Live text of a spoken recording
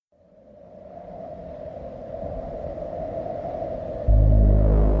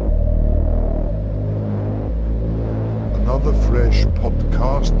fresh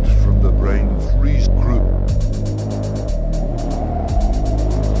podcast from the Brain Freeze Group.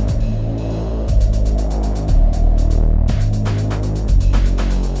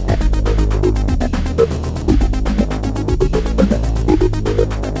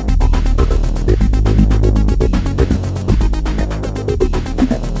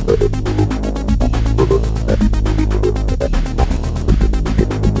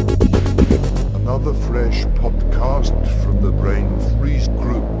 Another fresh podcast from the Brain Freeze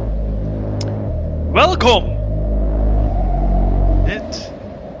Group. Welkom! Dit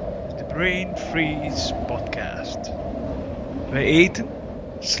is de Brain Freeze podcast. Wij eten,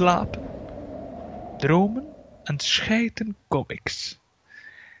 slapen, dromen en schijten comics.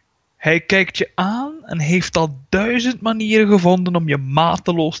 Hij kijkt je aan en heeft al 1000 manieren gevonden om je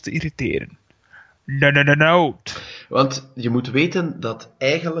mateloos te irriteren. No. Want je moet weten dat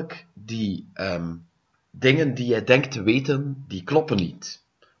eigenlijk die dingen die jij denkt te weten, die kloppen niet.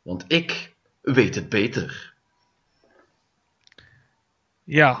 Want ik weet het beter.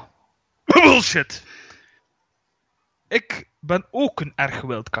 Ja. Bullshit. Ik ben ook een erg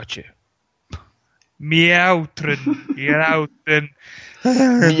wild katje. Miauwteren. Miaurten.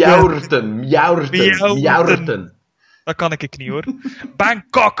 Dat kan ik niet hoor.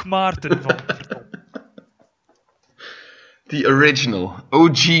 Bangkok Maarten van. The original.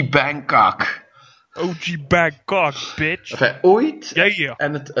 OG Bangkok. OG Bangkok, bitch. Enfin, ooit. Ja.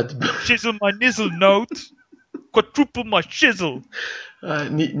 En het Shizzle my nizzle note. Quadruple my shizzle.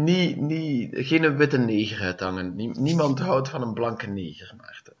 Geen witte neger uithangen. Niemand houdt van een blanke neger,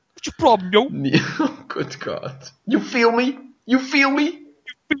 Maarten. What's your problem, yo? Oh, good God. You feel me?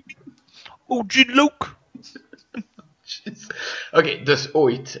 OG Luke. Oké, dus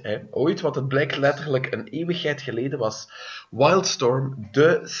ooit, want het blijkt letterlijk een eeuwigheid geleden, was Wildstorm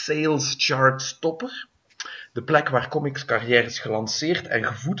de sales chart topper. De plek waar comicscarrières gelanceerd en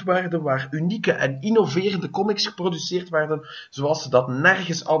gevoed werden, waar unieke en innoverende comics geproduceerd werden, zoals ze dat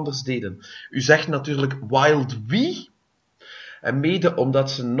nergens anders deden. U zegt natuurlijk Wild wie? En mede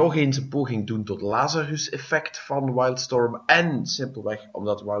omdat ze nog eens een poging doen tot Lazarus-effect van Wildstorm en simpelweg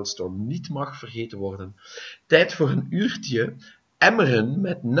omdat Wildstorm niet mag vergeten worden. Tijd voor een uurtje emmeren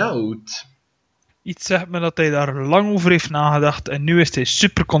met Nout. Iets zegt me dat hij daar lang over heeft nagedacht en nu is hij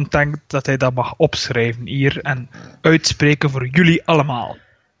super content dat hij dat mag opschrijven hier en uitspreken voor jullie allemaal.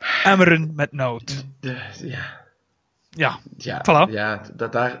 Emmeren met noot. Ja, voilà. Ja,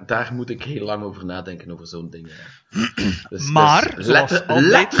 daar moet ik heel lang over nadenken, over zo'n ding. Dus, maar, dus altijd...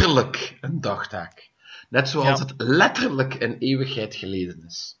 letterlijk een dagtaak. Net zoals het letterlijk een eeuwigheid geleden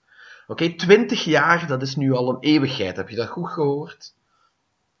is. Oké, 20 jaar, dat is nu al een eeuwigheid. Heb je dat goed gehoord?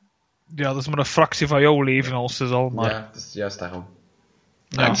 Ja, dat is maar een fractie van jouw leven als het is al, maar... Ja, dat is juist daarom.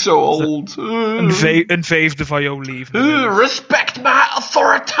 Ja. I'm so old. Een vijfde van jouw leven. Respect my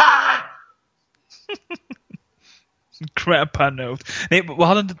authority! Grandpa note. Nee, we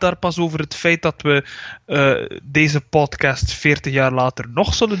hadden het daar pas over het feit dat we deze podcast 40 jaar later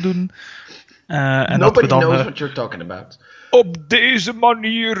nog zullen doen. En Nobody dat we dan, knows what you're talking about. Op deze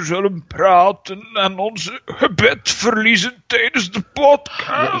manier zullen praten en onze gebed verliezen tijdens de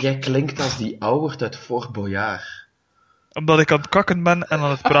podcast. Jij klinkt als die ouwert uit Fort Boyard. Omdat ik aan het kakken ben en aan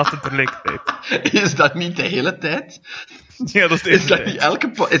het praten tegelijkertijd. Is dat niet de hele tijd? Ja, dat is de Is dat hele niet tijd.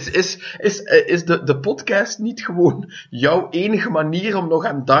 elke is de podcast niet gewoon jouw enige manier om nog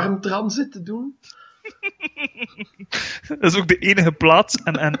aan darmtransit te doen? Dat is ook de enige plaats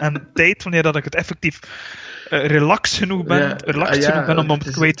en tijd wanneer dat ik het effectief relaxed genoeg ben om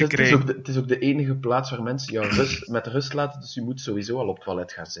het kwijt te krijgen. Het is ook de enige plaats waar mensen jou met rust laten, dus je moet sowieso al op het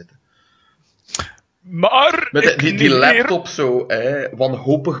toilet gaan zitten. Maar Met die laptop zo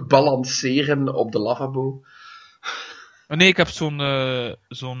wanhopig balanceren op de lavabo. Nee, ik heb zo'n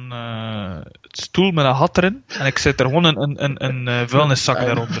stoel met een gat erin en ik zet er gewoon een vuilniszak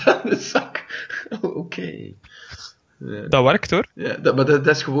daaronder. Vuilniszak? Oké. Ja. Dat werkt hoor. Ja, maar dat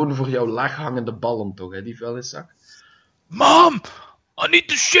is gewoon voor jouw laaghangende ballen toch, hè, die vuilniszak? Mom! I need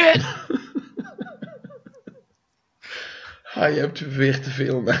the shit! Je hebt weer te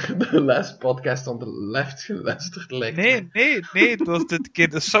veel naar de last podcast on the left geluisterd, lijkt me. Nee, het was dit keer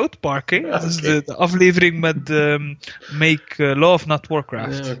de South Park, hè. Dat is Okay. de aflevering met Make Love Not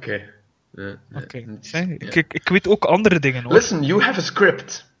Warcraft. Ja, oké. Ja, Oké. ja. Ik weet ook andere dingen hoor. Listen, you have a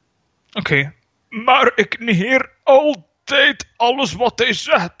script. Oké. Maar ik negeer altijd alles wat hij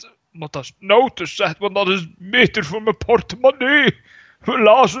zegt. Wat dat Nout zegt, want dat is beter voor mijn portemonnee. We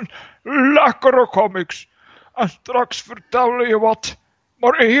lazen lekkere comics. En straks vertel je wat.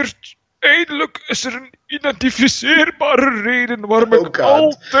 Maar eerst Eindelijk is er een identificeerbare reden waarom Oh ik God.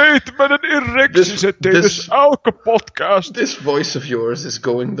 altijd met een erectie zit tijdens elke podcast. This voice of yours is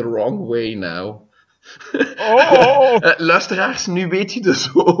going the wrong way now. Oh, Luisteraars, nu weet je dus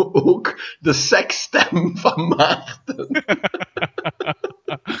ook de seksstem van Maarten.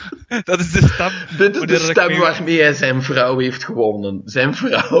 dat is de stem. Dit is de wanneer ik stem mee- waarmee hij zijn vrouw heeft gewonnen. Zijn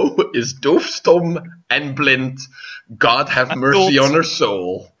vrouw is doofstom en blind. God have mercy dood. on her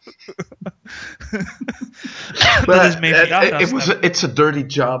soul. Dat is mijn It's a dirty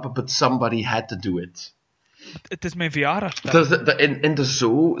job, but somebody had to do it. Het is mijn verjaardagstem. In de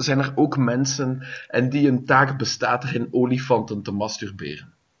zoo zijn er ook mensen en die hun taak bestaat erin olifanten te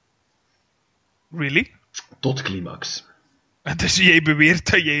masturberen. Really? Tot climax. Dus jij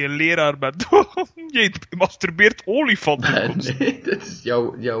beweert dat jij een leraar bent. Jij masturbeert olifanten. Nee, dit is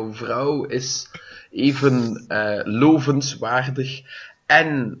jouw vrouw is even lovenswaardig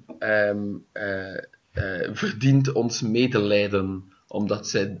en verdient ons medelijden omdat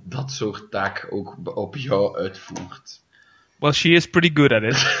zij dat soort taak ook op jou uitvoert. Well, she is pretty good at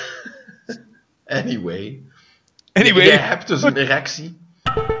it. Anyway. Anyway. Jij hebt dus een erectie.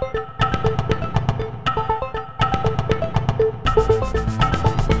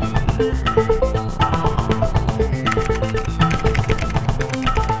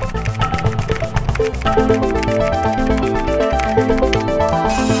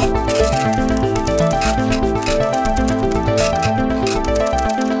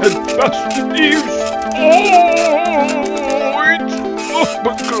 Het beste nieuws ooit was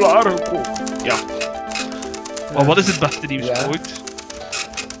me klaargekomen. Ja. Maar wat is het beste nieuws Ja. ooit?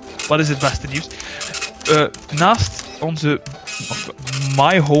 Wat is het beste nieuws? Naast onze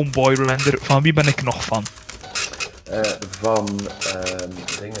My Homeboy Render, van wie ben ik nog van? Van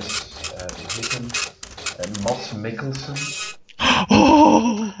dinges, Mads Mikkelsen.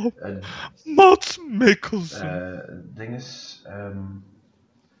 Oh, Mads Mikkelsen. Dinges,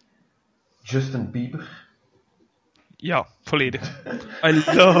 Justin Bieber. Ja, volledig. I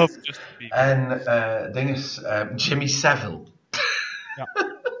love Justin Bieber. En dinges, Jimmy Savile.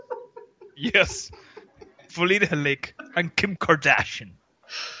 Yes. Volledig gelijk. En Kim Kardashian.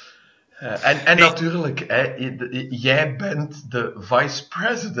 En Nee. natuurlijk, jij bent de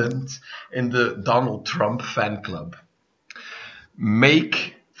vice-president in de Donald Trump fanclub.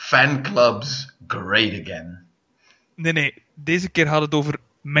 Make fanclubs great again. Nee. Deze keer gaat het over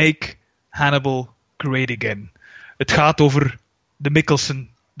Make Hannibal Great Again. Het gaat over de Mikkelsen,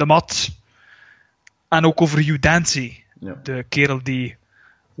 de Mats. En ook over Hugh Dancy. Ja. De kerel die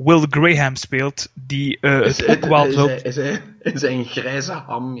Will Graham speelt. Die het ook wel zo... Is hij een grijze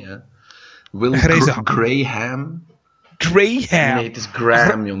ham, ja? Will Grijze ham. Graham? Graham. Nee, het is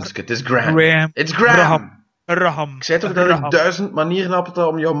Graham, jongens. Het is Graham. Graham. It's Graham. Raham. Ik zei toch dat ik 1000 manieren heb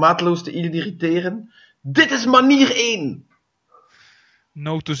om jou maatloos te irriteren? Dit is manier 1!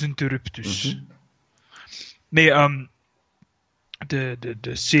 Nautus interruptus. Nee,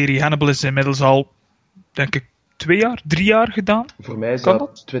 de serie Hannibal is inmiddels al, denk ik, 2 jaar, 3 jaar gedaan. Voor mij is Kan dat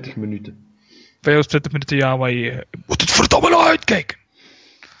dat? 20 minuten. Bij jou is 20 minuten, ja, maar je moet het verdomme nou uitkijken.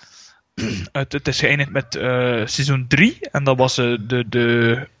 Het is geëindigd met seizoen 3, en dat was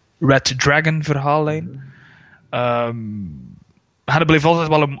de Red Dragon verhaallijn. Hannibal heeft altijd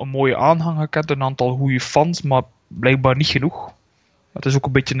wel een mooie aanhang gekend, een aantal goede fans, maar blijkbaar niet genoeg. Het is ook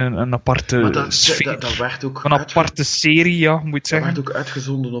een beetje een aparte Maar sfeer. dat werd ook Een aparte serie, ja, moet je dat zeggen. werd ook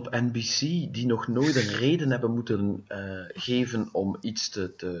uitgezonden op NBC, die nog nooit een reden hebben moeten geven om iets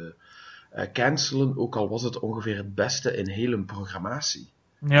te cancelen, ook al was het ongeveer het beste in heel hun programmatie.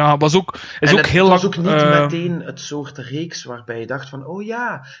 Ja, is ook heel het lang... was ook niet meteen het soort reeks waarbij je dacht van, oh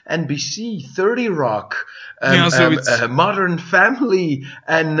ja, NBC, 30 Rock, Ja, zoiets. Modern Family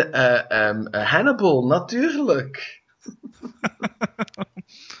en Hannibal, natuurlijk.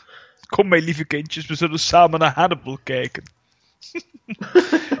 Kom, mijn lieve kindjes, we zullen samen naar Hannibal kijken.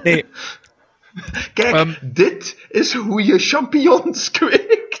 Nee, Kijk, dit is hoe je champignons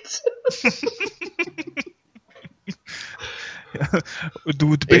kweekt.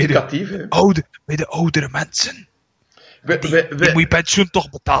 doe het bij Educatief, hè? bij de oudere mensen. We- Die we- moet je pensioen toch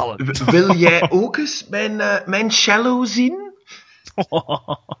betalen. Wil jij ook eens mijn cello zien?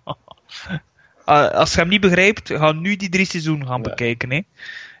 Als je hem niet begrijpt, ga nu die 3 seizoenen gaan bekijken. Hè.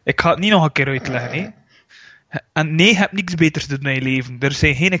 Ik ga het niet nog een keer uitleggen. Hè. En nee, je hebt niks beters te doen in je leven. Er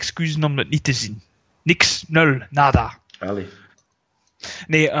zijn geen excuses om het niet te zien. Niks, nul, nada. Allee.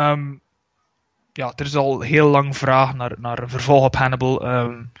 Nee, ja, er is al heel lang vraag naar een vervolg op Hannibal.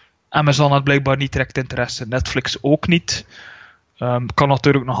 Amazon had blijkbaar niet direct interesse. Netflix ook niet. Kan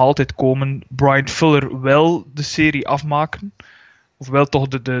natuurlijk nog altijd komen. Brian Fuller wil de serie afmaken. ofwel toch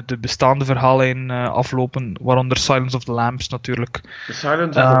de bestaande verhalen aflopen, waaronder Silence of the Lambs natuurlijk. The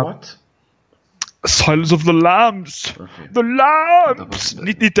Silence of the what? Silence of the Lambs! Oké. The Lambs!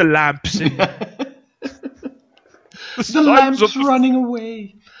 Niet de lamps, hè. The lamps running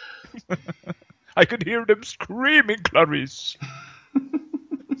away. I can hear them screaming, Clarice.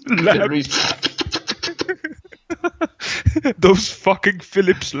 Lamps. Those fucking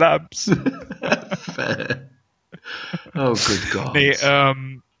Philips lamps. Oh, good god. Nee,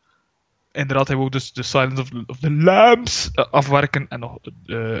 inderdaad, hij wou dus de Silence of the Lambs afwerken en nog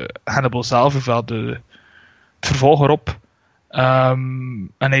Hannibal zelf, ofwel het vervolg erop.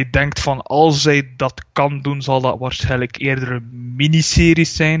 En hij denkt van, als hij dat kan doen, zal dat waarschijnlijk eerder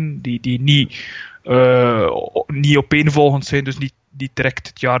miniseries zijn, die niet opeenvolgend zijn, dus niet direct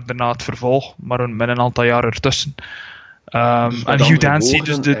het jaar daarna het vervolg, maar met een aantal jaar ertussen. Dus en Hugh Dancy,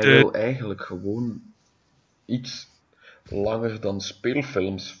 dus hij wil eigenlijk gewoon iets langer dan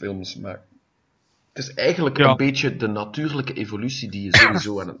speelfilms maken. Het is eigenlijk een beetje de natuurlijke evolutie die je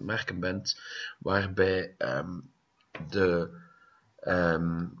sowieso aan het merken bent, waarbij de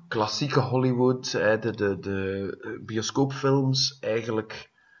klassieke Hollywood, de bioscoopfilms, eigenlijk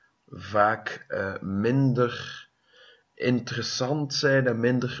vaak minder interessant zijn en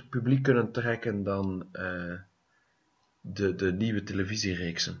minder publiek kunnen trekken dan de nieuwe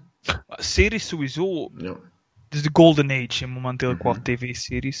televisiereeksen. Series sowieso. Ja. Het is de golden age momenteel qua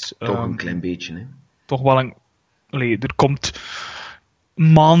tv-series. Toch een klein beetje, hè? Toch wel een... er komt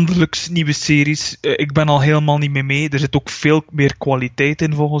maandelijks nieuwe series. Ik ben al helemaal niet meer mee. Er zit ook veel meer kwaliteit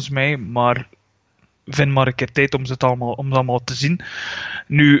in volgens mij. Maar vind maar een keer tijd om het allemaal te zien.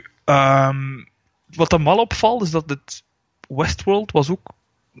 Nu, wat hem wel opvalt is dat het Westworld was ook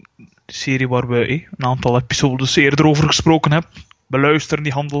de serie waar we een aantal episodes eerder over gesproken hebben. Beluister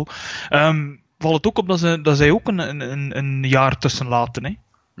die handel. Valt het ook op dat zij ook een jaar tussen laten. Hè?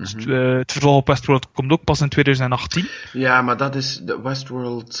 Dus, het vervolg op Westworld komt ook pas in 2018. Ja, maar de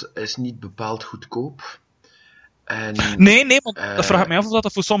Westworld is niet bepaald goedkoop. En, nee, want dat vraag ik me af of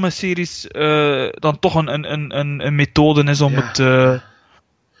dat voor sommige series dan toch een methode is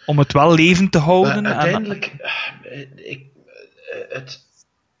om het wel levend te houden. Uiteindelijk,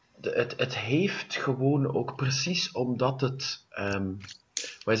 het heeft gewoon ook precies omdat het...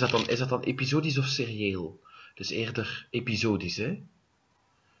 wat is dat dan? Is dat dan episodisch of serieel? Dus eerder episodisch, hè?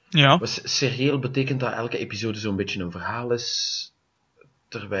 Ja. Maar serieel betekent dat elke episode zo'n beetje een verhaal is,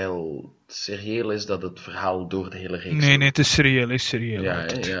 terwijl het serieel is dat het verhaal door de hele reeks... Nee, het is serieel. Ja,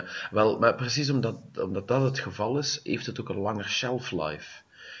 ja. Wel, maar precies omdat dat het geval is, heeft het ook een langer shelf life.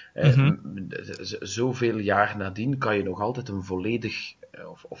 Zoveel jaar nadien kan je nog altijd een volledig,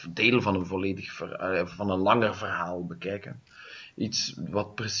 of deel van van een langer verhaal bekijken. Iets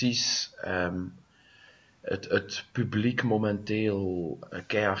wat precies het publiek momenteel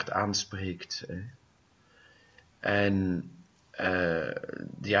keihard aanspreekt. En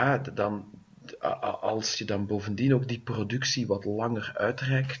dan, als je dan bovendien ook die productie wat langer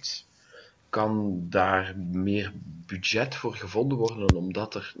uitrekt, kan daar meer budget voor gevonden worden,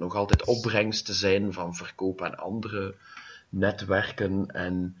 omdat er nog altijd opbrengsten zijn van verkoop aan andere netwerken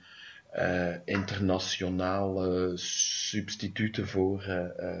en internationale substituten voor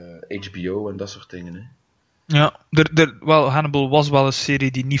HBO en dat soort dingen. Hè. Ja, Hannibal was wel een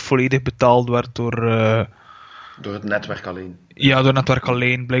serie die niet volledig betaald werd door het netwerk alleen. Ja, door het netwerk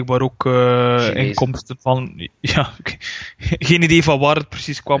alleen. Blijkbaar ook inkomsten van... Ja, geen idee van waar het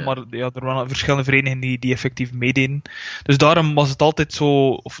precies kwam, maar er waren verschillende verenigingen die effectief meededen. Dus daarom was het altijd zo,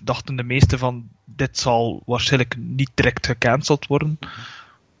 of dachten de meesten van, dit zal waarschijnlijk niet direct gecanceld worden.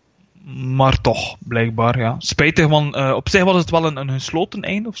 Maar toch, blijkbaar, ja. Spijtig, want op zich was het wel een gesloten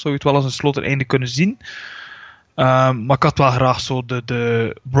einde, of zou je het wel als een gesloten einde kunnen zien. Maar ik had wel graag zo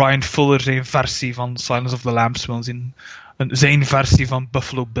de Brian Fuller zijn versie van Silence of the Lambs willen zien. Zijn versie van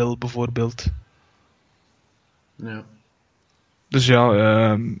Buffalo Bill bijvoorbeeld. Ja. Dus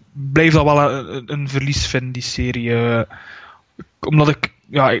ja, blijf dat wel een verlies vinden, die serie. Omdat ik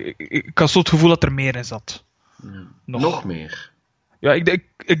had zo het gevoel dat er meer in zat. Ja. Nog meer? Ja,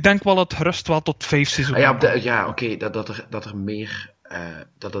 ik denk wel dat gerust wel tot 5 seizoenen. Oké, dat er meer...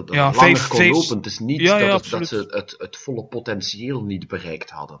 dat het ja, langer kon lopen. Het is niet dat ze het volle potentieel niet bereikt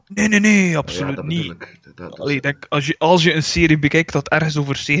hadden. Nee, absoluut niet. Ik denk, als je een serie bekijkt dat ergens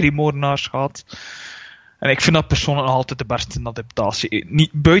over seriemoordenaars gaat, en ik vind dat persoonlijk nog altijd de beste adaptatie.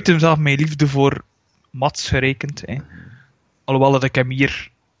 Niet buiten zelf mijn liefde voor Mats gerekend, alhoewel dat ik hem hier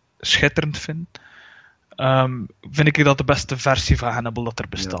schitterend vind. Vind ik dat de beste versie van Hannibal dat er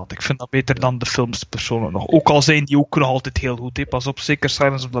bestaat. Ja. Ik vind dat beter dan de films persoonlijk nog. Ook al zijn die ook nog altijd heel goed. Pas op, zeker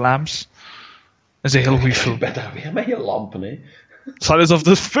Silence of the Lambs. Dat is een heel goede film. Je bent daar weer met je lampen, hè? Silence of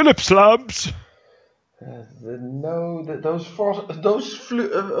the Philips lamps. No, those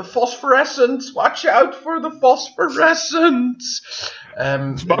phosphorescents. Watch out for the phosphorescents.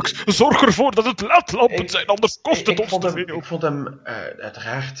 Max, zorg ervoor dat het ledlampen zijn, anders kost het ik ons vond te hem, veel. ik vond hem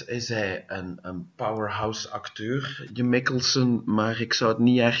uiteraard is hij een powerhouse acteur, Jim Mickelson, maar ik zou het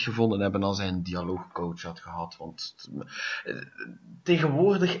niet erg gevonden hebben als hij een dialoogcoach had gehad, want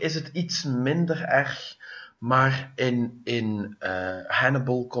tegenwoordig is het iets minder erg, maar in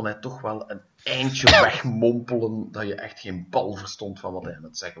Hannibal kon hij toch wel een eindje wegmompelen dat je echt geen bal verstond van wat hij aan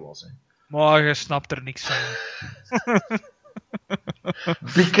het zeggen was. Hè. Maar je snapt er niks van.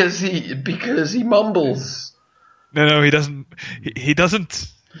 Because he mumbles. No, he doesn't. He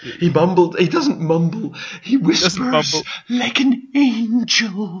doesn't. He doesn't mumble. He whispers mumble. like an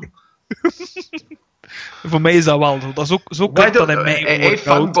angel. Voor mij is dat wel zo. Dat is ook zo klinkt dat in mijn oor.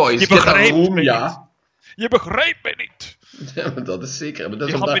 Fanboys, Je begrijpt mij ja. niet. Je begrijpt mij niet. Ja, maar dat is zeker. Maar dat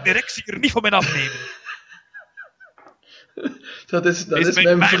Je is gaat omdat... mijn directie er niet van mij afnemen. Dat is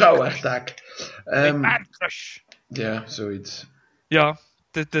mijn vrouw haar taak. Mijn man-crush. Ja, zoiets. Ja,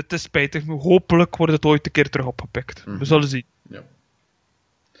 het is spijtig. Maar hopelijk wordt het ooit een keer terug opgepikt. We zullen zien. Ja.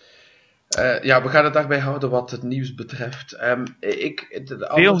 We gaan het daarbij houden wat het nieuws betreft.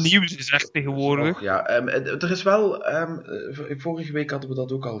 Veel nieuws is echt tegenwoordig. Och, ja, er is wel... vorige week hadden we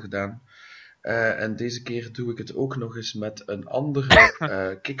dat ook al gedaan. En deze keer doe ik het ook nog eens met een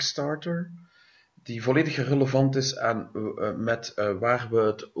andere Kickstarter. Die volledig relevant is met waar we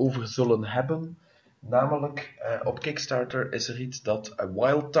het over zullen hebben. Namelijk, op Kickstarter is er iets dat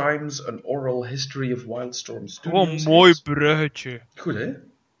Wild Times, An Oral History of Wildstorm Studios Gewoon een mooi is. bruggetje. Goed, hè?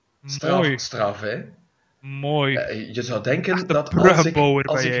 Mooi. Straf, hè? Mooi. Je zou denken Echt een dat bruggenbouwer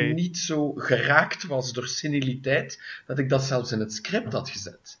als ben jij. ik niet zo geraakt was door seniliteit, dat ik dat zelfs in het script had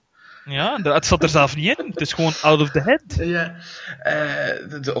gezet. Ja, het zat er zelf niet in. Het is gewoon out of the head. Ja,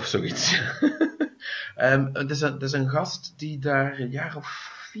 of zoiets. Het is een gast die daar een jaar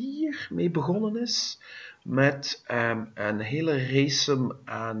of 4 mee begonnen is. Met een hele race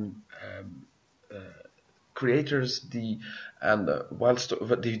aan creators die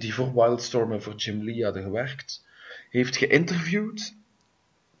voor Wildstorm en voor Jim Lee hadden gewerkt. Heeft geïnterviewd.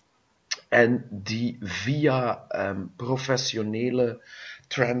 En die via professionele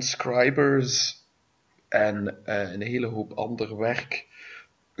transcribers en een hele hoop ander werk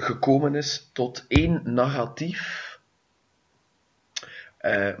gekomen is tot 1 narratief,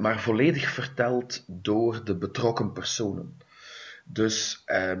 maar volledig verteld door de betrokken personen. Dus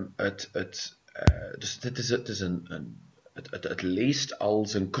het leest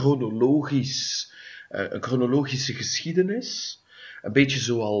als een chronologische geschiedenis, een beetje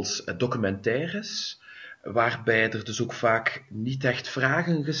zoals documentaires, waarbij er dus ook vaak niet echt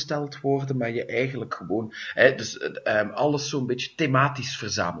vragen gesteld worden, maar je eigenlijk gewoon alles zo'n beetje thematisch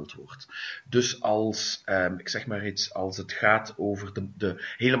verzameld wordt. Dus als, ik zeg maar iets, als het gaat over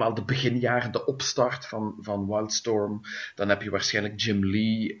helemaal de beginjaren, de opstart van Wildstorm, dan heb je waarschijnlijk Jim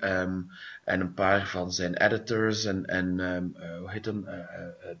Lee en een paar van zijn editors en hoe heet hem?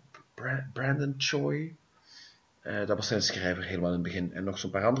 Brandon Choi. Dat was zijn schrijver helemaal in het begin. En nog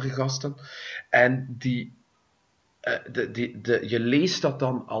zo'n paar andere gasten. En je leest dat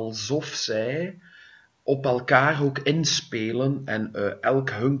dan alsof zij op elkaar ook inspelen en elk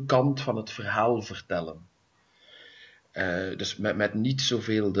hun kant van het verhaal vertellen. Dus met niet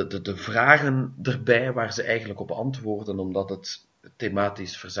zoveel de vragen erbij waar ze eigenlijk op antwoorden, omdat het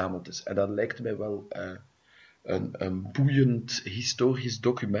thematisch verzameld is. En dat lijkt mij wel een boeiend historisch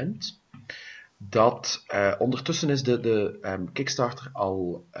document. Dat ondertussen is de Kickstarter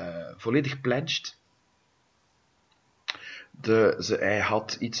al volledig pledged. Hij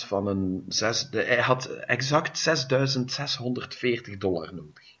had iets van hij had exact $6.640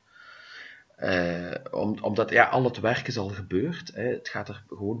 nodig. Omdat al het werk is al gebeurd. Het gaat er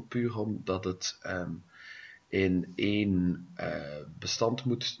gewoon puur om dat het in 1 bestand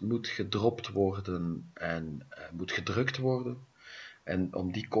moet gedropt worden en moet gedrukt worden. En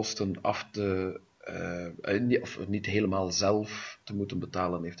om die kosten of niet helemaal zelf te moeten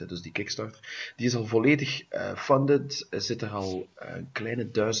betalen, heeft hij dus die Kickstarter. Die is al volledig funded, zit er al een kleine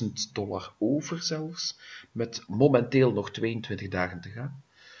 $1.000 over zelfs, met momenteel nog 22 dagen te gaan.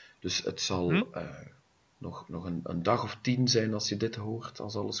 Dus het zal nog een dag of 10 zijn als je dit hoort,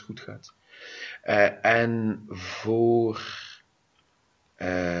 als alles goed gaat. En voor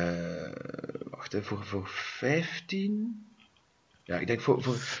 15... Ja, ik denk voor $15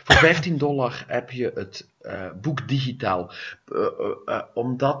 heb je het boek digitaal.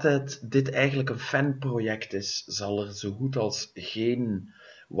 Omdat dit eigenlijk een fanproject is, zal er zo goed als geen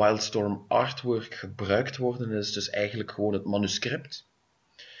Wildstorm artwork gebruikt worden. Het is dus eigenlijk gewoon het manuscript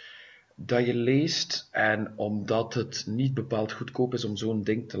dat je leest. En omdat het niet bepaald goedkoop is om zo'n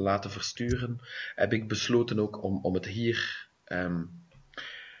ding te laten versturen, heb ik besloten ook om het hier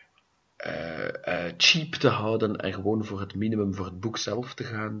cheap te houden en gewoon voor het minimum voor het boek zelf te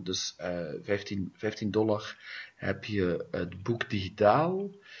gaan. Dus $15 heb je het boek digitaal.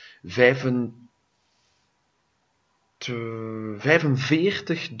 $45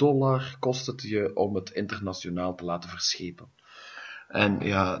 kost het je om het internationaal te laten verschepen. En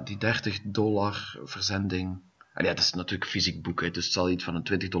ja, die $30 verzending. En ja, het is natuurlijk een fysiek boek, hè, dus het zal iets van een $20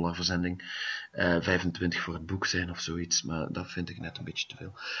 verzending, 25 voor het boek zijn of zoiets, maar dat vind ik net een beetje te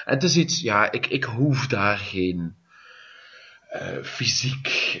veel. En het is iets, ja, ik hoef daar geen fysiek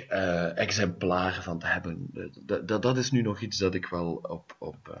exemplaar van te hebben. Dat is nu nog iets dat ik wel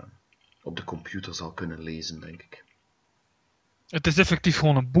op de computer zal kunnen lezen, denk ik. Het is effectief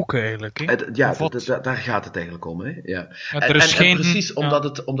gewoon een boek eigenlijk, hè? Daar gaat het eigenlijk om, hè. Ja. Er is geen... precies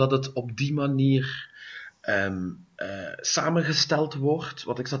omdat het op die manier samengesteld wordt.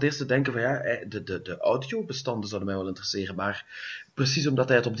 Want ik zat eerst te denken van ja, de audiobestanden zouden mij wel interesseren, maar precies omdat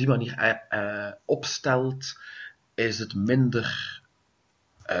hij het op die manier opstelt, is het minder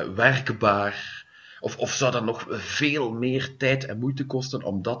werkbaar. Of zou dat nog veel meer tijd en moeite kosten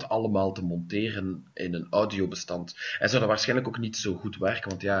om dat allemaal te monteren in een audiobestand? En zou dat waarschijnlijk ook niet zo goed werken,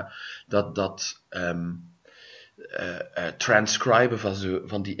 want ja, dat transcriben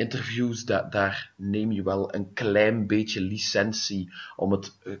van die interviews, daar neem je wel een klein beetje licentie om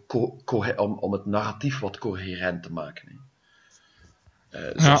het narratief wat coherent te maken. Hè.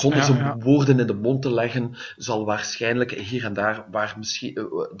 Zonder woorden in de mond te leggen, zal waarschijnlijk hier en daar, waar misschien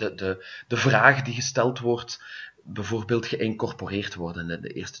de vraag die gesteld wordt, bijvoorbeeld geïncorporeerd worden in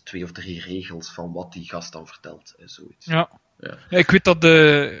de eerste 2 of 3 regels van wat die gast dan vertelt. Zoiets. Ja, ik weet dat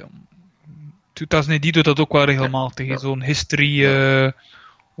de 2000 AD doet dat ook wel regelmatig. Ja. Zo'n history,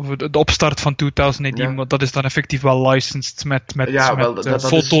 of de opstart van 2000 AD, want dat is dan effectief wel licensed met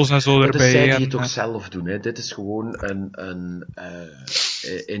foto's en zo erbij. Dat is zij die het ook zelf doen. Hè. Dit is gewoon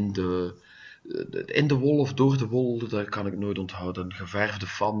in de wol of door de wol, dat kan ik nooit onthouden, een geverfde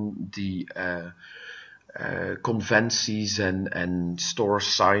fan die conventies en store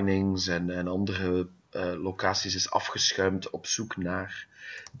signings en andere locaties is afgeschuimd op zoek naar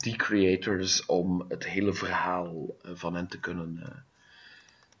die creators om het hele verhaal van hen te kunnen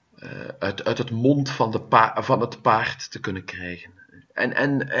uit het mond van het paard te kunnen krijgen.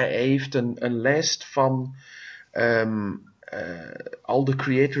 En hij heeft een lijst van al de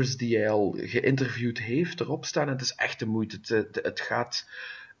creators die hij al geïnterviewd heeft erop staan. En het is echt de moeite. Het gaat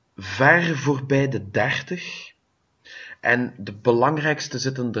ver voorbij de 30. En de belangrijkste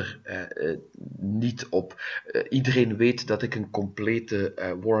zitten er niet op. Iedereen weet dat ik een complete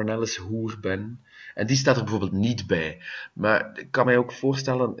Warren Ellis hoer ben. En die staat er bijvoorbeeld niet bij. Maar ik kan mij ook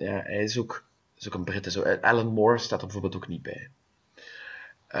voorstellen, ja, hij is ook een Brit. Zo. Alan Moore staat er bijvoorbeeld ook niet bij.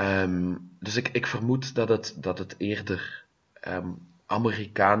 Dus ik vermoed dat het eerder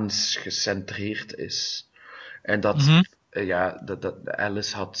Amerikaans gecentreerd is. En dat, dat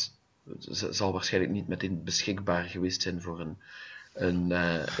Alice zal waarschijnlijk niet meteen beschikbaar geweest zijn voor een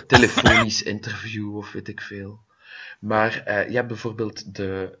telefonisch interview of weet ik veel. Maar je hebt bijvoorbeeld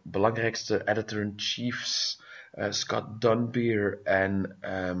de belangrijkste editor-in-chiefs, Scott Dunbier en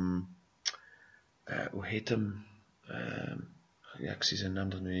hoe heet hem? Ja, ik zie zijn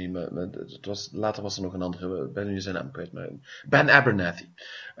naam er nu niet, maar later was er nog een andere, ik ben nu zijn naam kwijt, maar Ben Abernathy.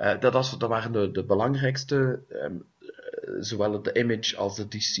 Dat waren de belangrijkste, zowel de Image als de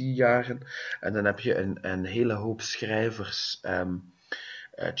DC-jaren. En dan heb je een hele hoop schrijvers,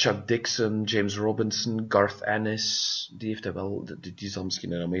 Chuck Dixon, James Robinson, Garth Ennis, die heeft hij wel, die zal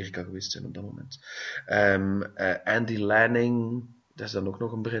misschien in Amerika geweest zijn op dat moment. Andy Lanning, dat is dan ook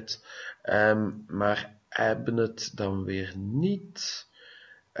nog een Brit, maar hebben het dan weer niet.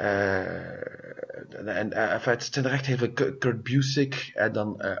 Het zijn er echt heel veel. Kurt Busiek,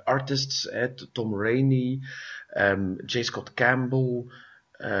 dan artists, Tom Rainey, J. Scott Campbell,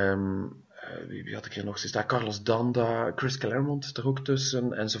 wie had ik hier nog steeds? Carlos Danda, Chris Claremont is er ook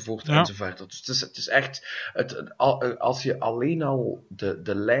tussen, enzovoort, enzovoort. Dus het is echt, als je alleen al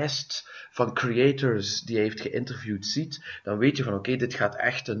de lijst van creators die hij heeft geïnterviewd ziet, dan weet je van oké, dit gaat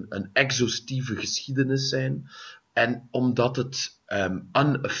echt een exhaustieve geschiedenis zijn. En omdat het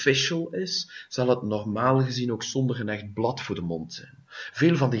unofficial is, zal het normaal gezien ook zonder een echt blad voor de mond zijn.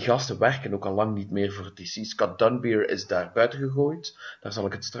 Veel van die gasten werken ook al lang niet meer voor DC. Scott Dunbier is daar buiten gegooid. Daar zal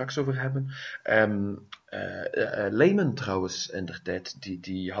ik het straks over hebben. Layman trouwens, inderdaad,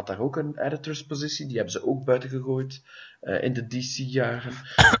 die had daar ook een editorspositie. Die hebben ze ook buiten gegooid in de DC-jaren.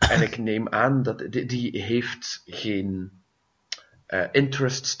 En ik neem aan dat die heeft geen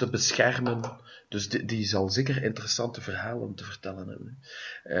interests te beschermen. Dus die zal zeker interessante verhalen te vertellen hebben.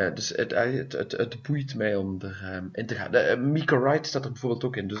 Dus het boeit mij om erin te gaan. Mika Wright staat er bijvoorbeeld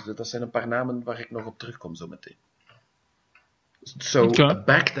ook in. Dus dat zijn een paar namen waar ik nog op terugkom zo meteen. So,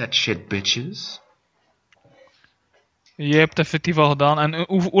 back that shit, bitches. Je hebt het effectief al gedaan. En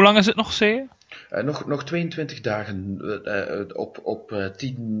hoe lang is het nog, zei je? Nog 22 dagen op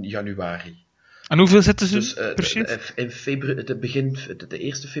 10 januari. En hoeveel zitten ze Dus precies? de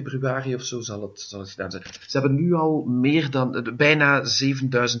 1 februari of zo zal het gedaan zijn. Ze hebben nu al meer dan bijna $7.500.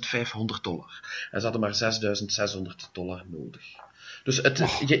 En ze hadden maar $6.600 nodig. Dus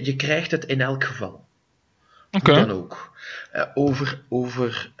je krijgt het in elk geval. Oké. Hoe dan ook.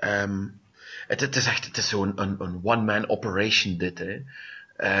 Het is zo'n een one-man operation dit, hè.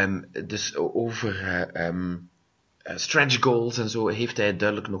 Dus over stretch goals en zo heeft hij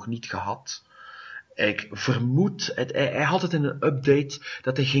duidelijk nog niet gehad. Ik vermoed, hij had het in een update,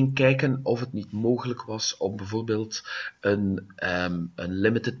 dat hij ging kijken of het niet mogelijk was om bijvoorbeeld een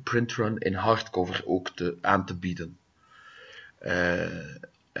limited print run in hardcover ook aan te bieden.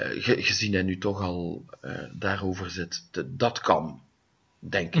 Gezien hij nu toch al daarover zit. Dat kan,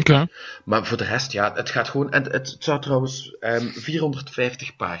 denk ik. Okay. Maar voor de rest, ja, het gaat gewoon... En het zou trouwens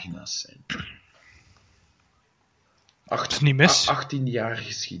 450 pagina's zijn. Dat is niet mis. 18 jaar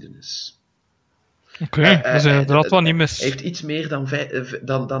geschiedenis. Oké, dat is inderdaad wel niet mis. Hij heeft iets meer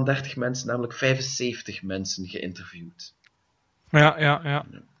dan 30 mensen, namelijk 75 mensen geïnterviewd. Ja. Ja,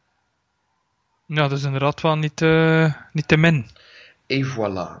 dat is inderdaad wel niet te min. Et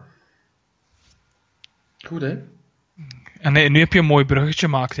voilà. Goed, hè? En nu heb je een mooi bruggetje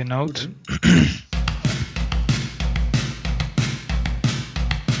gemaakt in Hout.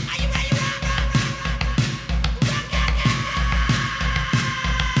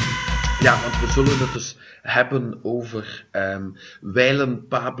 Ja, want we zullen het dus hebben over wijlen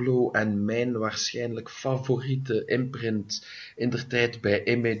Pablo en mijn waarschijnlijk favoriete imprint indertijd bij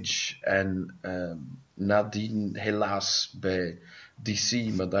Image en nadien helaas bij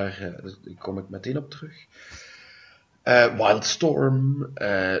DC, maar daar kom ik meteen op terug. Wildstorm,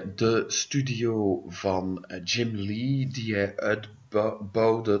 de studio van Jim Lee, die hij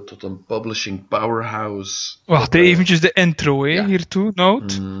uitbouwde tot een publishing powerhouse. Wacht, eventjes de intro ja. hiertoe,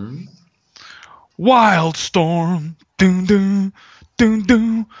 Noot. Wildstorm, doom doom, doom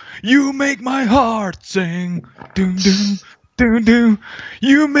doom, you make my heart sing, doom doom, doom doom,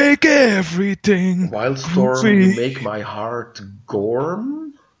 you make everything. Wildstorm, you make my heart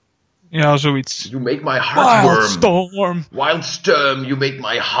gorm? Ja, zoiets. You make my heart worm. Wildstorm. Wildstorm, you make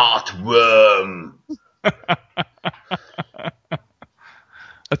my heart worm.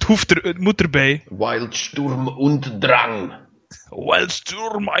 Het moet erbij. Wildstorm und Drang.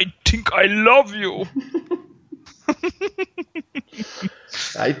 Wildstorm, I think I love you.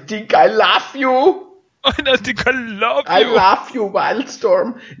 I think I love you. I think I love I you. love you,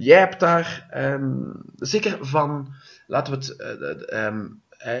 Wildstorm. Jij hebt daar zeker van... Laten we het...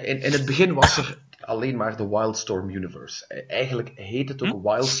 in het begin was er alleen maar de Wildstorm Universe. Eigenlijk heet het ook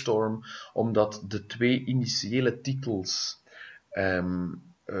Wildstorm, omdat de 2 initiële titels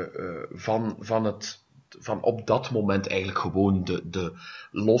van op dat moment eigenlijk gewoon de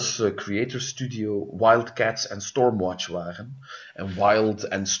losse creator studio Wildcats en Stormwatch waren. En Wild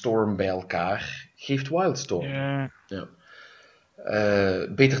en Storm bij elkaar geeft Wildstorm. Yeah. Ja.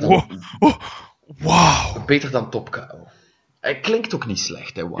 Beter dan... Wow. Beter dan Top Cow. Hij klinkt ook niet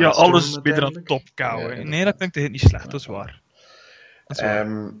slecht, hè, Wildstorm. Ja, alles is beter dan Top Cow. Ja, nee, dat klinkt echt niet slecht, dat is waar.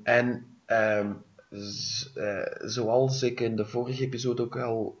 Zoals ik in de vorige episode ook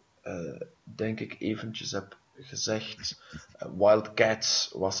al, denk ik, eventjes heb gezegd, Wildcats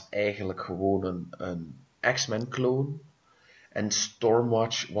was eigenlijk gewoon een X-Men-clone. En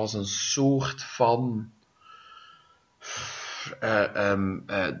Stormwatch was een soort van...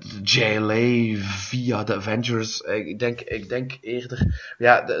 JLA via de Avengers. Ik denk eerder...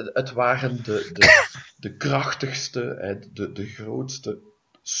 Ja, het waren de krachtigste, de grootste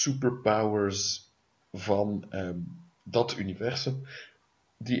superpowers van dat universum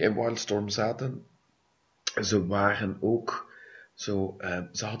die in Wildstorm zaten. Ze waren ook zo...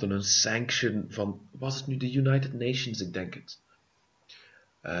 ze hadden een sanction van... Was het nu de United Nations? Ik denk het.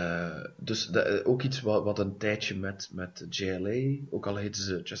 Dus ook iets wat een tijdje met JLA, ook al heette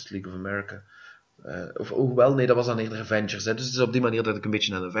ze Justice League of America, Hoewel, nee, dat was dan eerder Avengers. Hè. Dus het is op die manier dat ik een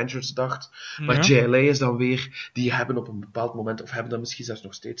beetje aan Avengers dacht. Maar Ja. JLA is dan weer... Die hebben op een bepaald moment, of hebben dan misschien zelfs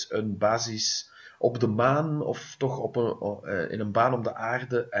nog steeds, een basis op de maan, of toch in een baan om de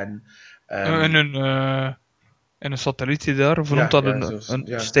aarde. En, In een satelliet daar, of hoe Ja, noemt dat? ja, Een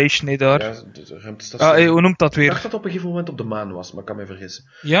ja. station daar. Ja, de ruimtestation. Hoe noemt dat Ik dacht weer? dat het op een gegeven moment op de maan was, maar ik kan me vergissen.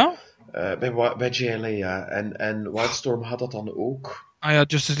 Ja? Bij JLA, ja. En Wildstorm had dat dan ook. Ah ja,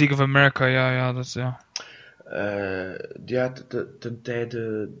 Justice League of America, ja, dat is, ja. Ja, ten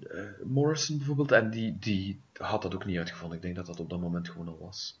tijde Morrison bijvoorbeeld, en die had dat ook niet uitgevonden. Ik denk dat dat op dat moment gewoon al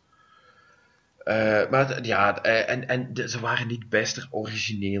was. Ze waren niet bijster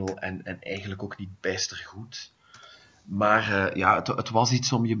origineel en eigenlijk ook niet bijster goed. Maar het was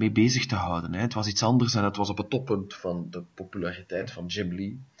iets om je mee bezig te houden. Hè. Het was iets anders en het was op het toppunt van de populariteit van Jim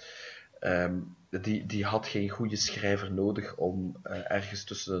Lee. Die had geen goede schrijver nodig om ergens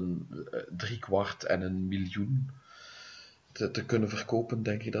tussen 3/4 en 1 miljoen te kunnen verkopen,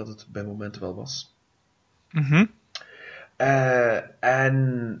 denk ik dat het bij momenten wel was. Mhm.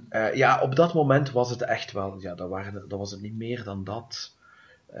 Op dat moment was het echt wel, ja, dat was het niet meer dan dat.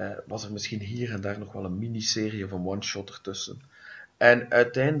 Was er misschien hier en daar nog wel een miniserie of een one-shot ertussen. En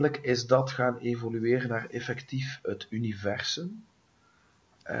uiteindelijk is dat gaan evolueren naar effectief het universum.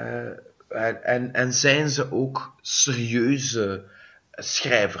 En zijn ze ook serieuze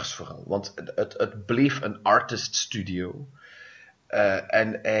schrijvers vooral. Want het bleef een artist studio.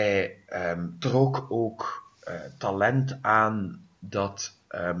 En hij trok ook talent aan dat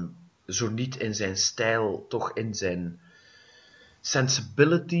zo niet in zijn stijl, toch in zijn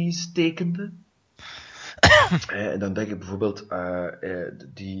sensibilities tekende. En dan denk ik bijvoorbeeld,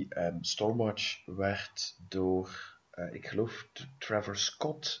 die Stormwatch werd door, ik geloof, Trevor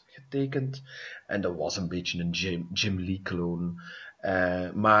Scott getekend. En dat was een beetje een Jim Lee-kloon.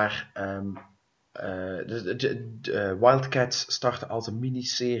 Wildcats startte als een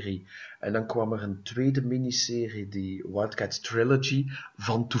miniserie. En dan kwam er een tweede miniserie, die Wildcats Trilogy,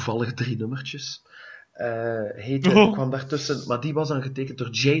 van toevallig 3 nummertjes. Kwam daartussen, maar die was dan getekend door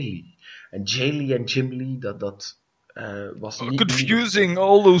Jay Lee. En Jay Lee en Jim Lee, dat was niet... Confusing,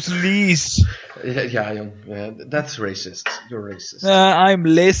 all those Lees. Ja, jong. That's racist. You're racist.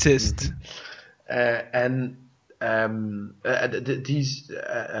 I'm racist.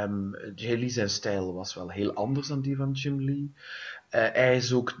 Jay Lee zijn stijl was wel heel anders dan die van Jim Lee. Hij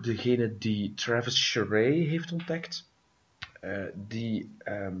is ook degene die Travis Charest heeft ontdekt.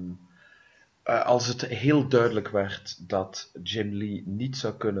 Als het heel duidelijk werd dat Jim Lee niet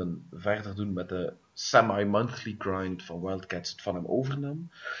zou kunnen verder doen met de semi-monthly grind van Wildcats, het van hem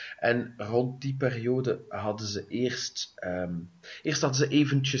overnam. En rond die periode hadden ze eerst hadden ze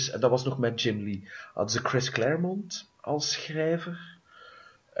eventjes, en dat was nog met Jim Lee, hadden ze Chris Claremont als schrijver,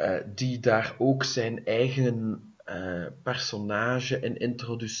 die daar ook zijn eigen personage in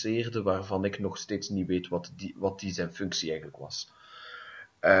introduceerde, waarvan ik nog steeds niet weet wat die zijn functie eigenlijk was.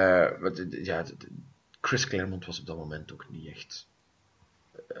 Chris Claremont was op dat moment ook niet echt...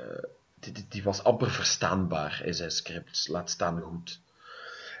 Die was amper verstaanbaar in zijn scripts, laat staan goed.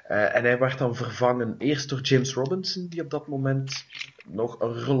 En hij werd dan vervangen eerst door James Robinson, die op dat moment nog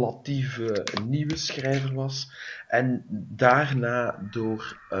een relatieve nieuwe schrijver was. En daarna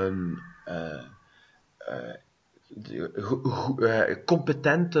door een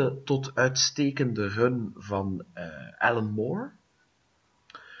competente tot uitstekende run van Alan Moore.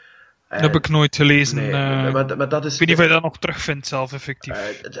 Dat heb ik nooit gelezen. Nee, maar dat is... Ik weet niet of je dat nog terugvindt zelf,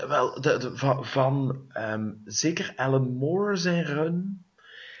 effectief. Zeker Alan Moore zijn run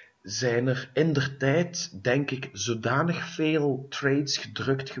zijn er indertijd, denk ik, zodanig veel trades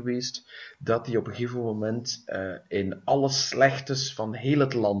gedrukt geweest dat die op een gegeven moment in alle slechtes van heel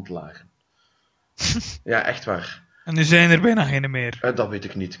het land lagen. Ja, echt waar. En nu zijn er bijna geen meer. Dat weet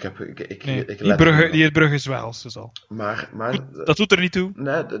ik niet. Die brug is wel, dus al. Maar goed, dat doet er niet toe.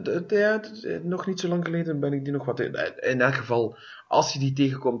 Nee, nog niet zo lang geleden ben ik die nog wat... In elk geval, als je die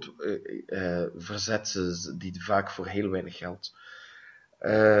tegenkomt, verzet ze die vaak voor heel weinig geld.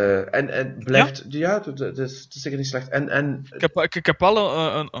 En blijft... Ja, het is zeker niet slecht. Ik heb al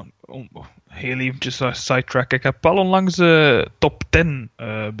heel eventjes sidetrack. Ik heb al onlangs top 10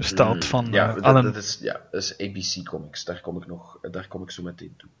 besteld van Alan. Dat is ABC Comics. Daar kom ik zo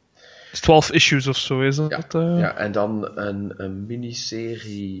meteen toe. 12 issues of zo is dat? Ja, en dan een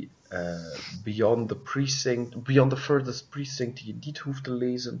miniserie Beyond the Furthest Precinct die je niet hoeft te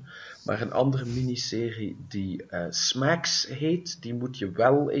lezen, maar een andere miniserie die Smacks heet, die moet je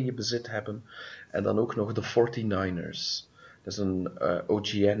wel in je bezit hebben. En dan ook nog The 49ers. Dat is een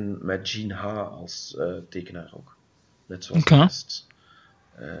OGN met Gene Ha als tekenaar ook. Net zoals de rest.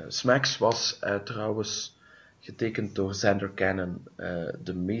 Smax was trouwens getekend door Zander Cannon,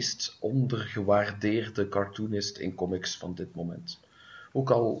 de meest ondergewaardeerde cartoonist in comics van dit moment.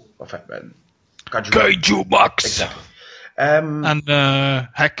 Ook al... Kaiju Max! Exactly. En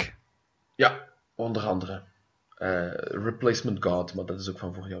Hack. Ja, onder andere. Replacement God, maar dat is ook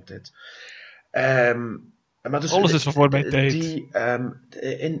van voor jouw tijd. Maar dus Alles is van voor mijn tijd.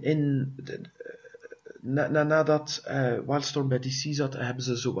 Nadat Wildstorm bij DC zat, hebben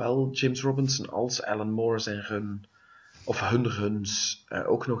ze zowel James Robinson als Alan Moore zijn run, of hun runs,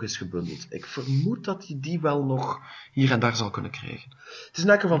 ook nog eens gebundeld. Ik vermoed dat hij die wel nog hier en daar zal kunnen krijgen. Het is in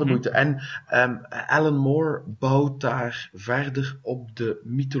elk geval de moeite. En Alan Moore bouwt daar verder op de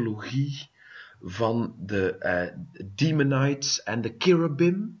mythologie van de Demonites en de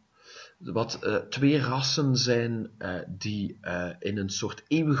Cherubim. Wat twee rassen zijn die in een soort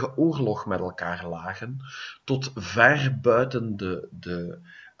eeuwige oorlog met elkaar lagen, tot ver buiten de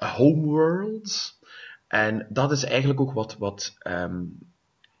homeworlds. En dat is eigenlijk ook wat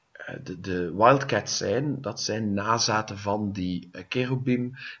de Wildcats zijn. Dat zijn nazaten van die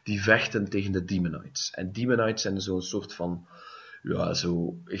Cherubim die vechten tegen de Demonites. En Demonites zijn zo'n soort van, ja,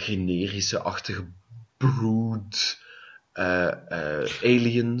 zo generische-achtige brood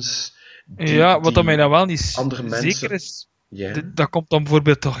aliens. Wat dat mij dan wel niet andere mensen, zeker is, yeah. dat komt dan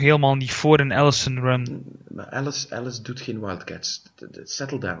bijvoorbeeld toch helemaal niet voor in Allison Run. Maar Alice doet geen Wildcats.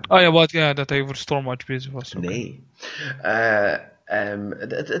 Settle down. Oh ja, dat hij voor Stormwatch bezig was. Okay. Nee.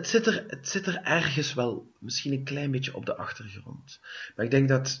 Het zit er ergens wel misschien een klein beetje op de achtergrond. Maar ik denk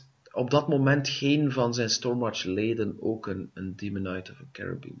dat op dat moment geen van zijn Stormwatch-leden ook een Demonite of een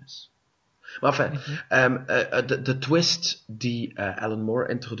Cherubim is. Maar enfin, de twist die Alan Moore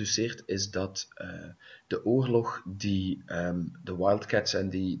introduceert is dat de oorlog die de Wildcats en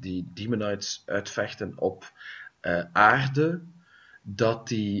die Demonites uitvechten op aarde, dat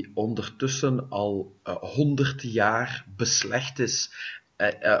die ondertussen al 100 jaar beslecht is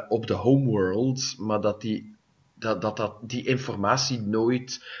op de homeworld, maar dat die informatie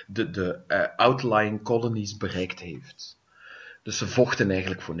nooit de outlying colonies bereikt heeft. Dus ze vochten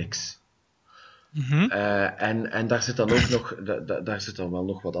eigenlijk voor niks. En daar zit dan ook nog, daar zit dan wel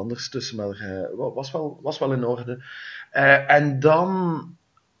nog wat anders tussen, maar was wel in orde. En dan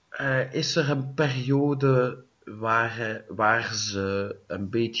is er een periode waar ze een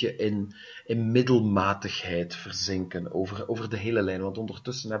beetje in middelmatigheid verzinken over de hele lijn. Want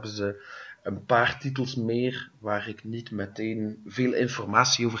ondertussen hebben ze een paar titels meer waar ik niet meteen veel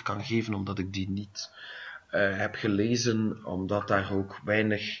informatie over kan geven, omdat ik die niet heb gelezen, omdat daar ook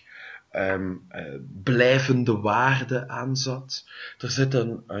weinig blijvende waarde aan zat. Er zit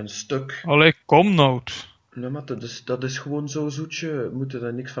een stuk... Allee, kom nou. Nee, maar dat is gewoon zo zoetje. We moeten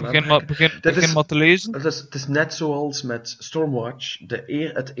er niks van begin maar te lezen. Het is net zoals met Stormwatch.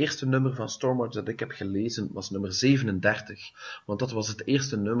 Het eerste nummer van Stormwatch dat ik heb gelezen was nummer 37. Want dat was het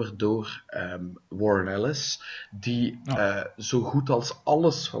eerste nummer door Warren Ellis. Die zo goed als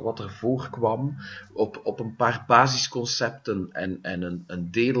alles wat er voorkwam op een paar basisconcepten en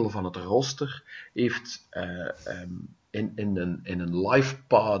een deel van het roster heeft in een live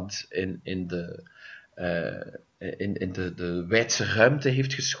pod in de wijdse ruimte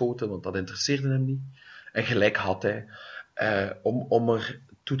heeft geschoten, want dat interesseerde hem niet. En gelijk had hij. Om er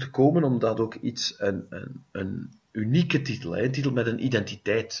toe te komen, om dat ook een unieke titel, een titel met een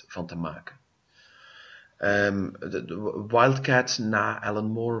identiteit van te maken. De Wildcat na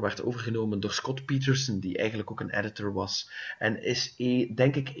Alan Moore werd overgenomen door Scott Peterson, die eigenlijk ook een editor was. En is,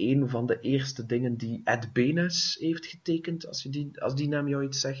 denk ik, een van de eerste dingen die Ed Benes heeft getekend, als die naam jou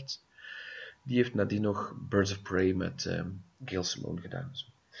iets zegt. Die heeft nadien nog Birds of Prey met Gail Simone gedaan.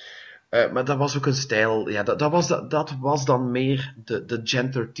 Maar dat was ook een stijl... Ja, dat was dan meer de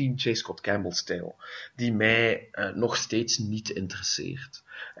Gen 13 J. Scott Campbell stijl. Die mij nog steeds niet interesseert.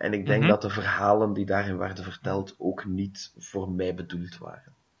 En ik denk dat de verhalen die daarin werden verteld ook niet voor mij bedoeld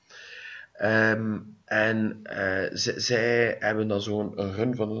waren. Zij hebben dan zo'n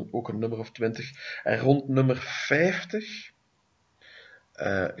run van ook een nummer of 20. En rond nummer 50...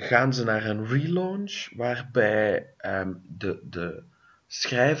 gaan ze naar een relaunch waarbij de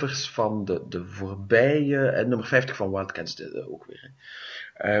schrijvers van de voorbije... nummer 50 van Wildcats ook weer.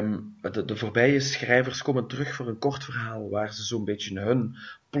 De voorbije schrijvers komen terug voor een kort verhaal waar ze zo'n beetje hun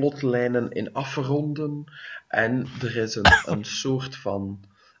plotlijnen in afronden. En er is een soort van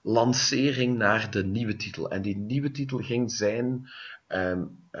lancering naar de nieuwe titel. En die nieuwe titel ging zijn...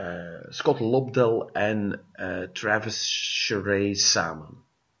 Scott Lobdell en Travis Charest samen.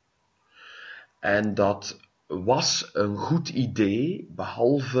 En dat was een goed idee,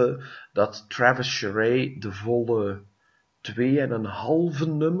 behalve dat Travis Charest de volle 2,5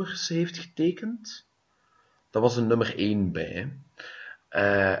 nummers heeft getekend. Dat was een nummer 1 bij.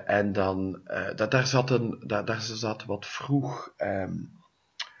 En dan, daar zat wat vroeg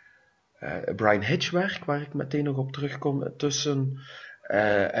Brian Hitch werk, waar ik meteen nog op terugkom, tussen.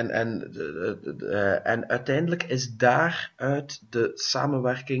 En uiteindelijk is daaruit de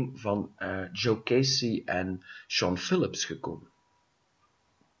samenwerking van Joe Casey en Sean Phillips gekomen.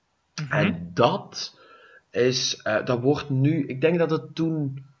 Mhm. En dat wordt nu, ik denk dat het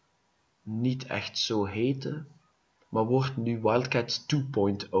toen niet echt zo heette, maar wordt nu Wildcats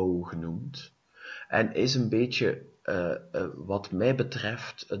 2.0 genoemd. En is een beetje, wat mij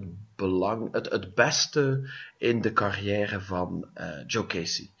betreft, het beste in de carrière van Joe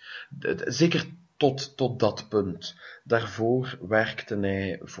Casey. Zeker tot dat punt. Daarvoor werkte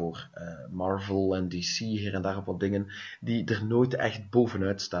hij voor Marvel en DC hier en daar op wat dingen die er nooit echt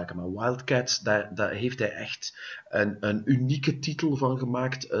bovenuit staken. Maar Wildcats, daar heeft hij echt een unieke titel van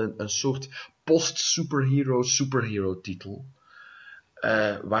gemaakt. Een soort post-superhero titel.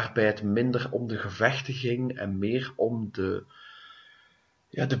 Waarbij het minder om de gevechten ging en meer om de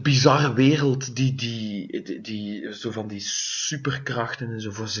bizarre wereld die zo van die superkrachten en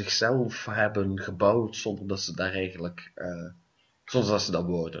zo voor zichzelf hebben gebouwd, zonder dat ze daar eigenlijk, zonder dat ze dat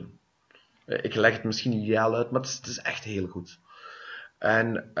wouden. Ik leg het misschien niet ideaal uit, maar het is echt heel goed.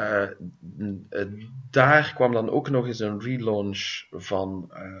 En daar kwam dan ook nog eens een relaunch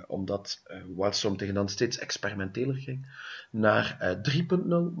van, omdat Wildstorm tegen dan steeds experimenteler ging, naar 3.0.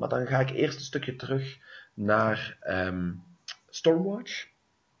 Maar dan ga ik eerst een stukje terug naar Stormwatch.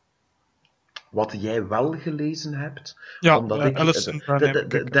 Wat jij wel gelezen hebt. Ja, omdat Allison Branham.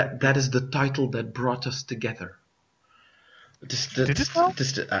 that is the title that brought us together. Dit is wel?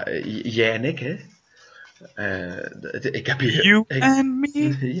 Jij en ik, hè? Ik heb hier... You and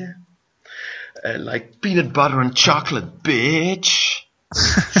me. Yeah. Like peanut butter and chocolate, bitch.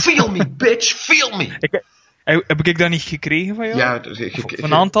 Feel me, bitch, feel me. Heb ik dat niet gekregen van jou? Ja, Of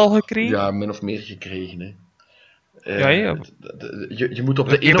een aantal gekregen? Ja, min of meer gekregen, hè. Ja. Je moet op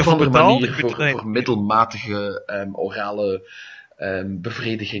de Heb je een of ervoor andere betaald? manier Ik weet het voor eigenlijk middelmatige orale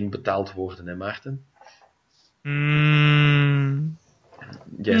bevrediging betaald worden, hè, Maarten?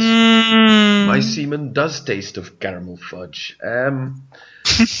 Yes. My semen does taste of caramel fudge.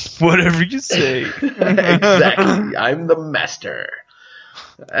 Whatever you say. Exactly. I'm the master.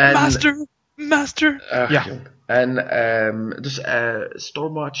 Master. Ja. Jong. En dus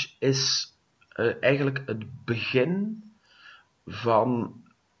Stormwatch is eigenlijk het begin van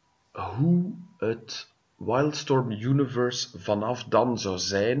hoe het Wildstorm Universe vanaf dan zou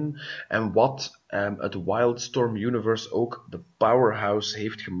zijn en wat het Wildstorm Universe ook de powerhouse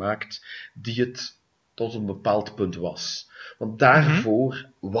heeft gemaakt die het tot een bepaald punt was. Want daarvoor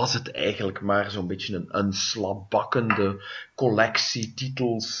was het eigenlijk maar zo'n beetje een slabakkende collectie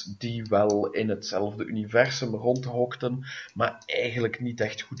titels die wel in hetzelfde universum rondhokten, maar eigenlijk niet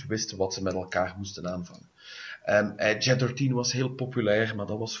echt goed wisten wat ze met elkaar moesten aanvangen. Jet 13 was heel populair, maar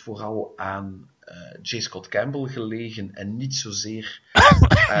dat was vooral aan J. Scott Campbell gelegen en niet zozeer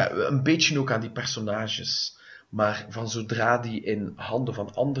een beetje ook aan die personages. Maar van zodra die in handen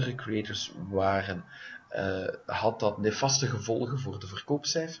van andere creators waren, had dat nefaste gevolgen voor de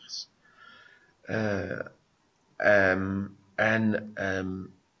verkoopcijfers.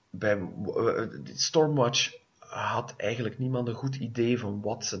 Bij Stormwatch had eigenlijk niemand een goed idee van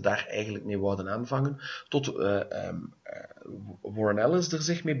wat ze daar eigenlijk mee wouden aanvangen, tot Warren Ellis er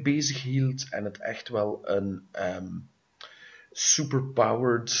zich mee bezig hield en het echt wel een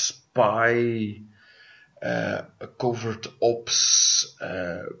superpowered spy, covert ops,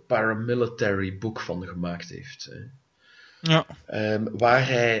 paramilitary boek van gemaakt heeft. Ja. Waar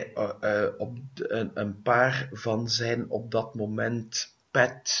hij een paar van zijn op dat moment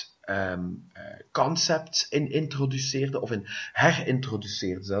pet concepts in introduceerde, of in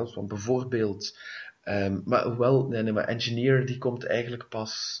herintroduceerde zelfs. Want bijvoorbeeld, maar Engineer die komt eigenlijk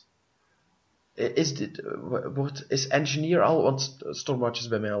pas. Is Engineer al, want Stormwatch is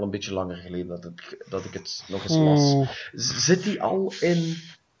bij mij al een beetje langer geleden dat ik het nog eens las. Zit die al in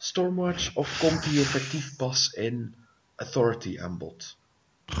Stormwatch of komt die effectief pas in Authority aan bod?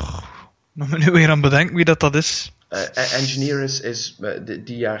 Nog me nu weer aan bedenken wie dat is. Engineer is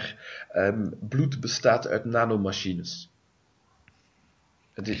die jaar bloed bestaat uit nanomachines.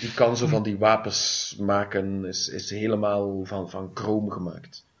 Die kan zo van die wapens maken, is helemaal van chroom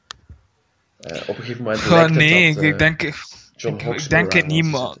gemaakt. Op een gegeven moment lijkt het dat, ik denk het niet,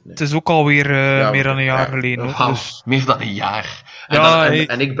 maar het is ook alweer meer dan een jaar geleden. Dus. Meer dan een jaar.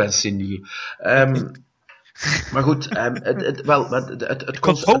 En ik ben Cindy. Maar goed, het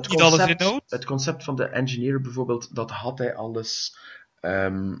onthoud niet alles inhoud. het concept van de engineer bijvoorbeeld, dat had hij alles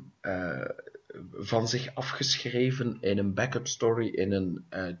ehm, eh, van zich afgeschreven in een backup story in een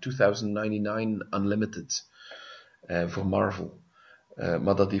 2099 Unlimited voor Marvel.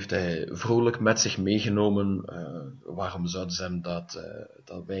 Maar dat heeft hij vrolijk met zich meegenomen. Waarom zouden ze hem dat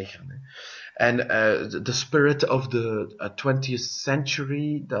weigeren? Hè? En The Spirit of the 20th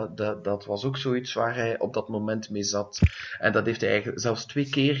Century, dat was ook zoiets waar hij op dat moment mee zat. En dat heeft hij eigenlijk zelfs 2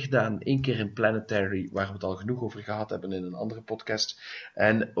 keer gedaan. 1 keer in Planetary, waar we het al genoeg over gehad hebben in een andere podcast.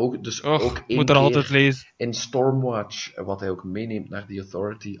 En ook, dus ook 1 moet er altijd keer lezen. in Stormwatch, wat hij ook meeneemt naar The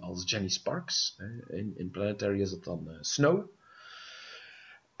Authority als Jenny Sparks. In Planetary is het dan Snow.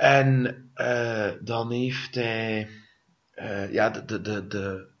 En dan heeft hij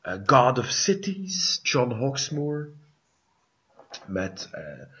de God of Cities, John Hawksmoor, met,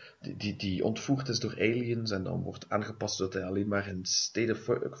 die ontvoerd is door aliens en dan wordt aangepast zodat hij alleen maar in steden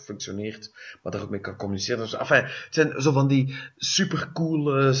functioneert, maar daar ook mee kan communiceren. Dus, het zijn zo van die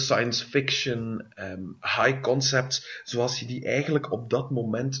supercoole science fiction high concepts, zoals je die eigenlijk op dat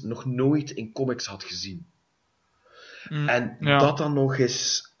moment nog nooit in comics had gezien. En dat dan nog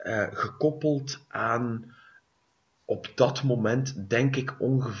eens gekoppeld aan op dat moment, denk ik,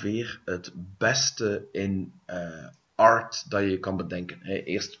 ongeveer het beste in art dat je kan bedenken.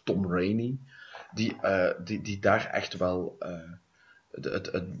 Eerst Tom Rainey, die daar echt wel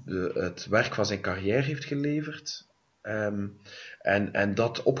het werk van zijn carrière heeft geleverd. En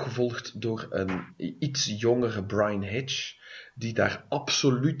dat opgevolgd door een iets jongere Bryan Hitch, die daar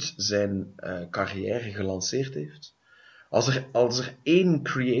absoluut zijn carrière gelanceerd heeft. Als er één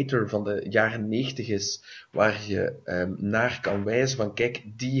creator van de jaren 90 is waar je naar kan wijzen van kijk,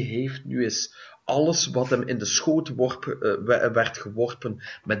 die heeft nu eens alles wat hem in de schoot werd geworpen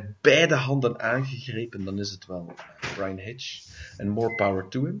met beide handen aangegrepen, dan is het wel Bryan Hitch. En more power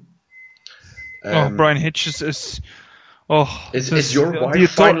to him. Bryan Hitch is your wife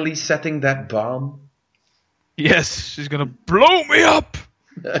finally setting that bomb? Yes, she's gonna blow me up!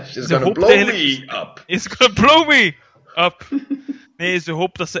 She's gonna blow me up! She's gonna blow me up! Nee, ze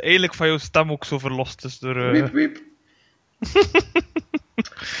hoopt dat ze eigenlijk van jouw stem ook zo verlost is door... Wiep, wiep.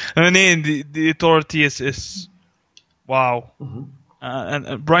 Nee, die Authority is... Wauw.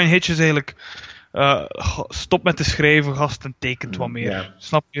 En Bryan Hitch is eigenlijk... stop met te schrijven, gast, en tekent wat meer. Ja.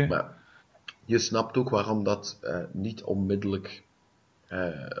 Snap je? Maar je snapt ook waarom dat niet onmiddellijk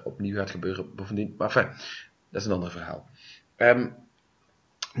opnieuw gaat gebeuren. Bovendien, maar enfin, dat is een ander verhaal.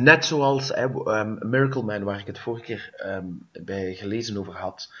 Net zoals Miracle Man, waar ik het vorige keer bij gelezen over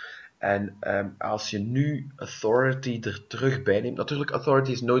had. En als je nu Authority er terug bij neemt... Natuurlijk,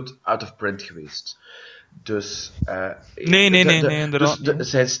 Authority is nooit out of print geweest. Dus... Nee, inderdaad. Dus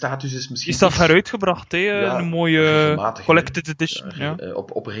zijn status is misschien... Is dat heruitgebracht, hè? Ja, een mooie collected edition. Ja.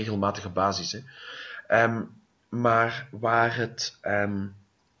 Op een regelmatige basis. Hè. Maar waar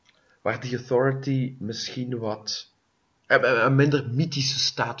die Authority misschien wat... een minder mythische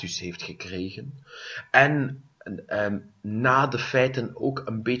status heeft gekregen. En na de feiten ook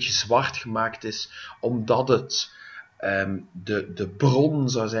een beetje zwart gemaakt is, omdat het de bron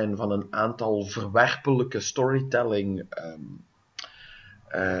zou zijn van een aantal verwerpelijke storytelling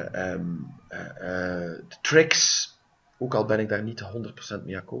tricks, ook al ben ik daar niet 100%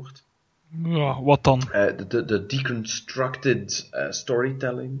 mee akkoord. Ja, wat dan? De deconstructed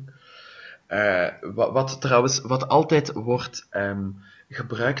storytelling. Wat altijd wordt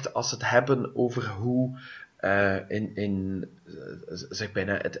gebruikt als het hebben over hoe zeg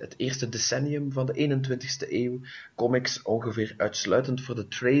bijna het eerste decennium van de 21ste eeuw comics ongeveer uitsluitend voor de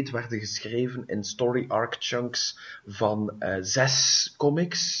trade werden geschreven in story arc chunks van 6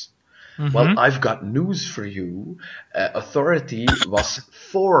 comics. Well, I've got news for you. Authority was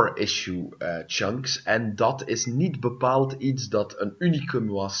 4-issue chunks. En dat is niet bepaald iets dat een unicum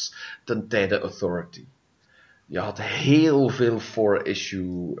was ten tijde Authority. Je had heel veel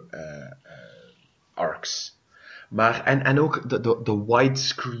 4-issue arcs. Maar, en ook de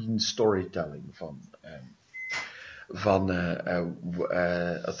widescreen storytelling van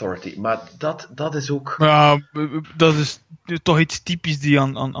Authority. Maar dat is ook... Ja, dat is toch iets typisch die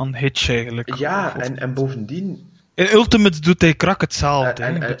aan Hitch eigenlijk. Ja, en bovendien... In Ultimates doet hij krak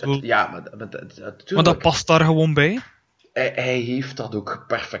hetzelfde. Maar dat past daar gewoon bij. Hij heeft dat ook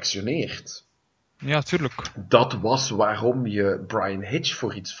geperfectioneerd. Ja, tuurlijk. Dat was waarom je Bryan Hitch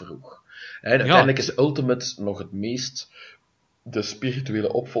voor iets vroeg. En uiteindelijk is Ultimates nog het meest de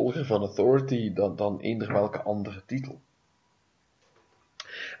spirituele opvolger van Authority dan eender welke andere titel.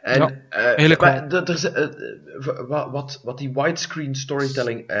 En eigenlijk maar wat die widescreen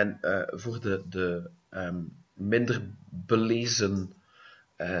storytelling en voor de minder belezen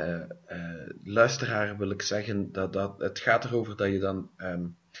luisteraar wil ik zeggen dat het gaat erover dat je dan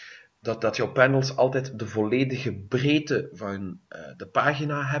dat jouw panels altijd de volledige breedte van de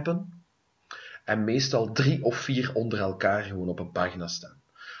pagina hebben en meestal 3 of 4 onder elkaar gewoon op een pagina staan.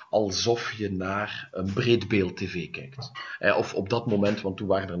 Alsof je naar een breedbeeld tv kijkt. Of op dat moment, want toen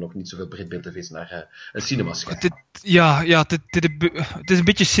waren er nog niet zoveel breedbeeld tv's, naar een cinemascherm. Het is een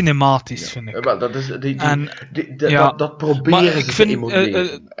beetje cinematisch, vind ik. Wel, dat is, dat proberen Maar ze ik vind, te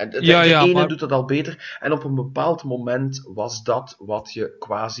emuleren. De ene doet dat al beter. En op een bepaald moment was dat wat je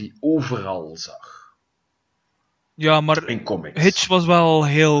quasi overal zag. Ja, maar In comics. Hitch was wel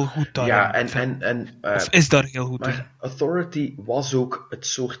heel goed daarin. Ja, of is daar heel goed in. Maar Authority was ook het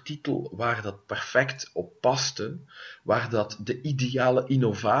soort titel waar dat perfect op paste, waar dat de ideale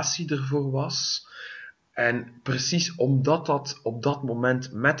innovatie ervoor was. En precies omdat dat op dat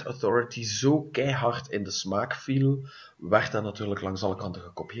moment met Authority zo keihard in de smaak viel, werd dat natuurlijk langs alle kanten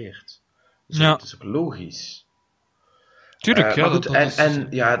gekopieerd. Dus het is ook logisch. Tuurlijk, ja. Maar goed,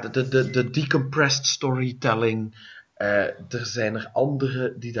 de decompressed storytelling. Er zijn er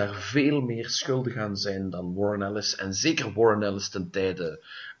anderen die daar veel meer schuldig aan zijn dan Warren Ellis. En zeker Warren Ellis ten tijde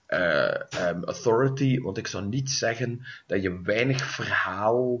Authority. Want ik zou niet zeggen dat je weinig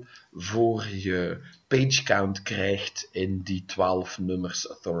verhaal voor je page count krijgt in die 12 nummers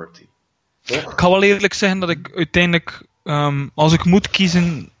Authority. Toch? Ik ga wel eerlijk zeggen dat ik uiteindelijk, als ik moet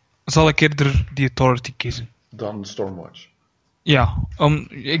kiezen, zal ik eerder die Authority kiezen. Dan Stormwatch. Ja,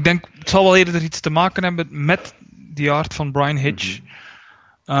 ik denk, het zal wel eerder iets te maken hebben met die art van Brian Hitch.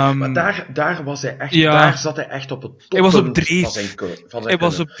 Maar daar was hij echt, daar zat hij echt op het toppunt van zijn kunnen. Hij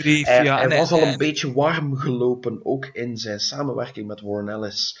was op dreef, Hij was al een beetje warm gelopen, ook in zijn samenwerking met Warren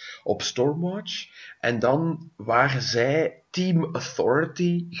Ellis op Stormwatch. En dan waren zij Team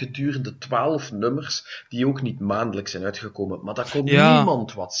Authority gedurende 12 nummers, die ook niet maandelijks zijn uitgekomen. Maar dat kon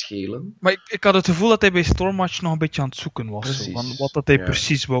niemand wat schelen. Maar ik had het gevoel dat hij bij Stormwatch nog een beetje aan het zoeken was. Zo, van wat dat hij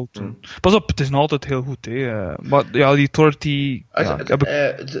precies wou doen. Pas op, het is nog altijd heel goed. Maar ja, die Authority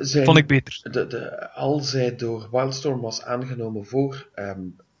vond ik beter. Als hij door Wildstorm was aangenomen voor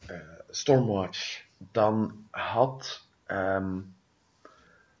Stormwatch, dan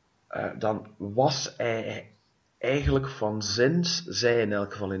was hij eigenlijk van zins, zei hij in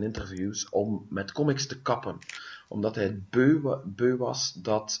elk geval in interviews, om met comics te kappen. Omdat hij beu was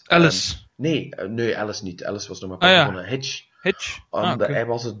dat... Alice? Nee, Alice niet. Alice was nog maar begonnen. Hitch. Hij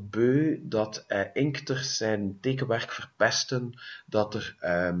was het beu dat inkters zijn tekenwerk verpesten, dat er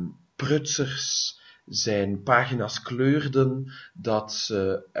prutsers zijn pagina's kleurden, dat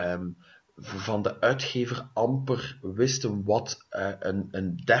ze van de uitgever amper wisten wat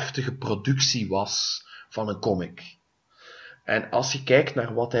een deftige productie was van een comic. En als je kijkt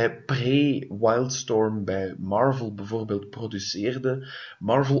naar wat hij pre-Wildstorm bij Marvel bijvoorbeeld produceerde,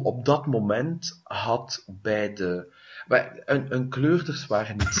 Marvel op dat moment had hun kleurders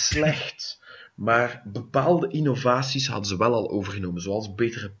waren niet slecht, maar bepaalde innovaties hadden ze wel al overgenomen, zoals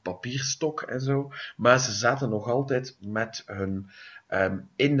betere papierstok en zo, maar ze zaten nog altijd met hun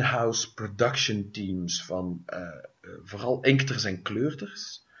in-house production teams van vooral inkters en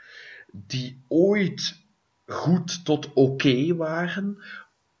kleurders, die ooit goed tot oké waren,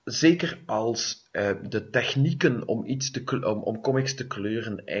 zeker als de technieken om comics te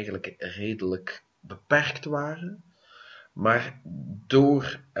kleuren eigenlijk redelijk beperkt waren. Maar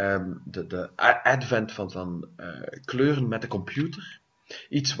door de advent van kleuren met de computer,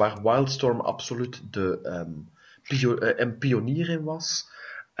 iets waar Wildstorm absoluut een pionier in was,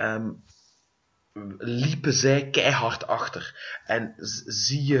 liepen zij keihard achter. En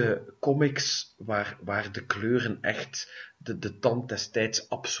zie je comics waar de kleuren echt de tand des tijds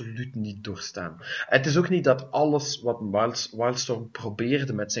absoluut niet doorstaan. Het is ook niet dat alles wat Wildstorm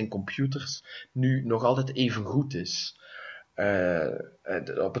probeerde met zijn computers nu nog altijd even goed is.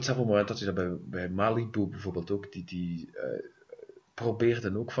 Op hetzelfde moment dat je dat bij Malibu bijvoorbeeld ook, die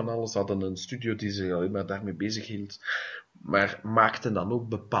probeerden ook van alles, hadden een studio die zich alleen maar daarmee bezig hield, maar maakten dan ook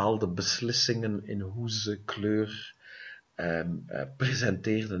bepaalde beslissingen in hoe ze kleur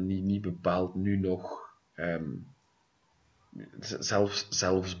presenteerden, niet bepaald nu nog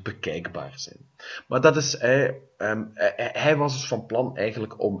zelfs bekijkbaar zijn. Maar dat is, hij was dus van plan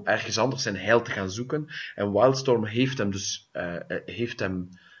eigenlijk om ergens anders zijn heil te gaan zoeken, en Wildstorm heeft hem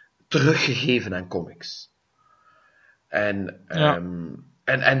teruggegeven aan comics. En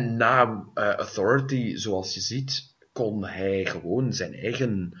na Authority, zoals je ziet, kon hij gewoon zijn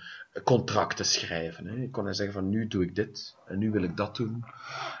eigen contracten schrijven. Hè. Kon hij zeggen van nu doe ik dit en nu wil ik dat doen.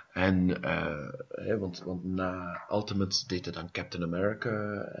 En, want na Ultimates deed hij dan Captain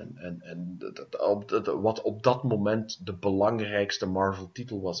America en wat op dat moment de belangrijkste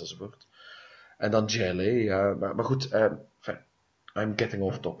Marvel-titel was enzovoort. En dan JLA, ja, maar goed, I'm getting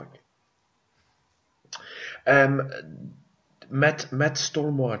off topic. Met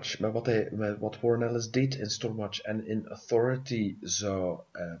Stormwatch, met wat Warren Ellis deed in Stormwatch en in Authority zou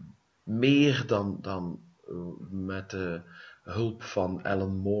meer dan met de hulp van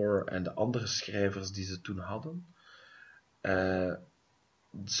Alan Moore en de andere schrijvers die ze toen hadden,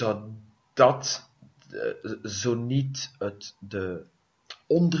 zou dat zo niet de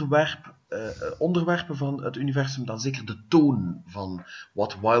onderwerpen van het universum, dan zeker de toon van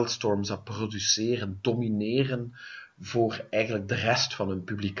wat Wildstorm zou produceren, domineren voor eigenlijk de rest van hun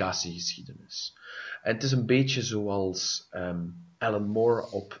publicatiegeschiedenis. En het is een beetje zoals Alan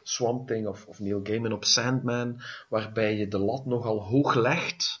Moore op Swamp Thing of Neil Gaiman op Sandman, waarbij je de lat nogal hoog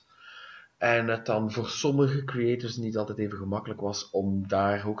legt en het dan voor sommige creators niet altijd even gemakkelijk was om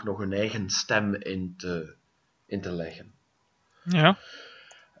daar ook nog een eigen stem in te leggen. Ja.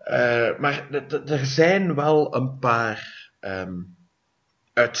 Maar er zijn wel een paar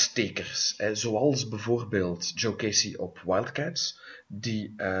uitstekers, zoals bijvoorbeeld Joe Casey op Wildcats,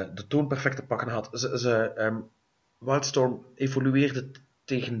 die de toon perfect te pakken had. Wildstorm evolueerde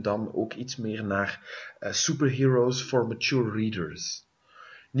tegen dan ook iets meer naar superheroes for mature readers.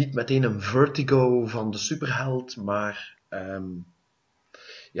 Niet meteen een Vertigo van de superheld, maar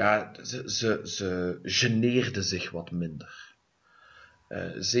ze geneerde zich wat minder.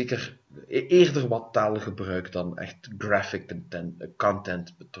 Zeker eerder wat taalgebruik dan echt graphic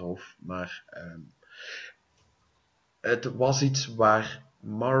content betrof, maar het was iets waar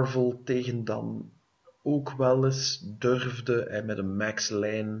Marvel tegen dan ook wel eens durfde, en met een Max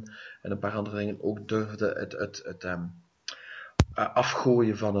Lane en een paar andere dingen ook durfde het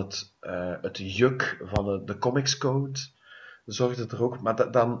afgooien van het juk van de Comics Code. Zorgde er ook,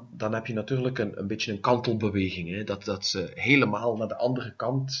 maar dan heb je natuurlijk een beetje een kantelbeweging, hè? Dat ze helemaal naar de andere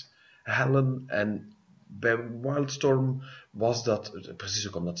kant hellen. En bij Wildstorm was dat, precies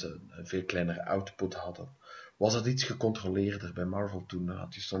ook omdat ze een veel kleinere output hadden, was dat iets gecontroleerder. Bij Marvel toen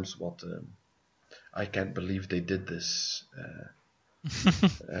had je soms wat I can't believe they did this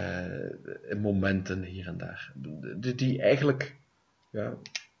momenten hier en daar. Die eigenlijk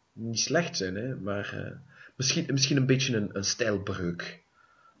niet slecht zijn, hè? Maar misschien een beetje een stijlbreuk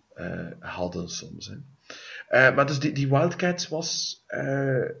hadden soms. Hè. Maar dus die Wildcats was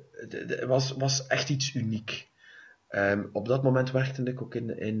echt iets uniek. Op dat moment werkte ik ook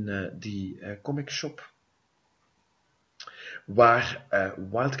in die comic shop, waar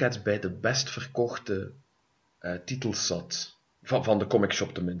Wildcats bij de best verkochte titels zat. Van de comic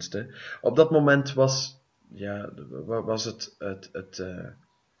shop tenminste. Op dat moment was het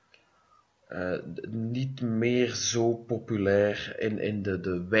niet meer zo populair in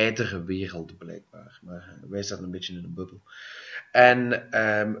de wijdere wereld, blijkbaar. Maar wij zaten een beetje in een bubbel. En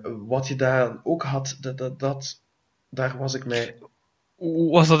wat je daar ook had, daar was ik mee...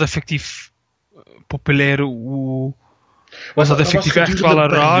 Was dat effectief populair? Was dat effectief echt wel een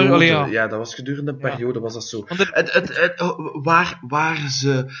raar? Ja, dat was gedurende een periode, was dat zo. Waar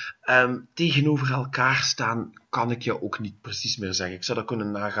ze tegenover elkaar staan, kan ik je ook niet precies meer zeggen. Ik zou dat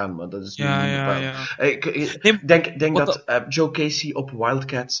kunnen nagaan, maar dat is nu niet bepaald. Ik denk dat Joe Casey op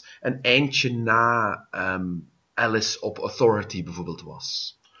Wildcats een eindje na Alice op Authority bijvoorbeeld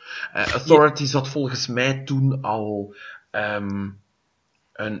was. Authority zat volgens mij toen al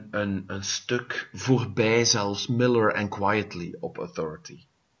een stuk voorbij zelfs Miller and Quietly op Authority.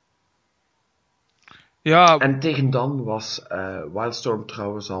 Ja. En tegen dan was Wildstorm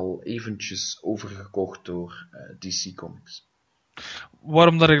trouwens al eventjes overgekocht door DC Comics.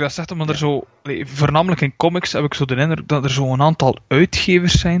 Waarom dat ik dat zeg? Omdat er zo, voornamelijk in comics heb ik zo de indruk dat er zo een aantal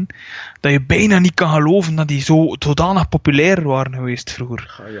uitgevers zijn dat je bijna niet kan geloven dat die zo zodanig populair waren geweest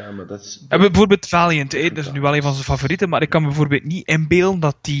vroeger. Ja, maar dat is... Bijvoorbeeld Valiant, dat is nu wel een van zijn favorieten, maar ik kan me bijvoorbeeld niet inbeelden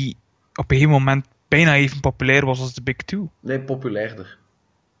dat die op een gegeven moment bijna even populair was als de Big Two. Nee, populairder.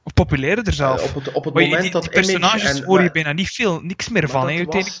 Of populairder zelf. Op het moment die dat personages hoor je bijna niks meer van.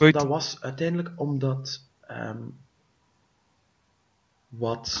 Dat was uiteindelijk omdat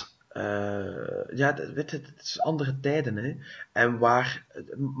het is andere tijden, hè. En waar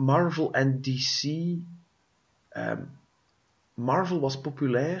Marvel en DC Marvel was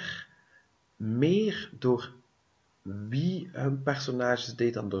populair meer door wie hun personages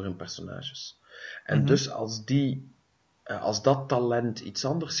deed dan door hun personages. En dus als dat talent iets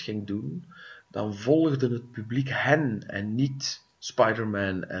anders ging doen, dan volgde het publiek hen en niet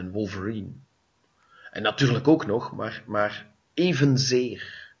Spider-Man en Wolverine. En natuurlijk ook nog, maar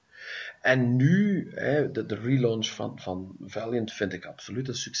evenzeer. En nu, de relaunch van Valiant vind ik absoluut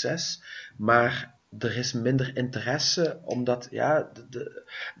een succes, maar er is minder interesse, omdat,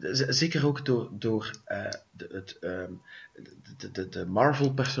 zeker ook door de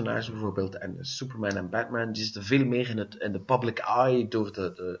Marvel-personages bijvoorbeeld, en Superman en Batman, die zitten veel meer in de public eye, door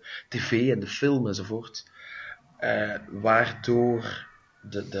de tv en de film enzovoort, waardoor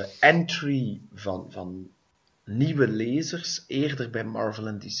de entry van nieuwe lezers eerder bij Marvel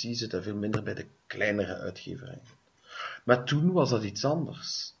en DC zit en veel minder bij de kleinere uitgeverijen. Maar toen was dat iets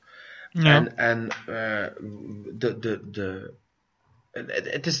anders. Ja.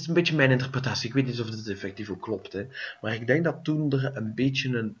 Het is een beetje mijn interpretatie. Ik weet niet of het effectief ook klopt. Hè. Maar ik denk dat toen er een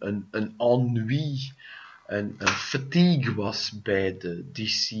beetje een ennui, een fatigue was bij de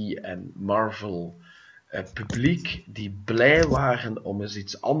DC en Marvel publiek, die blij waren om eens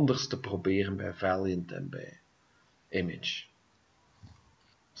iets anders te proberen bij Valiant en bij Image.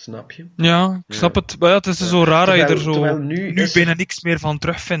 Snap je? Ja, ik snap het. Maar ja, het is zo raar dat je er zo nu bijna niks meer van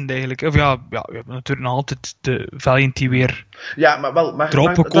terugvindt eigenlijk. Of ja, we hebben natuurlijk nog altijd de Valiant die weer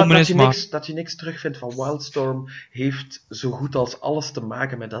erop gekomen is. Dat je niks terugvindt van Wildstorm heeft zo goed als alles te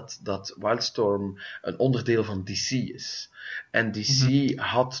maken met dat Wildstorm een onderdeel van DC is. En DC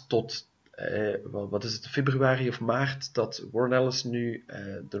had tot, wat is het, februari of maart, dat Warren Ellis nu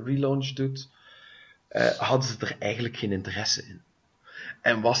de relaunch doet, hadden ze er eigenlijk geen interesse in.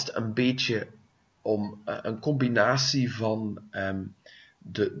 En was het een beetje om een combinatie van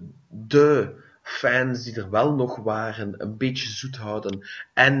de fans die er wel nog waren, een beetje zoet houden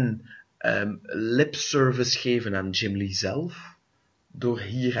en lipservice geven aan Jim Lee zelf, door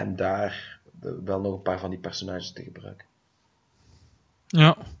hier en daar wel nog een paar van die personages te gebruiken.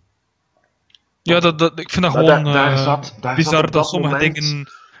 Ja. Ja, ik vind dat gewoon bizar dat sommige dingen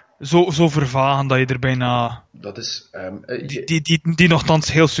zo vervagen dat je er bijna... Dat is... die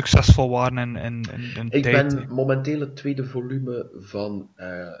nogthans heel succesvol waren in ik tijd. ben momenteel het tweede volume van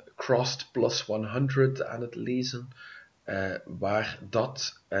Crossed Plus 100 aan het lezen, waar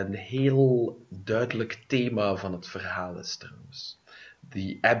dat een heel duidelijk thema van het verhaal is trouwens.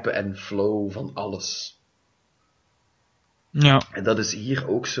 Die ebb en flow van alles. Ja. En dat is hier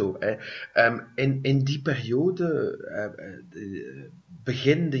ook zo. Hè. In die periode,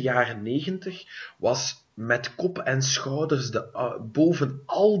 begin de jaren 90, was met kop en schouders boven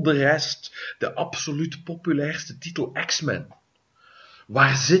al de rest de absoluut populairste titel X-Men.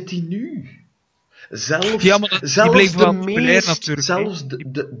 Waar zit die nu? Zelfs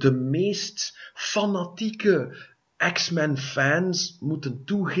de meest fanatieke X-Men-fans moeten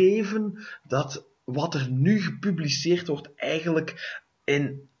toegeven dat wat er nu gepubliceerd wordt eigenlijk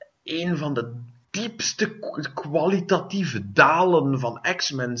in een van de diepste kwalitatieve dalen van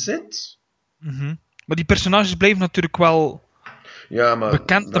X-Men zit. Mm-hmm. Maar die personages blijven natuurlijk wel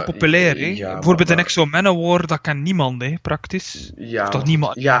bekend en populair. Ja, bijvoorbeeld in X-Men Manowar, dat kan niemand, praktisch. Ja, of toch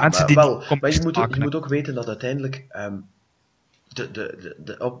niemand? Ja, mensen die maar je moet ook weten dat uiteindelijk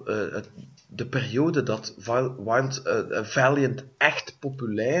de periode dat Valiant echt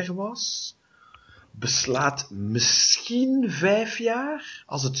populair was, beslaat misschien 5 jaar,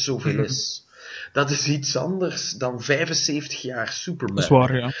 als het zoveel is. Dat is iets anders dan 75 jaar Superman. Dat is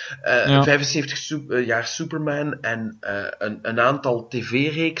waar, ja. 75 jaar Superman en een aantal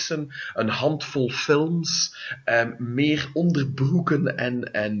tv-reeksen, een handvol films, meer onderbroeken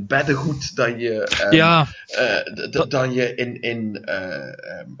en beddengoed dan je, dan je in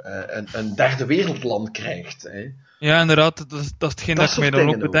een derde wereldland krijgt. Hè. Ja, inderdaad, dat is hetgeen dat ik mij dan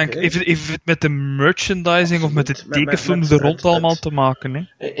ook bedenk. Even met de merchandising of met de tekenfilms er rond allemaal te maken.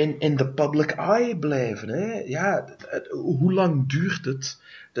 Hè. In de public eye blijven. Hè. Ja, hoe lang duurt het?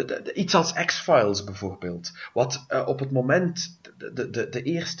 Iets als X-Files bijvoorbeeld. Wat op het moment, de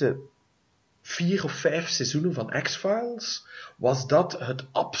eerste 4 of 5 seizoenen van X-Files, was dat het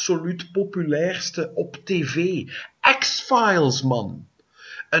absoluut populairste op tv. X-Files, man!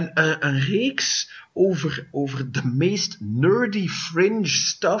 Een reeks over de meest nerdy fringe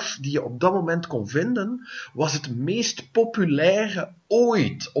stuff die je op dat moment kon vinden, was het meest populaire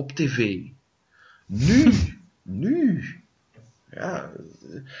ooit op tv. Nu. Ja,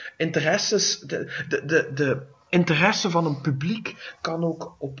 interesses, de interesse van een publiek kan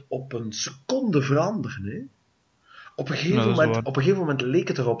ook op een seconde veranderen, hè. Op een gegeven moment leek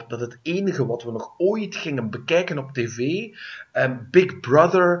het erop dat het enige wat we nog ooit gingen bekijken op tv Big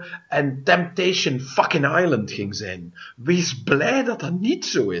Brother en Temptation fucking Island ging zijn. Wees blij dat dat niet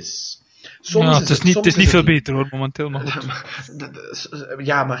zo is. Soms het is niet veel beter hoor, momenteel, maar goed.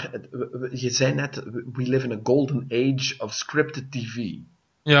 Ja, maar je zei net, we live in a golden age of scripted TV.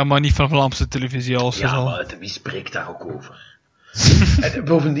 Ja, maar niet van Vlaamse televisie als Ja, al. maar wie spreekt daar ook over? En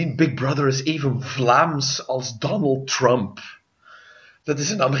bovendien, Big Brother is even Vlaams als Donald Trump. Dat is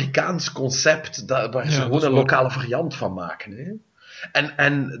een Amerikaans concept waar ze gewoon een lokale variant van maken. Hè?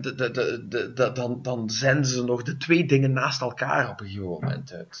 En dan zenden ze nog de twee dingen naast elkaar op een gegeven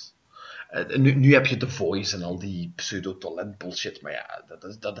moment uit. Nu heb je The Voice en al die pseudo-talent bullshit, maar ja,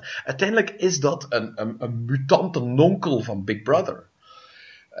 uiteindelijk is dat een mutante nonkel van Big Brother.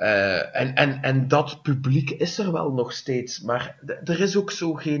 En dat publiek is er wel nog steeds, maar er is ook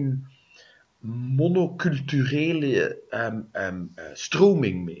zo geen monoculturele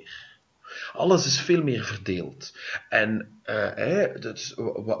stroming meer. Alles is veel meer verdeeld. En dus,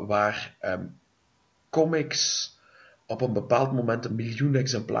 waar comics op een bepaald moment 1 miljoen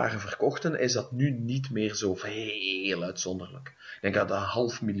exemplaren verkochten, is dat nu niet meer zo heel uitzonderlijk. Ik denk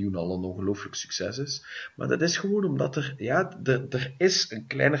dat 500.000 al een ongelooflijk succes is. Maar dat is gewoon omdat er is een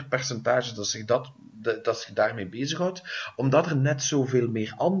kleiner percentage dat zich daarmee bezighoudt, omdat er net zoveel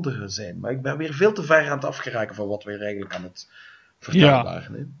meer anderen zijn. Maar ik ben weer veel te ver aan het afgeraken van wat we hier eigenlijk aan het vertellen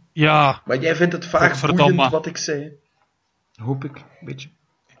waren. Hè? Ja. Maar jij vindt het vaak boeiend wat ik zei. Hoop ik, een beetje.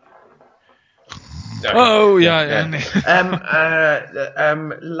 Ja, nee.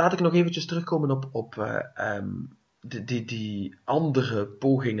 Laat ik nog eventjes terugkomen op die andere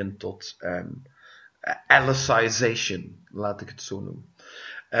pogingen tot Alicization, laat ik het zo noemen.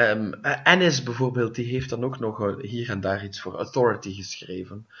 Ennis bijvoorbeeld, die heeft dan ook nog hier en daar iets voor Authority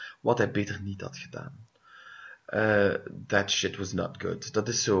geschreven, wat hij beter niet had gedaan. That shit was not good. Dat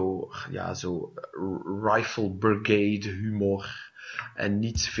is zo Rifle Brigade humor. En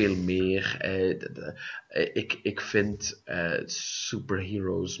niets veel meer. Ik vind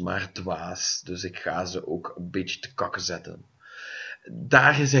superheroes maar dwaas. Dus ik ga ze ook een beetje te kakken zetten.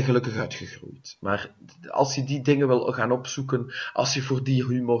 Daar is hij gelukkig uitgegroeid. Maar als je die dingen wil gaan opzoeken, als je voor die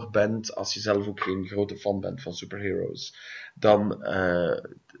humor bent, als je zelf ook geen grote fan bent van superheroes, dan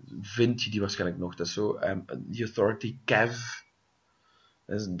vind je die waarschijnlijk nog. Dat is zo, The Authority, Kev,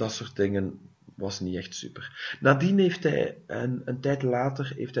 dat soort dingen was niet echt super. Nadien heeft hij, een tijd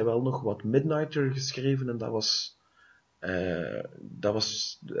later, heeft hij wel nog wat Midnighter geschreven en dat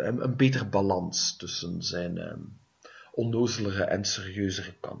was een betere balans tussen zijn onnozelere en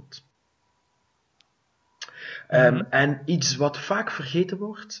serieuzere kant. En iets wat vaak vergeten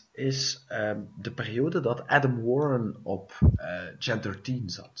wordt, is de periode dat Adam Warren op Gen 13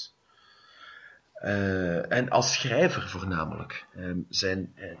 zat. En als schrijver voornamelijk.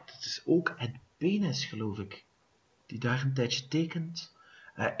 Het is ook Ed Benes, geloof ik, die daar een tijdje tekent.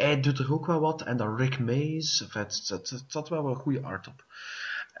 Hij doet er ook wel wat. En dan Rick Mays. Het zat wel wat goede art op.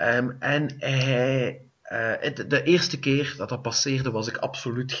 En hij... de eerste keer dat passeerde, was ik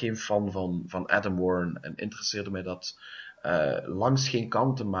absoluut geen fan van Adam Warren. En interesseerde mij dat langs geen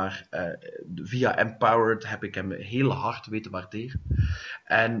kanten, maar via Empowered heb ik hem heel hard weten waarderen.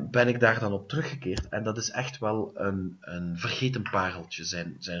 En ben ik daar dan op teruggekeerd. En dat is echt wel een vergeten pareltje,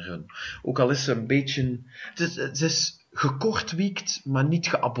 zijn run. Ook al is ze een beetje... Het is gekortwiekt, maar niet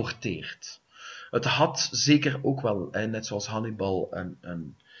geaborteerd. Het had zeker ook wel, net zoals Hannibal,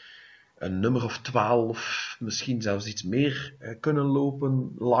 een nummer of 12, misschien zelfs iets meer kunnen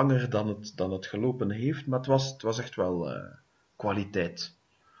lopen, langer dan het gelopen heeft, maar het was echt wel kwaliteit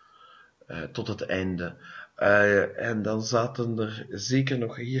tot het einde. En dan zaten er zeker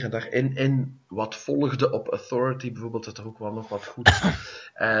nog hier en daar in wat volgde op Authority, bijvoorbeeld, dat er ook wel nog wat goed.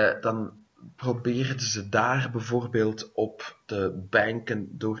 Dan probeerden ze daar bijvoorbeeld op te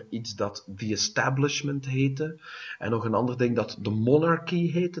banken door iets dat The Establishment heette. En nog een ander ding dat The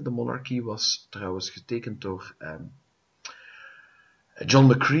Monarchy heette. The Monarchy was trouwens getekend door John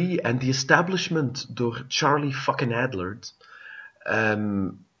McCree en The Establishment door Charlie fucking Adlard.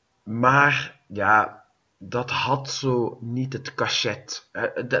 Maar ja, dat had zo niet het cachet.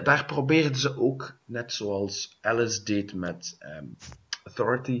 Daar probeerden ze ook, net zoals Alice deed met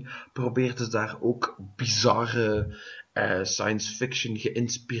Authority, probeerden ze daar ook bizarre science fiction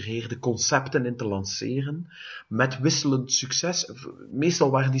geïnspireerde concepten in te lanceren, met wisselend succes.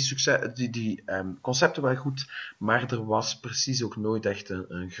 Meestal waren die concepten wel goed, maar er was precies ook nooit echt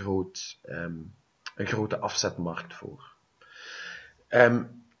een grote afzetmarkt voor.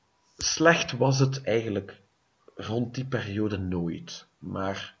 Slecht was het eigenlijk rond die periode nooit.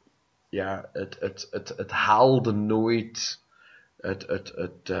 Maar ja, het haalde nooit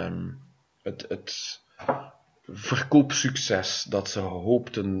het verkoopsucces dat ze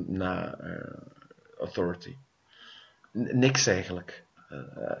hoopten na Authority. Niks eigenlijk.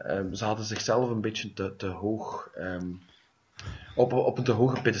 Ze hadden zichzelf een beetje te hoog... op een te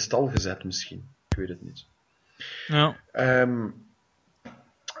hoge pedestal gezet, misschien. Ik weet het niet. Ja.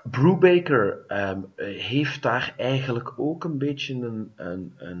 Brubaker heeft daar eigenlijk ook een beetje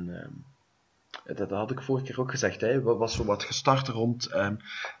dat had ik vorige keer ook gezegd, hè, was zo wat gestart rond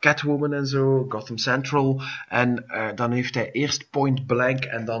Catwoman en zo, Gotham Central, en dan heeft hij eerst Point Blank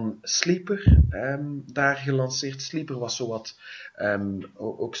en dan Sleeper daar gelanceerd. Sleeper was zo wat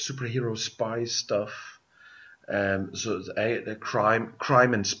ook superhero spy stuff,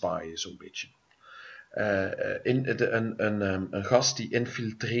 crime and spy zo'n beetje. Een gast die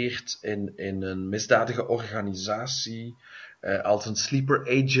infiltreert in een misdadige organisatie als een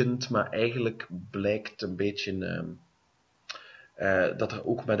sleeper agent, maar eigenlijk blijkt een beetje dat er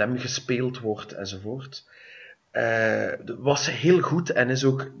ook met hem gespeeld wordt enzovoort. Was heel goed en is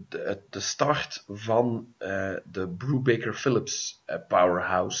ook de start van de Brubaker Phillips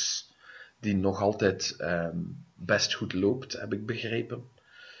powerhouse, die nog altijd best goed loopt, heb ik begrepen.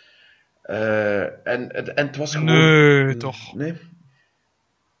 En het was gewoon... Nee, toch? Nee?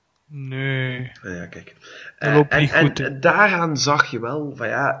 Nee. Ja, kijk. Dat loopt niet goed, hè. En daaraan zag je wel, van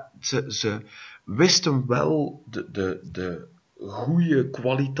ja, ze wisten wel de goede,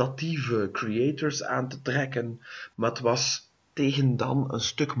 kwalitatieve creators aan te trekken, maar het was tegen dan een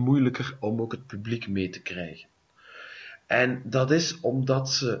stuk moeilijker om ook het publiek mee te krijgen. En dat is omdat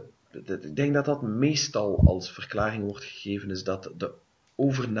ze... Ik denk dat dat meestal als verklaring wordt gegeven, is dat de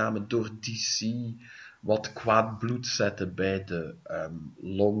overname door DC wat kwaad bloed zette bij de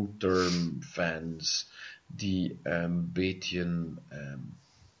long-term fans die een beetje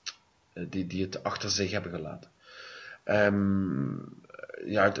die het achter zich hebben gelaten.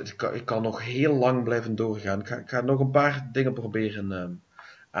 Ja, ik kan nog heel lang blijven doorgaan. Ik ga nog een paar dingen proberen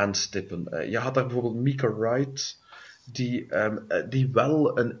aanstippen. Je had daar bijvoorbeeld Mika Wright, die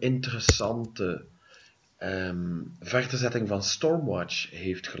wel een interessante verderzetting van Stormwatch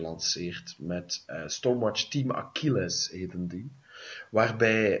heeft gelanceerd. Met Stormwatch Team Achilles heten die.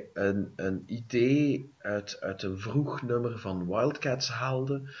 Waarbij een idee uit een vroeg nummer van Wildcats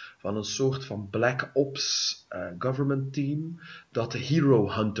haalde. Van een soort van Black Ops government team. Dat de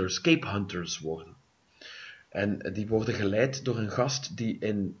Hero Hunters, Cape Hunters worden. En die worden geleid door een gast die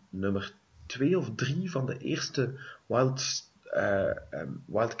in nummer 2 of 3 van de eerste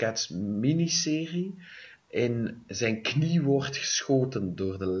Wildcats miniserie in zijn knie wordt geschoten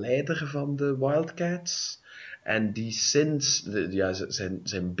door de leider van de Wildcats. En die sinds...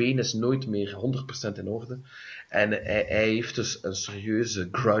 zijn been is nooit meer 100% in orde. En hij heeft dus een serieuze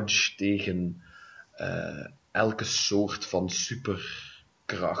grudge tegen elke soort van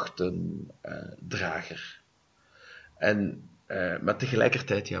superkrachten drager. En... maar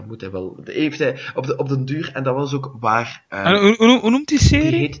tegelijkertijd moet hij wel... Heeft hij op den duur... En dat was ook waar... Hoe noemt die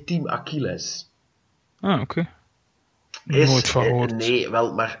serie? Die heet Team Achilles. Ah, oké. Nooit van gehoord. Nee,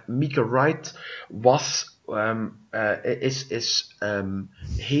 wel, maar Mika Wright was... is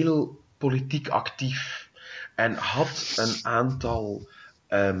heel politiek actief. En had een aantal...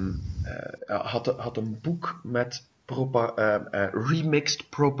 had een boek met remixed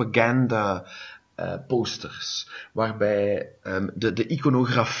propaganda... posters, waarbij de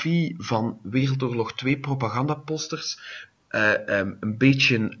iconografie van Wereldoorlog 2 propagandaposters een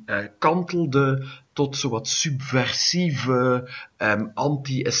beetje kantelde tot zowat subversieve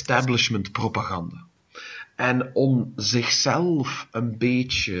anti-establishment propaganda. En om zichzelf een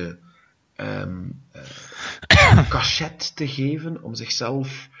beetje cachet te geven, om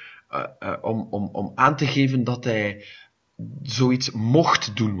zichzelf om aan te geven dat hij zoiets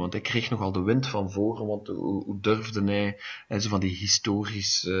mocht doen, want hij kreeg nogal de wind van voren, want hoe durfde hij, en zo van die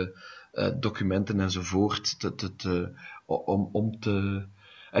historische documenten enzovoort, om te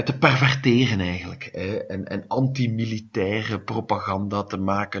perverteren eigenlijk, en anti-militaire propaganda te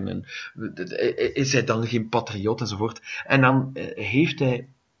maken, en is hij dan geen patriot enzovoort. En dan heeft hij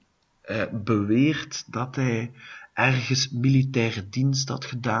beweerd dat hij ergens militaire dienst had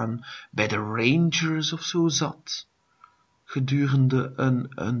gedaan, bij de Rangers of zo zat, gedurende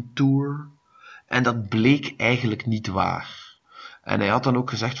een tour. En dat bleek eigenlijk niet waar. En hij had dan ook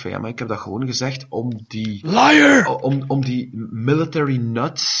gezegd van ja, maar ik heb dat gewoon gezegd om die... Liar! Om die military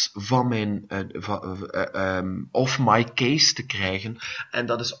nuts van mijn... off my case te krijgen. En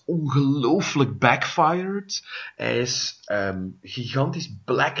dat is ongelooflijk backfired. Hij is gigantisch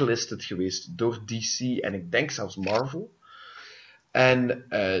blacklisted geweest door DC en ik denk zelfs Marvel. En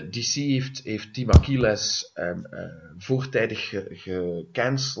DC heeft Team Achilles voortijdig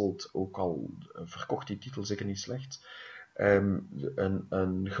gecanceld, ook al verkocht die titel zeker niet slecht.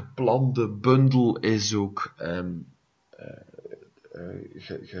 Een geplande bundel is ook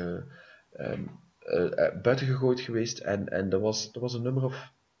buiten gegooid geweest. En er was een nummer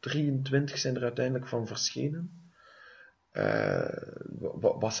of 23 zijn er uiteindelijk van verschenen.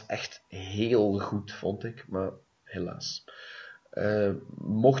 Was echt heel goed, vond ik, maar helaas.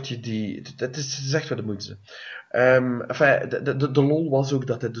 Mocht je die... Het is echt wel de moeite. De lol was ook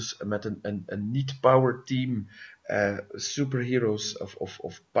dat hij dus met een niet-powered team superheroes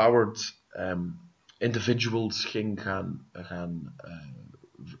of powered individuals ging gaan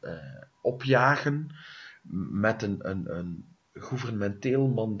opjagen met een gouvernementeel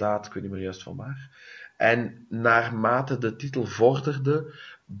mandaat, ik weet niet meer juist van waar. En naarmate de titel vorderde,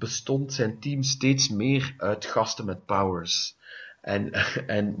 bestond zijn team steeds meer uit gasten met powers.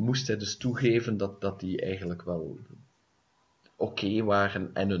 En moest hij dus toegeven dat die eigenlijk wel oké waren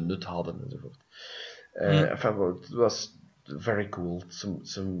en een nut hadden enzovoort. Het was very cool.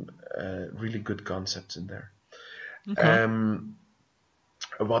 Some really good concepts in there.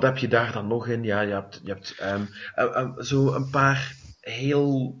 Wat heb je daar dan nog in? Ja, je hebt zo een paar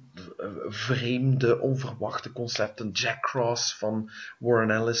heel vreemde, onverwachte concepten. Jack Cross van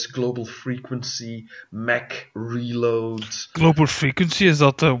Warren Ellis, Global Frequency, Mac Reload. Global Frequency, is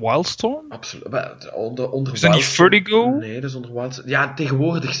dat Wildstorm? Absoluut. Onder Is dat niet Vertigo? Nee, dat is onder Wildstorm. Ja,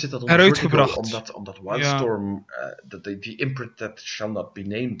 tegenwoordig zit dat onder Heruitgebracht. Vertigo, omdat Wildstorm, die imprint that shall not be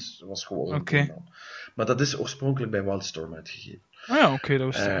named, was gewoon Oké. Maar dat is oorspronkelijk bij Wildstorm uitgegeven. Ah ja, oké,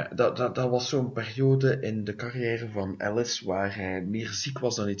 dat was dat was zo'n periode in de carrière van Ellis waar hij meer ziek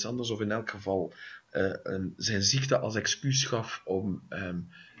was dan iets anders, of in elk geval zijn ziekte als excuus gaf om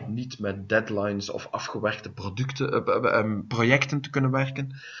niet met deadlines of afgewerkte projecten te kunnen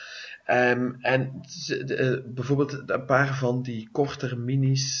werken. Bijvoorbeeld een paar van die kortere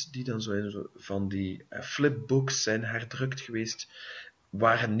minis, die dan zo van die flipbooks zijn herdrukt geweest,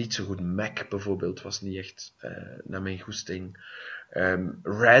 waren niet zo goed. Mac bijvoorbeeld was niet echt naar mijn goesting.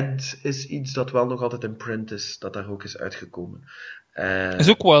 Red is iets dat wel nog altijd in print is, dat daar ook is uitgekomen. Is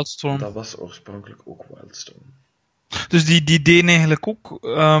ook Wildstorm. Dat was oorspronkelijk ook Wildstorm. Dus die deden eigenlijk ook,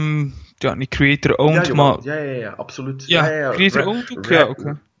 niet creator-owned, maar... Ja, absoluut. Ja, creator-owned ook? Ja,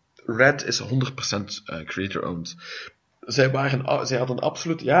 oké. Red is 100% creator-owned. Zij hadden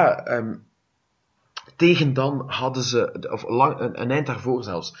absoluut... tegen dan hadden ze, of een eind daarvoor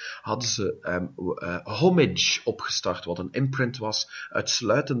zelfs, hadden ze Homage opgestart, wat een imprint was,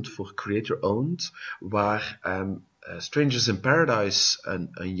 uitsluitend voor creator-owned, waar Strangers in Paradise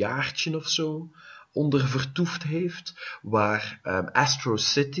een jaartje of zo onder vertoefd heeft, waar Astro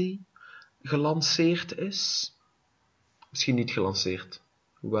City gelanceerd is. Misschien niet gelanceerd.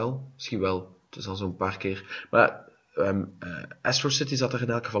 Hoewel, misschien wel. Het is al zo'n paar keer. Maar Astro City zat er in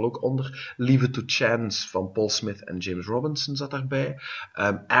elk geval ook onder. Leave It to Chance van Paul Smith en James Robinson zat daarbij.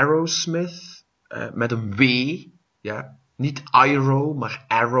 Aerosmith, met een W. Ja, niet Aero, maar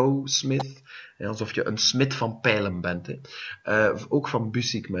Aerosmith. Ja, alsof je een smid van pijlen bent. Hè. Ook van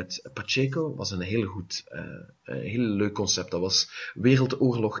Busiek met Pacheco. Was een heel leuk concept. Dat was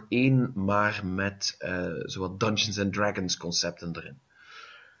Wereldoorlog 1, maar met zowat Dungeons and Dragons concepten erin.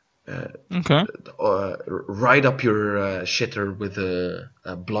 Ride up your shitter with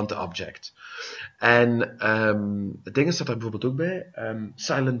a blunt object. En het ding staat daar bijvoorbeeld ook bij.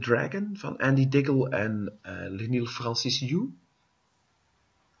 Silent Dragon van Andy Diggle en Lenil Francis Yu.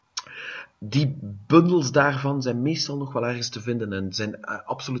 Die bundels daarvan zijn meestal nog wel ergens te vinden en zijn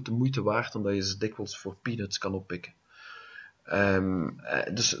absoluut de moeite waard, omdat je ze dikwijls voor peanuts kan oppikken.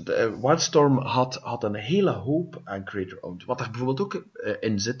 Dus Wildstorm had een hele hoop aan creator-owned. Wat er bijvoorbeeld ook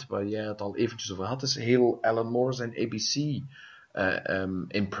in zit, waar jij het al eventjes over had, is heel Alan Moore zijn ABC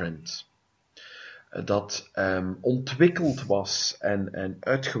imprint. Dat ontwikkeld was en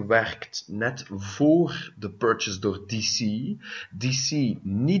uitgewerkt net voor de purchase door DC. DC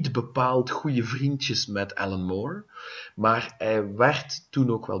niet bepaald goede vriendjes met Alan Moore, maar hij werd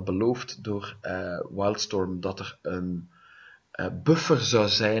toen ook wel beloofd door Wildstorm dat er een buffer zou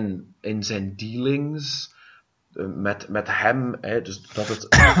zijn in zijn dealings met hem, dus dat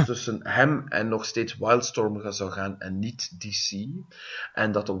het tussen hem en nog steeds Wildstorm zou gaan en niet DC.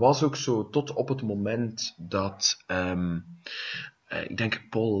 En dat was ook zo tot op het moment dat ik denk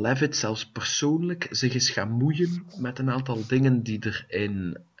Paul Levitt zelfs persoonlijk zich is gaan moeien met een aantal dingen die er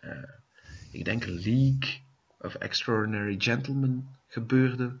in ik denk League of Extraordinary Gentlemen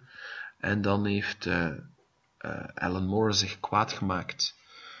gebeurden. En dan heeft Alan Moore zich kwaad gemaakt.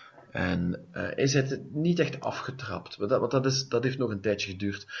 En is het niet echt afgetrapt. Want dat heeft nog een tijdje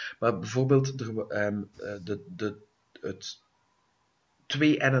geduurd. Maar bijvoorbeeld het 2,5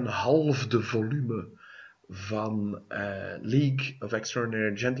 volume van League of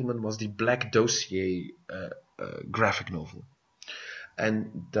Extraordinary Gentlemen was die Black Dossier graphic novel.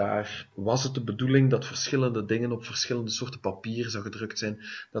 En daar was het de bedoeling dat verschillende dingen op verschillende soorten papier zou gedrukt zijn.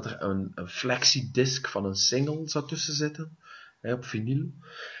 Dat er een flexi-disc van een single zou tussen zitten, op vinyl.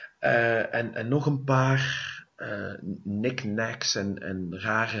 En nog een paar knick-knacks en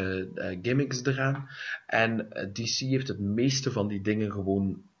rare gimmicks eraan. En DC heeft het meeste van die dingen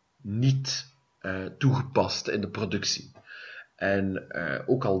gewoon niet toegepast in de productie. En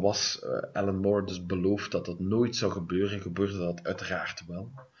ook al was Alan Moore dus beloofd dat dat nooit zou gebeuren, gebeurde dat uiteraard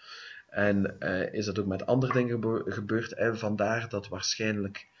wel. En is dat ook met andere dingen gebeurd. En vandaar dat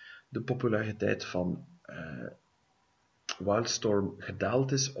waarschijnlijk de populariteit van Wildstorm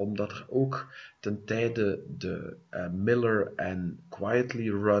gedaald is, omdat er ook ten tijde de Miller en Quietly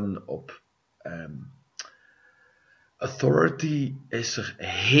run op Authority is er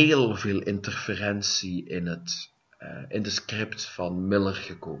heel veel interferentie in de script van Miller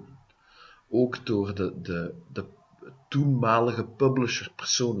gekomen. Ook door de toenmalige publisher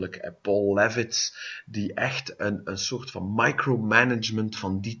persoonlijk, Paul Levitz, die echt een soort van micromanagement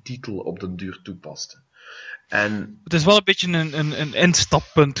van die titel op den duur toepaste. En Het is wel een beetje een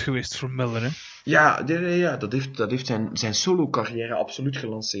instappunt geweest voor Miller, hè? ja, dat heeft zijn solo-carrière absoluut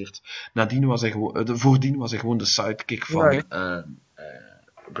gelanceerd. Voordien was hij gewoon de sidekick van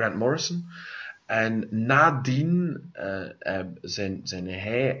Grant Morrison. En nadien zijn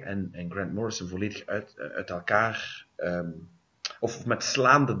hij en Grant Morrison volledig uit elkaar, of met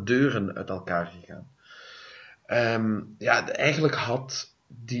slaande deuren uit elkaar gegaan. Eigenlijk had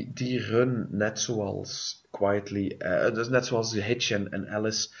die run, net zoals Quietly, dus net zoals de Hitch en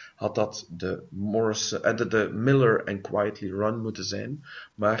Alice, had dat de Miller en Quietly run moeten zijn.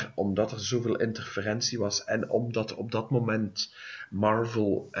 Maar omdat er zoveel interferentie was en omdat op dat moment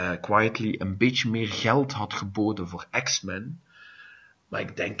Marvel Quietly een beetje meer geld had geboden voor X-Men, maar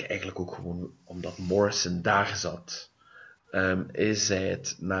ik denk eigenlijk ook gewoon omdat Morrison daar zat, is hij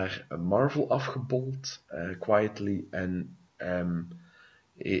het naar Marvel afgebold, Quietly, en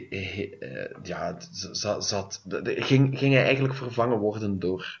ging hij eigenlijk vervangen worden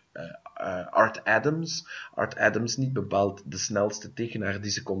door Art Adams. Art Adams, niet bepaald de snelste tekenaar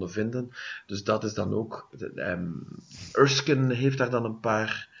die ze konden vinden. Dus dat is dan ook... Erskine heeft daar dan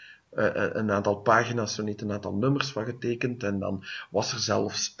een aantal pagina's, zo niet een aantal nummers van getekend. En dan was er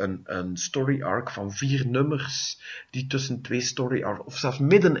zelfs een story arc van 4 nummers, die tussen 2 story arcs, of zelfs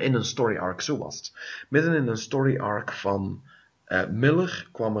midden in een story arc, zo was het. Midden in een story arc van Miller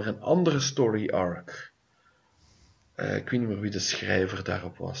kwam er een andere story arc. Ik weet niet meer wie de schrijver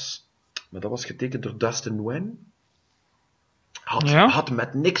daarop was. Maar dat was getekend door Dustin Nguyen. Had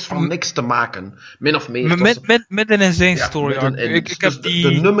met niks te maken. Min of meer. Midden in zijn story arc.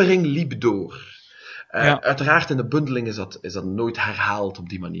 De nummering liep door. Uiteraard in de bundeling is dat nooit herhaald op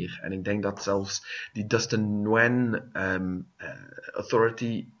die manier. En ik denk dat zelfs die Dustin Nguyen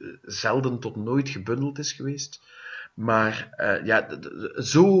Authority zelden tot nooit gebundeld is geweest. Maar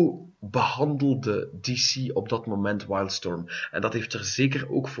zo behandelde DC op dat moment Wildstorm. En dat heeft er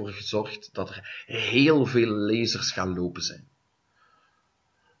zeker ook voor gezorgd dat er heel veel lezers gaan lopen zijn.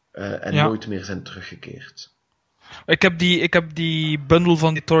 En nooit meer zijn teruggekeerd. Ik heb die bundel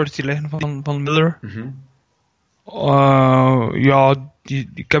van die Authority liggen van Miller. Mm-hmm.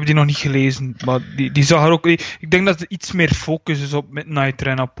 Ik heb die nog niet gelezen, maar die zag er ook... Ik denk dat er iets meer focus is op Midnighter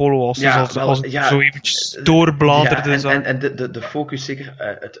en Apollo, als zo eventjes doorbladerde. En de focus zeker,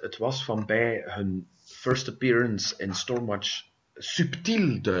 het was van bij hun first appearance in Stormwatch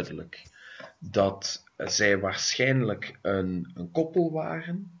subtiel duidelijk dat zij waarschijnlijk een koppel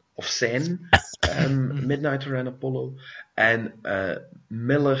waren, of zijn, Midnighter en Apollo. En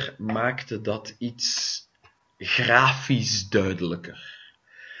Miller maakte dat iets grafisch duidelijker.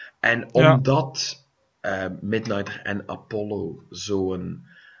 En omdat Midnighter en Apollo zo'n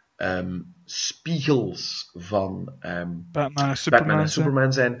spiegels van Batman en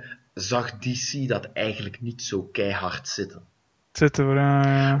Superman zijn, zag DC dat eigenlijk niet zo keihard zitten.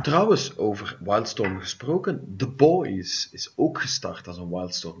 Trouwens, over Wildstorm gesproken, The Boys is ook gestart als een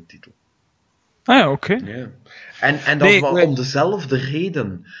Wildstorm-titel. Ah ja, oké. Ja. En dat om dezelfde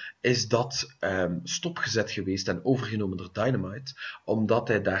reden is dat stopgezet geweest en overgenomen door Dynamite, omdat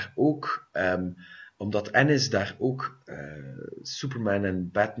hij daar ook, omdat Ennis daar ook Superman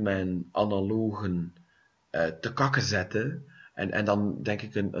en Batman analogen te kakken zette. En dan denk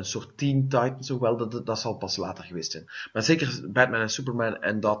ik een soort Teen Titans, hoewel dat zal pas later geweest zijn. Maar zeker Batman en Superman,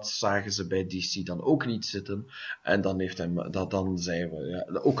 en dat zagen ze bij DC dan ook niet zitten. En dan heeft hij, dan zeiden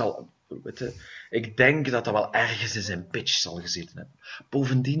we, ook al... Ik denk dat dat wel ergens in zijn pitch zal gezeten hebben.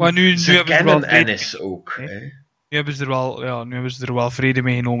 Bovendien, ze kennen Ennis ook. Hè? nu hebben ze er wel vrede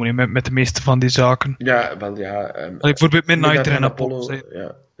mee genomen hè, met de meeste van die zaken. Ja, wel ja. Bijvoorbeeld Midnighter en Apollo, Apollo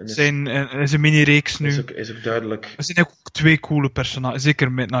ja. En zijn een mini-reeks nu. is ook duidelijk. Er zijn ook twee coole personages.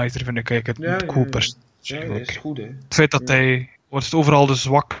 Zeker Midnighter vind ik eigenlijk een cool personage. Ja, hij is goed, hè. Het feit dat hij wordt overal de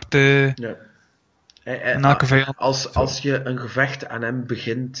zwakte Ja. en elke vijand. Als je een gevecht aan hem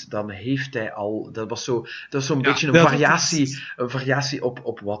begint, dan heeft hij al... Dat is zo'n Ja, beetje een variatie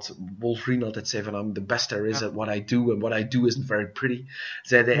op wat Wolverine altijd zei van hem. The best there is at what I do, and what I do isn't very pretty.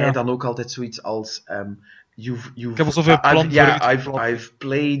 Zeide hij dan ook altijd zoiets als... Ik heb al zoveel plan voor I've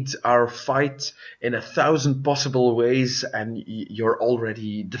played our fight in 1,000 possible ways, and you're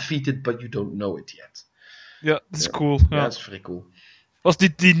already defeated, but you don't know it yet. Ja, dat is cool. Ja, dat is vrij cool. Was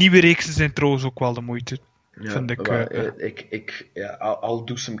die nieuwe reeksen zijn trouwens ook wel de moeite. Ja, vind ik. I'll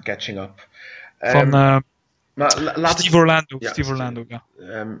do some catching up. Van Maar Steve Orlando. Steve Orlando, ja.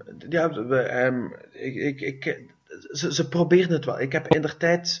 Ze probeerden het wel. Ik heb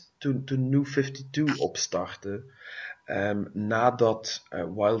indertijd, toen New 52 opstartte, nadat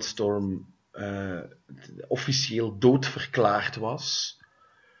Wildstorm officieel doodverklaard was.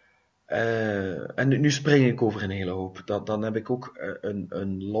 En nu spring ik over een hele hoop. Dan heb ik ook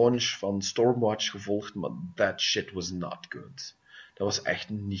een launch van Stormwatch gevolgd, maar that shit was not good. Dat was echt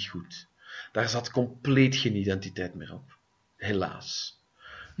niet goed. Daar zat compleet geen identiteit meer op. Helaas.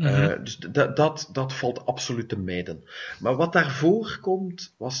 Dus dat valt absoluut te mijden. Maar wat daarvoor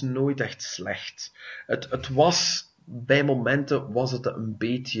komt, was nooit echt slecht. Het was, bij momenten was het een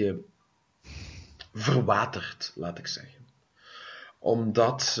beetje verwaterd, laat ik zeggen.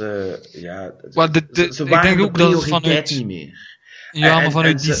 Omdat ze waren de prioriteit niet meer. Ja, maar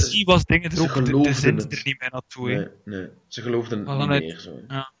vanuit DC was dingen er ook de zin er niet meer naartoe. Nee, ze geloofden het niet meer zo.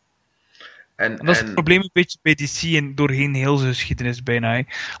 Ja. En dat is het probleem een beetje bij DC en doorheen heel zijn geschiedenis bijna. Hè.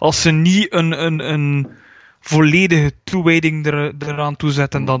 Als ze niet een volledige toewijding eraan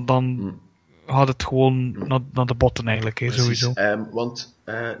toezetten, dan gaat het gewoon naar de botten eigenlijk, hè, sowieso. Want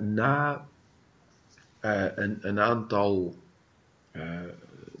na een aantal...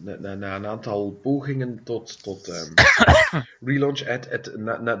 na een aantal pogingen tot relaunch,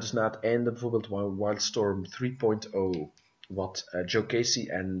 dus na het einde bijvoorbeeld van Wildstorm 3.0, wat Joe Casey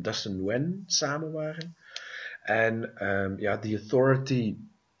en Dustin Nguyen samen waren. En The Authority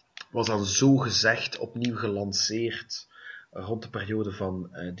was dan zo gezegd opnieuw gelanceerd rond de periode van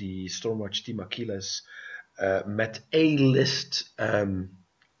die Stormwatch Team Achilles met A-list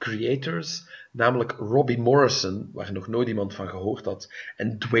creators, namelijk Robbie Morrison, waar nog nooit iemand van gehoord had,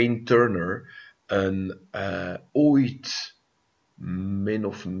 en Dwayne Turner, een ooit min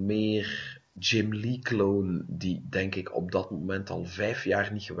of meer Jim Lee-clone die, denk ik, op dat moment al 5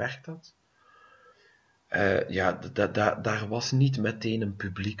 jaar niet gewerkt had. Daar was niet meteen een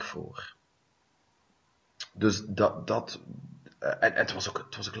publiek voor. Dus en het was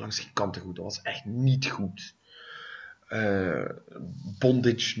ook langs geen kanten goed. Dat was echt niet goed.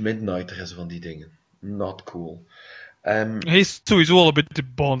 Bondage Midnighter en zo van die dingen. Not cool. Hij is sowieso al een beetje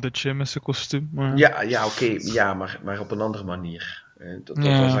bondage hè, met zijn kostuum. Maar... Ja, oké. Ja, maar op een andere manier. Dat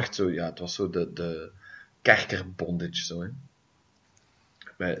was echt zo, het was zo de kerker bondage zo, hè.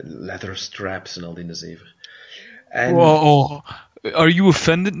 Met leather straps en al die in de zever. En... Wow. Are you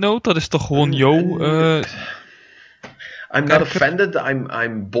offended now? Dat is toch gewoon jouw... I'm not offended,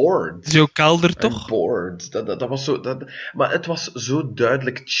 I'm bored. Het is jouw kelder, toch? I'm bored. Dat was zo... Maar het was zo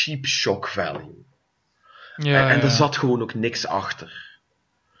duidelijk cheap shock value. Ja, en er zat gewoon ook niks achter.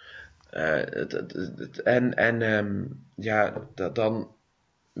 Dan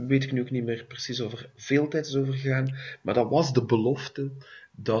weet ik nu ook niet meer precies over veel tijd is overgegaan, maar dat was de belofte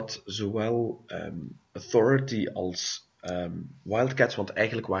dat zowel Authority als Wildcats, want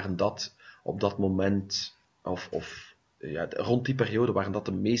eigenlijk waren dat op dat moment, rond die periode waren dat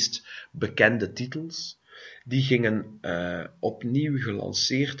de meest bekende titels, die gingen opnieuw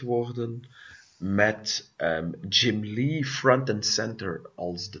gelanceerd worden met Jim Lee front and center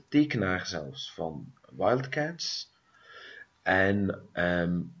als de tekenaar zelfs van Wildcats. En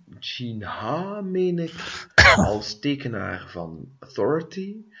Gene Ha, meen ik, als tekenaar van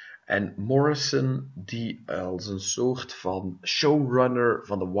Authority. En Morrison, die als een soort van showrunner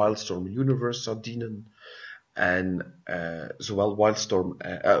van de Wildstorm Universe zou dienen. En zowel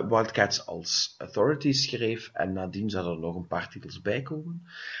Wildcats als Authority schreef. En nadien zouden er nog een paar titels bij komen.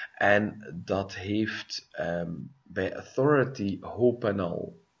 En dat heeft bij Authority hoop en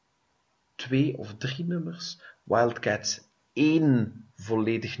al 2 of 3 nummers. Wildcats 1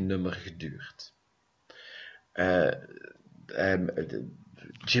 volledig nummer geduurd.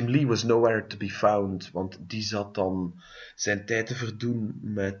 Jim Lee was nowhere to be found, want die zat dan zijn tijd te verdoen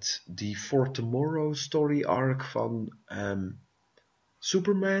met die For Tomorrow story arc van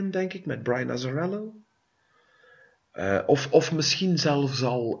Superman, denk ik, met Brian Azzarello. Of misschien zelfs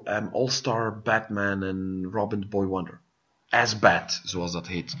al All-Star Batman en Robin the Boy Wonder. As Bat, zoals dat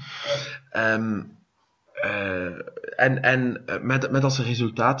heet. Met als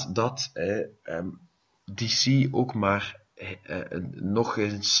resultaat dat DC ook maar nog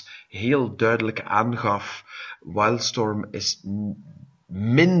eens heel duidelijk aangaf: Wildstorm is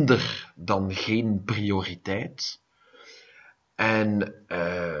minder dan geen prioriteit. En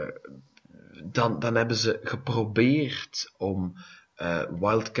dan hebben ze geprobeerd om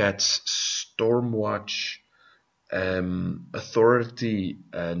Wildcats, Stormwatch, Authority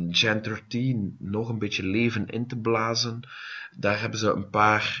en Gen 13 nog een beetje leven in te blazen. Daar hebben ze een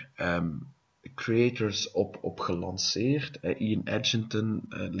paar creators op gelanceerd. Ian Edginton,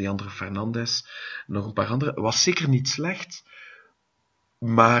 Leandro Fernandez, nog een paar andere. Was zeker niet slecht,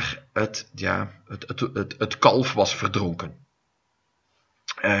 maar het kalf was verdronken.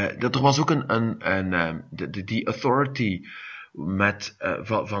 Er was ook die Authority met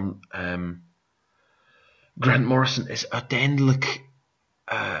van Grant Morrison is uiteindelijk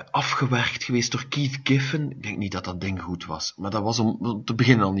afgewerkt geweest door Keith Giffen. Ik denk niet dat dat ding goed was, maar dat was om te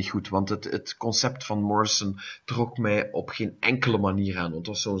beginnen al niet goed, want het concept van Morrison trok mij op geen enkele manier aan. Het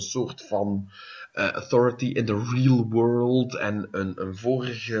was zo'n soort van Authority in the real world en een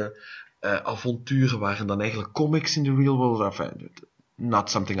vorige avonturen waren dan eigenlijk comics in the real world. Not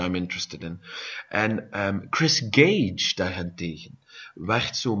something I'm interested in. En Chris Gage daarentegen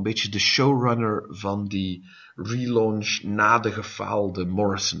werd zo'n beetje de showrunner van die relaunch na de gefaalde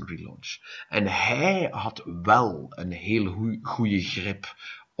Morrison relaunch. En hij had wel een heel goede grip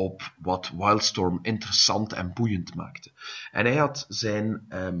op wat Wildstorm interessant en boeiend maakte. En hij had zijn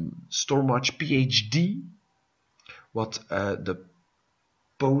Stormwatch PhD, wat de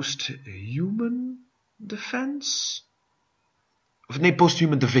Post-Human Defense...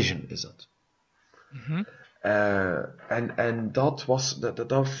 Post-Human Division is dat. Mhm. En dat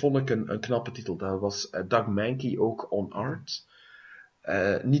vond ik een knappe titel. Dat was Doug Mankey ook on art.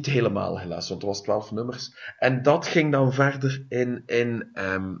 Niet helemaal helaas, want het was 12 nummers. En dat ging dan verder in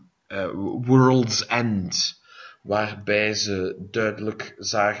World's End. Waarbij ze duidelijk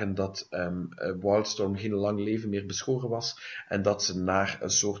zagen dat Wildstorm geen lang leven meer beschoren was. En dat ze naar een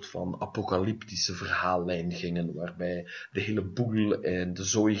soort van apocalyptische verhaallijn gingen. Waarbij de hele boel in de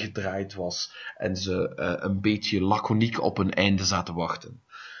zooi gedraaid was. En ze een beetje laconiek op een einde zaten wachten.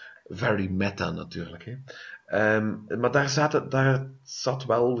 Very meta natuurlijk. Hè. Maar daar zat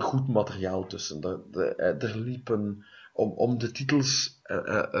wel goed materiaal tussen. Er liepen... Om de titels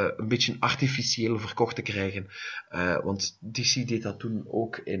een beetje artificieel verkocht te krijgen. Want DC deed dat toen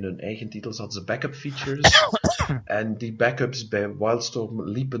ook in hun eigen titels. Hadden ze backup features. En die backups bij Wildstorm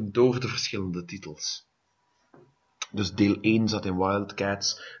liepen door de verschillende titels. Dus deel 1 zat in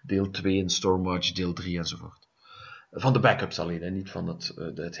Wildcats. Deel 2 in Stormwatch. Deel 3 enzovoort. Van de backups alleen, en niet van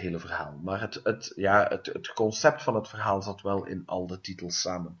het hele verhaal. Maar het concept van het verhaal zat wel in al de titels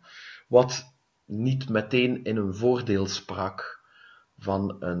samen. Wat niet meteen in een voordeel sprak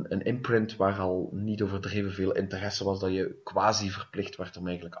van een imprint waar al niet overdreven veel interesse was, dat je quasi verplicht werd om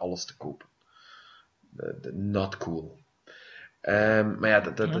eigenlijk alles te kopen. Not cool. Maar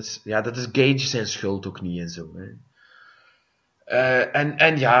ja, dat is Gage zijn schuld ook niet en zo. Hè.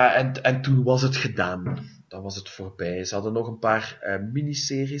 En toen was het gedaan. Dan was het voorbij. Ze hadden nog een paar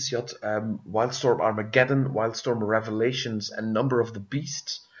miniseries. Je had Wildstorm Armageddon, Wildstorm Revelations en Number of the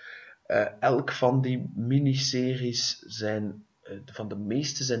Beast. Elk van die miniseries zijn, van de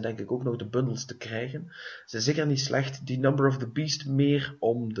meeste zijn denk ik ook nog de bundels te krijgen. Ze zijn zeker niet slecht. Die Number of the Beast meer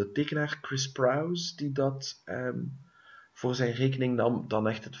om de tekenaar Chris Prowse, die dat voor zijn rekening nam, dan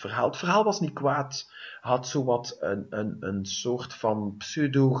echt het verhaal. Het verhaal was niet kwaad. Had zowat een soort van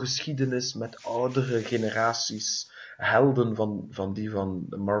pseudo-geschiedenis met oudere generaties helden van die van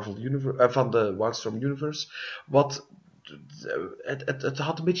de Marvel Universe, van de Wildstorm Universe. Het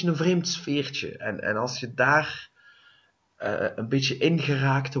had een beetje een vreemd sfeertje. En als je daar een beetje in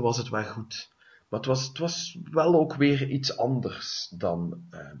geraakte, was het wel goed. Maar het was wel ook weer iets anders dan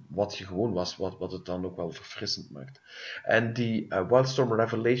wat je gewoon was, wat het dan ook wel verfrissend maakt. En die Wildstorm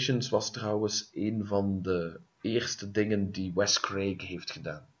Revelations was trouwens een van de eerste dingen die Wes Craig heeft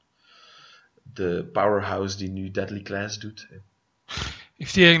gedaan. De powerhouse die nu Deadly Class doet.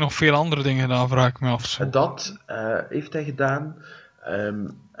 Heeft hij eigenlijk nog veel andere dingen gedaan, vraag ik me af. Zo. Dat heeft hij gedaan.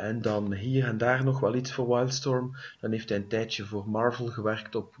 En dan hier en daar nog wel iets voor Wildstorm. Dan heeft hij een tijdje voor Marvel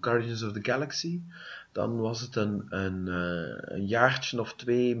gewerkt op Guardians of the Galaxy. Dan was het een jaartje of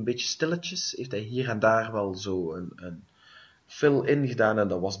 2 een beetje stilletjes. Heeft hij hier en daar wel zo een fill-in gedaan en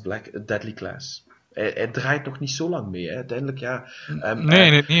dat was Deadly Class. Hij draait nog niet zo lang mee, hè. Uiteindelijk, ja.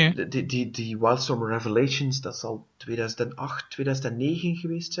 Nee, niet. Die Wildstorm Revelations, dat zal 2008, 2009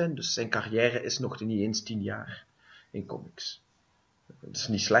 geweest zijn. Dus zijn carrière is nog niet eens 10 jaar in comics. Dat is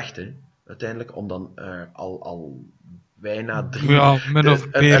niet slecht, hè. Uiteindelijk, om dan al bijna 3... Ja, min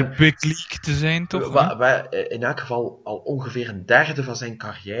of meer Big League te zijn, toch? In elk geval al ongeveer een derde van zijn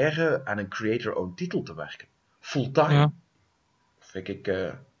carrière aan een creator-owned titel te werken. Fulltime. Ja.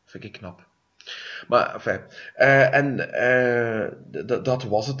 Vind ik knap. Maar, enfin. Dat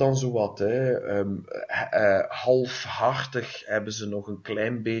was het dan zowat. Halfhartig hebben ze nog een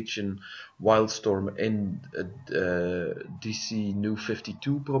klein beetje Wildstorm in DC New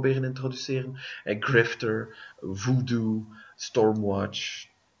 52 proberen introduceren. Grifter, Voodoo, Stormwatch.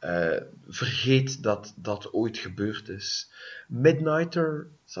 Vergeet dat dat ooit gebeurd is. Midnighter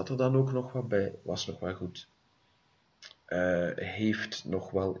zat er dan ook nog wat bij. Was nog wel goed. Heeft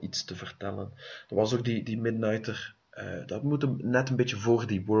nog wel iets te vertellen. Er was ook die Midnighter. Dat moet net een beetje voor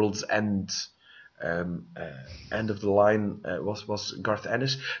die World's End. End of the Line was Garth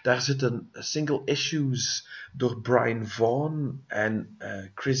Ennis. Daar zitten single issues door Brian Vaughan en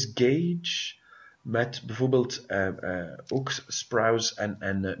Chris Gage. Met bijvoorbeeld ook Sprouse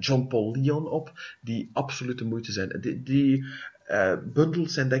en John Paul Leon op. Die absoluut de moeite zijn. Die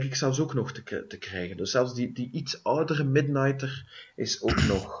bundles zijn denk ik zelfs ook nog te krijgen. Dus zelfs die iets oudere Midnighter is ook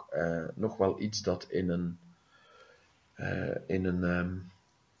nog wel iets dat in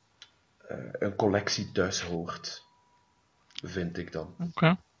een collectie thuis hoort. Vind ik dan.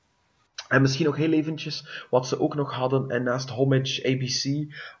 Oké. En misschien nog heel eventjes, wat ze ook nog hadden, en naast Homage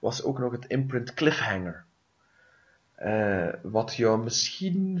ABC, was ook nog het imprint Cliffhanger. Wat jou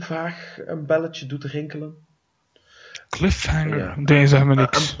misschien vaag een belletje doet rinkelen. Cliffhanger? Ja. Nee, zeg maar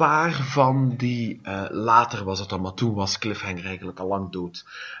niks. Een paar van die, later was het dan, maar toen was Cliffhanger eigenlijk al lang dood.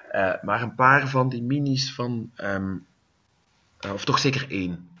 Maar een paar van die minis van, of toch zeker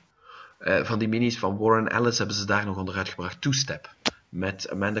 1, van die minis van Warren Ellis hebben ze daar nog onder uitgebracht. Two Step, met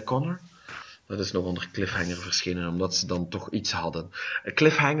Amanda Conner. Dat is nog onder Cliffhanger verschenen, omdat ze dan toch iets hadden.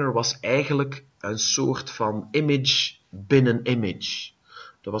 Cliffhanger was eigenlijk een soort van Image binnen Image.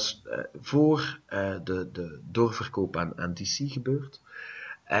 Dat was voor de doorverkoop aan DC gebeurd.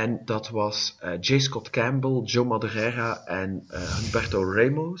 En dat was J. Scott Campbell, Joe Madureira en Humberto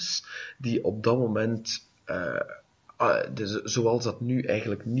Ramos, die op dat moment, zoals dat nu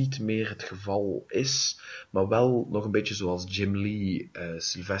eigenlijk niet meer het geval is, maar wel nog een beetje zoals Jim Lee,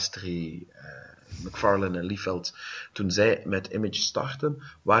 Silvestri, McFarlane en Liefeld, toen zij met Image startten,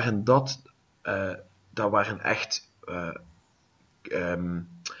 waren dat waren echt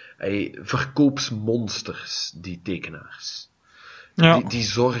verkoopsmonsters, die tekenaars. Ja. Die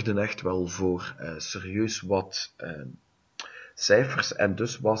zorgden echt wel voor serieus wat cijfers. En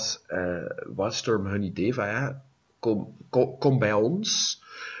dus was Wildstorm hun idee van, ja, kom bij ons,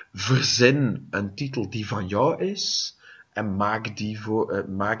 verzin een titel die van jou is, en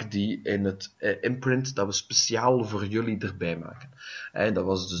maak die in het imprint dat we speciaal voor jullie erbij maken. En dat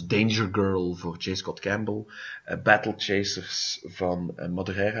was dus Danger Girl voor J. Scott Campbell, Battle Chasers van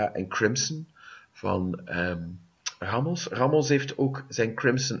Madureira en Crimson van Ramos. Ramos heeft ook zijn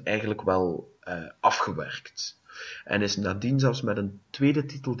Crimson eigenlijk wel afgewerkt. En is nadien zelfs met een tweede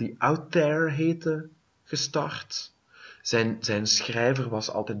titel die Out There heette gestart. Zijn schrijver was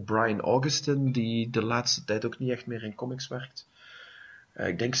altijd Brian Augustin, die de laatste tijd ook niet echt meer in comics werkt.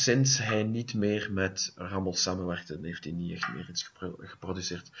 Ik denk sinds hij niet meer met Ramos samenwerkte, heeft hij niet echt meer iets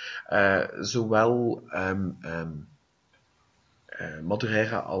geproduceerd. Zowel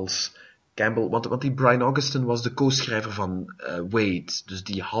Madureira als Campbell, want die Brian Augustin was de co-schrijver van Wade, dus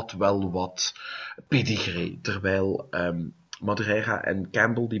die had wel wat pedigree, terwijl Madureira en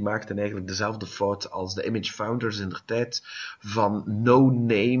Campbell die maakten eigenlijk dezelfde fout als de Image Founders in der tijd, van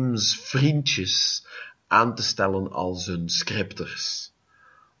no-names vriendjes aan te stellen als hun scripters.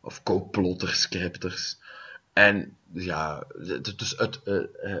 Of co-plotter-scripters. En ja, dus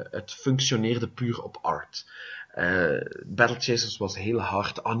het functioneerde puur op art. Battle Chasers was heel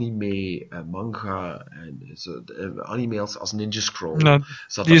hard anime, manga, en zo, anime als Ninja Scroll. Nou,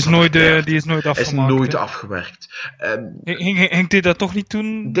 zat die is zat er nooit, keihard die is in. nooit Is afgemaakt. nooit hè. afgewerkt. Ging dit dat toch niet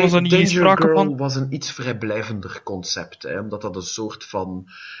toen? Was er niet eens Danger sprake Girl van? was een iets vrijblijvender concept, hè, omdat dat een soort van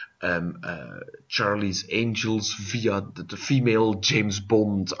Charlie's Angels via de female James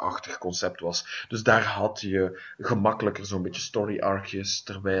Bond-achtig concept was. Dus daar had je gemakkelijker zo'n beetje story-arcjes,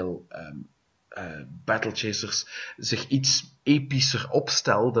 terwijl Battle Chasers zich iets epischer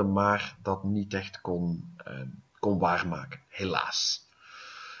opstelde, maar dat niet echt kon waarmaken, helaas.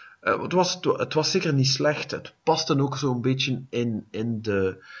 Het was zeker niet slecht. Het paste ook zo'n beetje in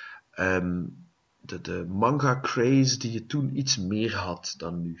de manga craze die je toen iets meer had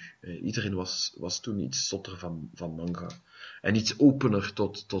dan nu. Iedereen was toen iets zotter van manga. En iets opener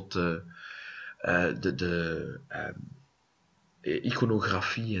tot de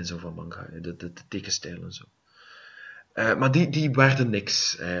iconografie en zo van manga. De tekenstijl en zo. Maar die werden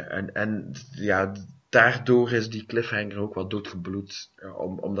niks. En ja, daardoor is die cliffhanger ook wat doodgebloed.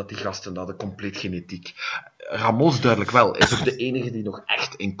 Omdat die gasten hadden compleet genetiek. Ramos duidelijk wel, is ook de enige die nog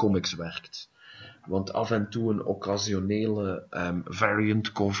echt in comics werkt. Want af en toe een occasionele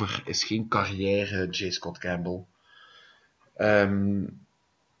variant cover is geen carrière J. Scott Campbell.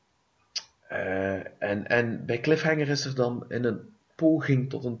 En bij Cliffhanger is er dan in een poging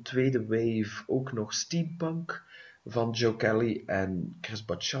tot een tweede wave ook nog Steampunk van Joe Kelly en Chris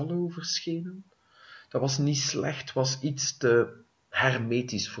Bachalo verschenen. Dat was niet slecht, was iets te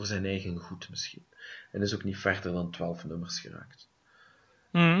hermetisch voor zijn eigen goed misschien. En is ook niet verder dan 12 nummers geraakt.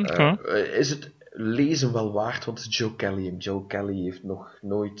 Is het lezen wel waard, want het is Joe Kelly. En Joe Kelly heeft nog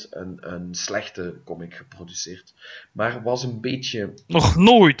nooit een slechte comic geproduceerd. Maar was een beetje... Nog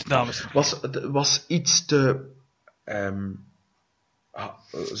nooit, dames en heren. Was iets te...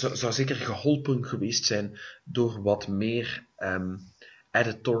 zou zeker geholpen geweest zijn door wat meer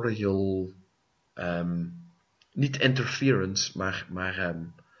editorial... niet interference, maar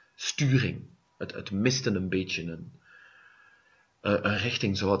sturing. Het miste een beetje een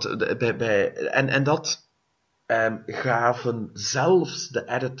richting. En dat gaven zelfs de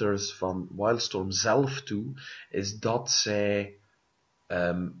editors van Wildstorm zelf toe, is dat zij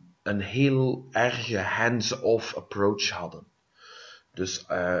een heel erge hands-off approach hadden. Dus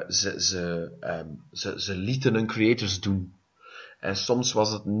ze lieten hun creators doen. En soms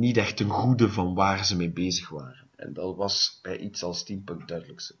was het niet echt ten goede van waar ze mee bezig waren. En dat was bij iets als Steampunk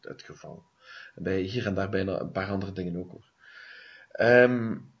duidelijk het geval. En bij hier en daar bijna een paar andere dingen ook hoor.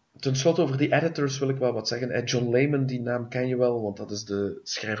 Ten slotte over die editors wil ik wel wat zeggen. John Layman, die naam ken je wel, want dat is de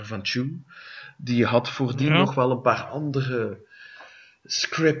schrijver van Chew. Die had voordien nog wel een paar andere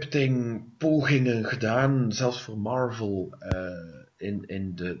scripting pogingen gedaan, zelfs voor Marvel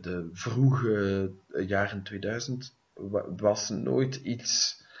in de vroege jaren 2000. Was nooit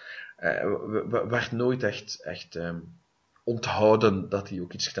iets... werd nooit echt onthouden dat hij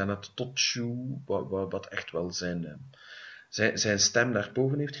ook iets gedaan had tot Chew, wat echt wel zijn stem naar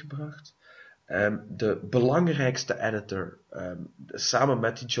boven heeft gebracht. De belangrijkste editor, samen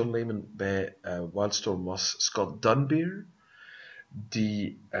met die John Layman bij Wildstorm, was Scott Dunbier,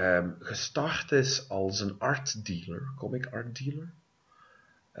 die gestart is als een art dealer, comic art dealer.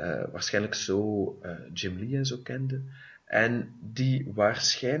 Waarschijnlijk zo Jim Lee en zo kende. En die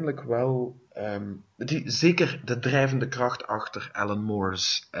waarschijnlijk wel... die zeker de drijvende kracht achter Alan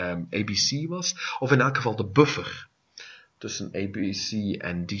Moore's ABC was. Of in elk geval de buffer tussen ABC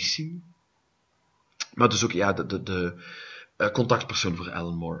en DC. Maar dus ook ja, de contactpersoon voor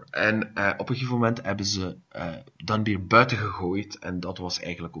Alan Moore. En op een gegeven moment hebben ze dan weer buiten gegooid. En dat was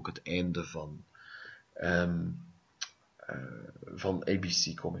eigenlijk ook het einde van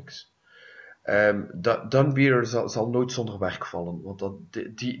ABC Comics. Dunbier zal nooit zonder werk vallen. Want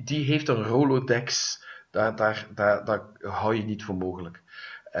die heeft een Rolodex. Daar hou je niet voor mogelijk.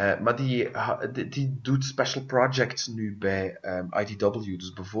 Maar die doet special projects nu bij IDW.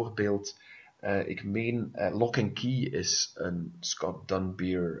 Dus bijvoorbeeld, ik meen, Lock and Key is een Scott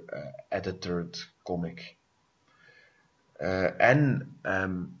Dunbier edited comic. En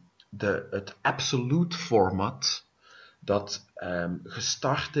het Absolute format dat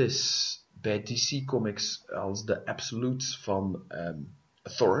gestart is bij DC Comics als de Absolutes van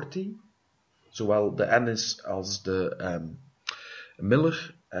Authority. Zowel de Ennis als de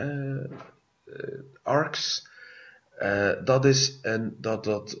Miller arcs. Dat is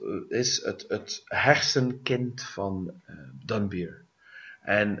het hersenkind van Dunbier.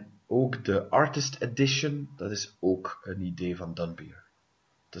 En ook de Artist Edition, dat is ook een idee van Dunbier.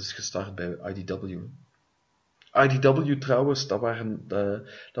 Dat is gestart bij IDW. IDW trouwens, dat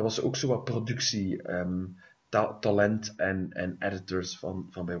was ook zo wat productie talent en editors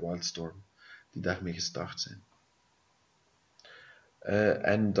van bij Wildstorm die daarmee gestart zijn.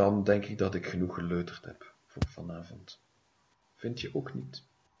 En dan denk ik dat ik genoeg geleuterd heb voor vanavond. Vind je ook niet?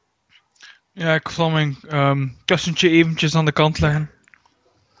 Ja, ik zal mijn kussentje eventjes aan de kant leggen.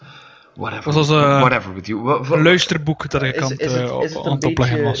 Whatever, Dat was whatever with you. een luisterboek dat ik Is het aan het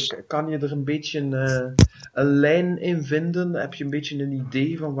opleggen was. Kan je er een beetje een lijn in vinden? Heb je een beetje een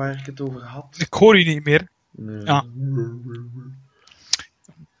idee van waar ik het over had? Ik hoor je niet meer. Ja.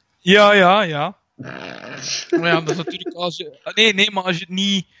 Ja. Maar ja, dat is natuurlijk als je... Nee, maar als je het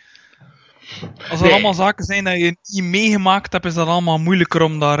niet... Als er allemaal zaken zijn dat je niet meegemaakt hebt, is dat allemaal moeilijker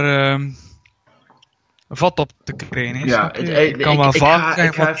om daar vat op te krijgen. Hè? Ja, ik kan wel vaak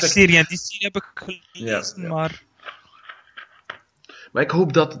zeggen van die serie en die serie heb ik gelezen, ja. maar... Maar ik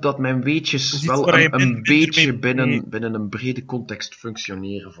hoop dat mijn weetjes wel een beetje binnen een brede context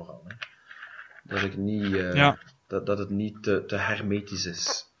functioneren vooral. Hè. Dat ik niet... dat het niet te hermetisch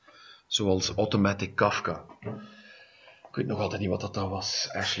is. Zoals Automatic Kafka. Ik weet nog altijd niet wat dat was.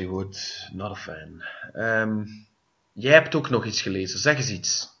 Ashley Wood, not a fan. Jij hebt ook nog iets gelezen. Zeg eens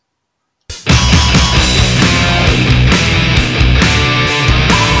iets.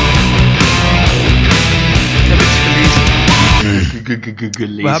 Ik heb iets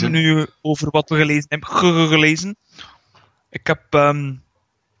gelezen. We We hebben nu over wat we gelezen hebben. Gelezen. Ik heb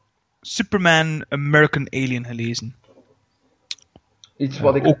Superman American Alien gelezen. Iets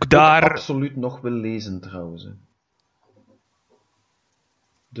wat ik ook daar absoluut nog wil lezen trouwens.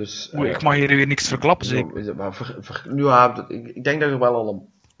 Dus, ik mag hier weer niks verklappen, zeker? Ik denk dat je er wel al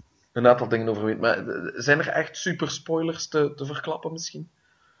een aantal dingen over weet. Maar zijn er echt super spoilers te verklappen misschien?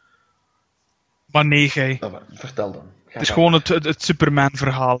 Maar nee, gij. Vertel dan. Het is gewoon het Superman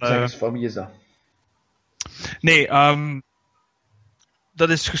verhaal. Zeg eens, van wie is dat? Nee, dat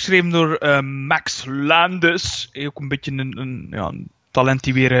is geschreven door Max Landis. Ook een beetje een talent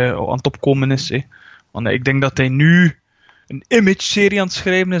die weer aan het opkomen is. Want ik denk dat hij nu een Image-serie aan het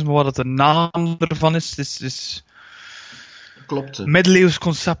schrijven is, maar wat het de naam ervan is klopt. Hè. Middeleeuws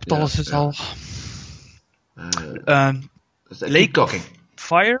concept, alles is al. Lake of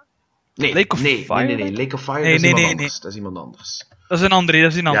Fire? Nee, Lake of Fire? Nee. Lake of Fire is iemand anders. Dat is iemand anders. Dat is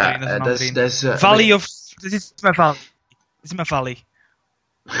een andere. Valley of... Dat is mijn Valley.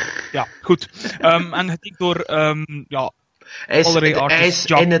 Ja, goed. En het ging door... Hij is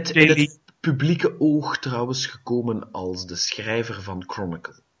in het publieke oog trouwens gekomen als de schrijver van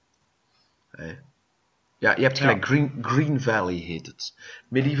Chronicle. Ja, je hebt gelijk. Green Valley heet het.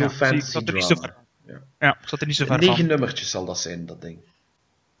 Medieval fantasy drama. Ja, ik zat er niet zo ver 9 nummertjes zal dat zijn, dat ding.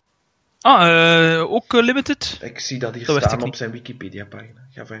 Ook limited? Ik zie dat hier staan op zijn Wikipedia-pagina.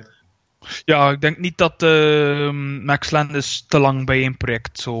 Ga verder. Ja, ik denk niet dat Max Landis te lang bij één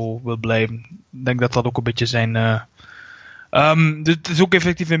project zo wil blijven. Ik denk dat dat ook een beetje zijn... het is ook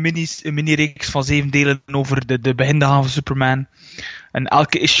effectief een mini-reeks van 7 delen over de begindagen van Superman. En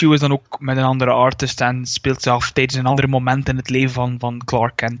elke issue is dan ook met een andere artist en speelt zich af tijdens een ander moment in het leven van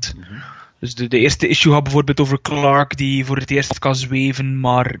Clark Kent. Mm-hmm. Dus de eerste issue gaat bijvoorbeeld over Clark die voor het eerst kan zweven,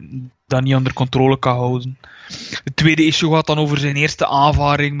 maar dat niet onder controle kan houden. De tweede issue gaat dan over zijn eerste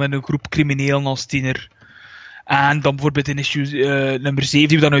aanvaring met een groep criminelen als tiener. En dan bijvoorbeeld in issue nummer 7,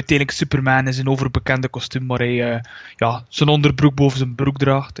 die dan uiteindelijk Superman is, een overbekende kostuum, waar hij zijn onderbroek boven zijn broek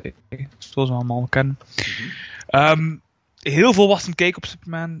draagt. Zoals we allemaal kennen. Mm-hmm. Heel volwassen kijk op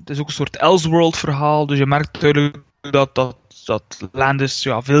Superman. Het is ook een soort Elseworld verhaal, dus je merkt duidelijk dat Landis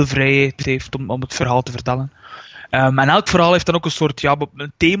veel vrijheid heeft om het verhaal te vertellen. En elk verhaal heeft dan ook een soort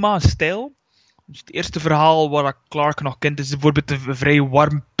een thema, een stijl. Dus het eerste verhaal waar Clark nog kent is bijvoorbeeld een vrij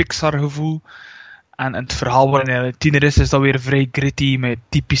warm Pixar gevoel. En het verhaal waarin hij een tiener is dat weer vrij gritty met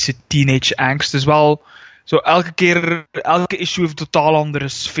typische teenage angst. Dus wel, zo elke issue heeft een totaal andere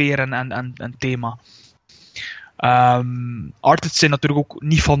sfeer en thema. Artists zijn natuurlijk ook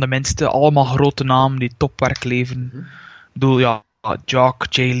niet van de minste. Allemaal grote namen die topwerk leveren. Mm-hmm. Ik bedoel, Jock,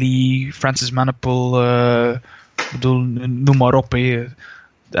 Jay Lee, Francis Manapul, noem maar op.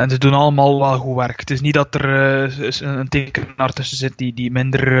 En ze doen allemaal wel goed werk. Het is niet dat er een tekenaar tussen zit die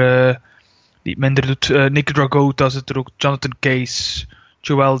minder doet. Nick Dragotta zit er ook, Jonathan Case,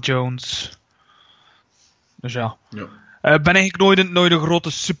 Joel Jones. Dus ja. Ben eigenlijk nooit een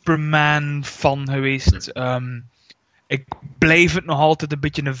grote Superman-fan geweest. Ik blijf het nog altijd een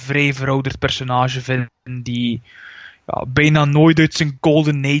beetje een vrij verouderd personage vinden die bijna nooit uit zijn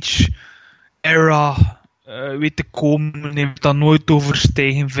Golden Age era weet te komen. Heeft dat nooit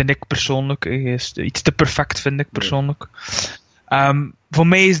overstegen, vind ik persoonlijk. Hij is iets te perfect, vind ik persoonlijk. Voor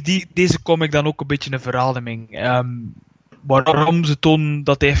mij is deze comic dan ook een beetje een verademing. waarom ze tonen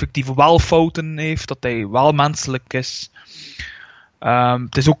dat hij effectief wel fouten heeft, dat hij wel menselijk is.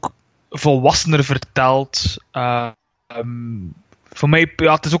 Het is ook volwassener verteld. Voor mij,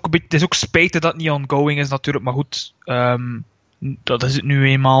 ja, het is ook spijtig dat het niet ongoing is natuurlijk, maar goed, dat is het nu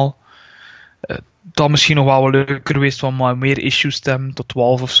eenmaal. Het had misschien nog wel leuker geweest van meer issues te hebben, tot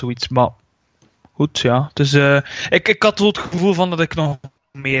 12 of zoiets, maar goed, ja. Dus ik had wel het gevoel van dat ik nog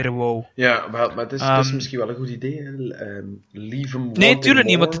meer wou. Ja, maar het is misschien wel een goed idee, hè? Leave him Nee, wanting tuurlijk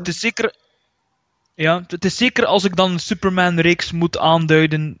niet, more. want het is zeker... Ja, het is zeker als ik dan een Superman-reeks moet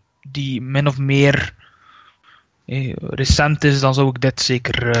aanduiden die min of meer recent is, dan zou ik dit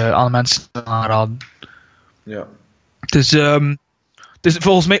zeker aan mensen aanraden. Ja. Het is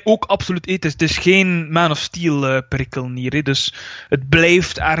volgens mij ook absoluut ethisch. Het is geen Man of Steel prikkel hier. Hè. Dus het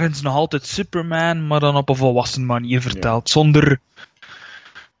blijft ergens nog altijd Superman, maar dan op een volwassen manier verteld. Ja. Zonder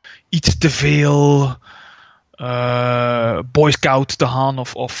iets te veel Boy Scout te gaan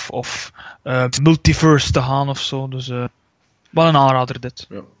of multiverse te gaan of zo. Dus wat een aanrader dit.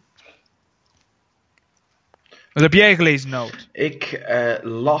 Ja. Wat heb jij gelezen, Nout? Ik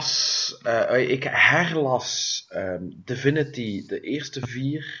herlas Divinity, de eerste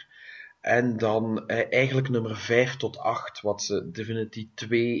 4, en dan eigenlijk nummer 5 tot 8, wat ze Divinity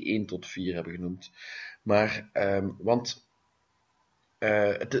 2, 1 tot 4 hebben genoemd. Maar, want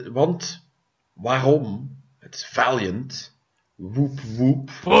waarom? Het is Valiant. Woep woep.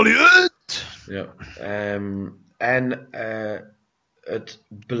 Valiant! Ja. En het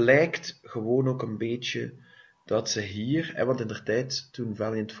blijkt gewoon ook een beetje dat ze hier, want in der tijd, toen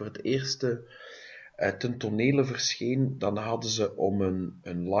Valiant voor het eerste ten tonele verscheen, dan hadden ze om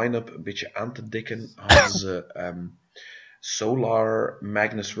een line-up een beetje aan te dikken, hadden ze Solar,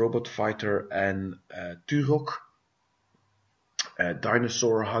 Magnus Robot Fighter en Turok.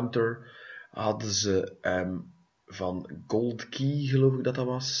 Dinosaur Hunter hadden ze van Gold Key, geloof ik dat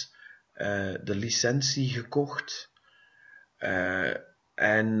was, de licentie gekocht.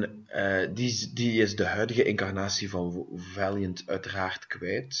 En die is de huidige incarnatie van Valiant uiteraard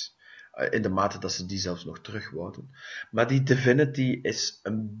kwijt. In de mate dat ze die zelfs nog terugwouden. Maar die Divinity is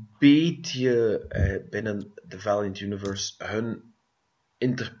een beetje binnen de Valiant Universe hun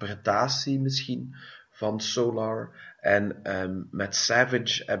interpretatie misschien van Solar. En met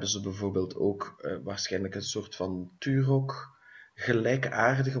Savage hebben ze bijvoorbeeld ook waarschijnlijk een soort van Turok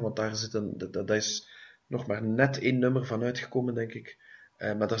gelijkaardige, want dat is nog maar net 1 nummer van uitgekomen, denk ik.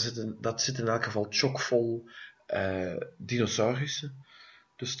 Maar dat zit in elk geval chockvol dinosaurussen.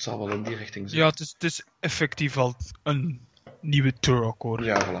 Dus het zal wel in die richting zijn. Ja, het is effectief al een nieuwe Turok, hoor.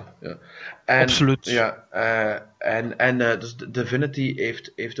 Ja, voilà. Ja. Absoluut. Ja, dus Divinity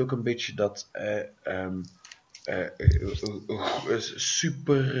heeft ook een beetje dat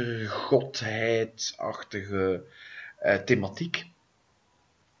supergodheid-achtige thematiek.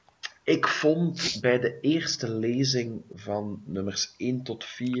 Ik vond bij de eerste lezing van nummers 1 tot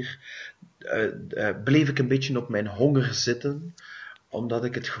 4 bleef ik een beetje op mijn honger zitten, omdat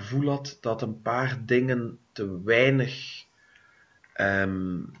ik het gevoel had dat een paar dingen te weinig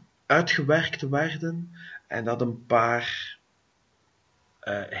uitgewerkt werden en dat een paar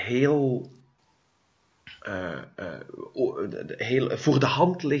heel voor de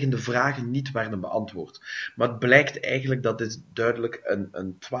hand liggende vragen niet werden beantwoord. Maar het blijkt eigenlijk dat dit duidelijk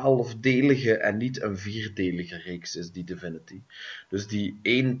een 12-delige en niet een 4-delige reeks is, die Divinity. Dus die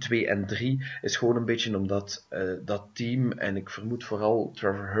 1, 2 en 3 is gewoon een beetje omdat dat team, en ik vermoed vooral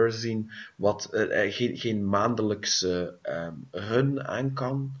Trevor Herzien, geen maandelijkse run aan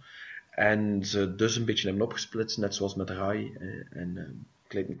kan. En ze dus een beetje hebben opgesplitst, net zoals met Rai en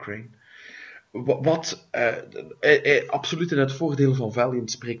Clayton Crane. Wat absoluut in het voordeel van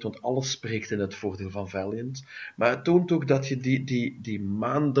Valiant spreekt, want alles spreekt in het voordeel van Valiant. Maar het toont ook dat je die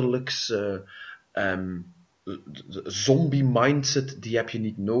maandelijkse zombie-mindset, die heb je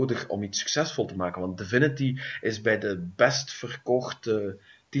niet nodig om iets succesvol te maken. Want Divinity is bij de best verkochte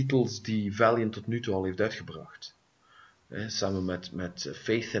titels die Valiant tot nu toe al heeft uitgebracht. Samen met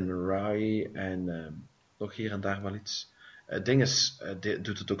Faith in Rai en nog hier en daar wel iets. Dinges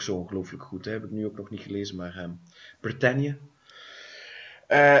doet het ook zo ongelooflijk goed. Heb ik nu ook nog niet gelezen, maar Britannia.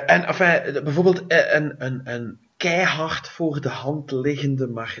 En enfin, bijvoorbeeld een keihard voor de hand liggende,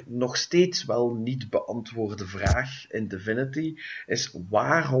 maar nog steeds wel niet beantwoorde vraag in Divinity is: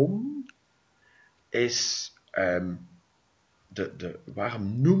 waarom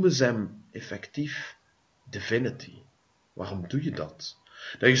waarom noemen ze hem effectief Divinity? Waarom doe je dat?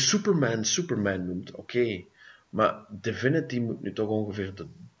 Dat je Superman noemt, oké. Maar Divinity moet nu toch ongeveer de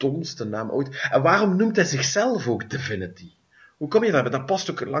domste naam ooit... En waarom noemt hij zichzelf ook Divinity? Hoe kom je daarbij? Dat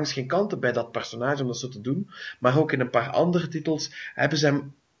past ook langs geen kanten bij dat personage om dat zo te doen. Maar ook in een paar andere titels hebben ze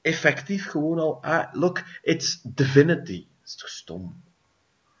hem effectief gewoon al... Look, it's Divinity. Dat is toch stom?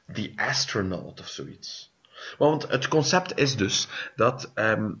 The Astronaut of zoiets. Want het concept is dus dat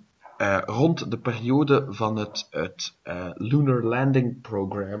rond de periode van het Lunar Landing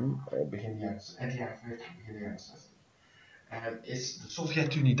Program, begin jaren 50, begin jaren 60, is de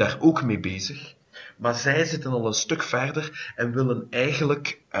Sovjet-Unie daar ook mee bezig. Maar zij zitten al een stuk verder en willen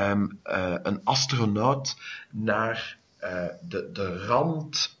eigenlijk een astronaut naar de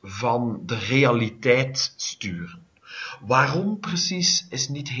rand van de realiteit sturen. Waarom precies is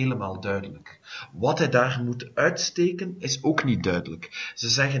niet helemaal duidelijk. Wat hij daar moet uitsteken is ook niet duidelijk. Ze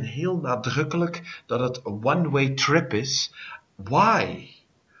zeggen heel nadrukkelijk dat het een one-way trip is. Why?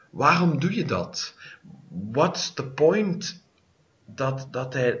 Waarom doe je dat? What's the point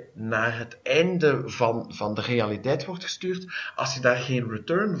dat hij naar het einde van de realiteit wordt gestuurd als je daar geen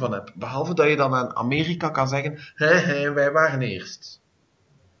return van hebt? Behalve dat je dan aan Amerika kan zeggen, wij waren eerst.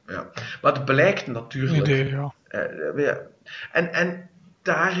 Ja. Maar het blijkt natuurlijk... Idee, ja. En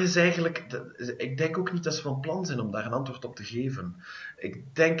daar is eigenlijk... Ik denk ook niet dat ze van plan zijn om daar een antwoord op te geven.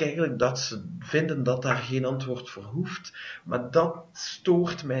 Ik denk eigenlijk dat ze vinden dat daar geen antwoord voor hoeft. Maar dat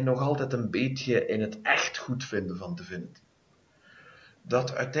stoort mij nog altijd een beetje in het echt goed vinden van Divinity.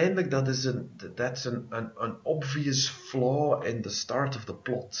 Dat uiteindelijk, dat is een obvious flaw in the start of the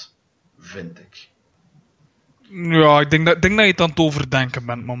plot, vind ik. Ja, ik denk dat je het aan het overdenken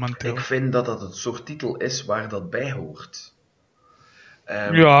bent momenteel. Ik vind dat dat het soort titel is waar dat bij hoort.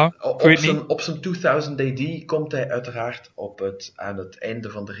 Ja, ik weet niet. Op zijn 2000 AD komt hij uiteraard aan het einde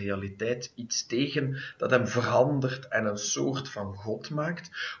van de realiteit iets tegen dat hem verandert en een soort van god maakt.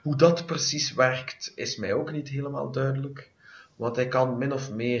 Hoe dat precies werkt, is mij ook niet helemaal duidelijk. Want hij kan min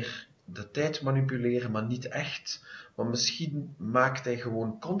of meer de tijd manipuleren, maar niet echt. Want misschien maakt hij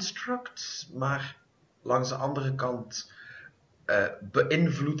gewoon constructs, maar langs de andere kant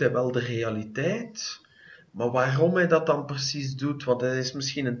beïnvloedt hij wel de realiteit. Maar waarom hij dat dan precies doet, want hij is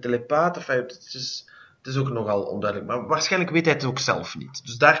misschien een telepaat, of het is ook nogal onduidelijk. Maar waarschijnlijk weet hij het ook zelf niet.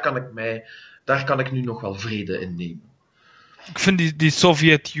 Dus daar kan ik nu nog wel vrede in nemen. Ik vind die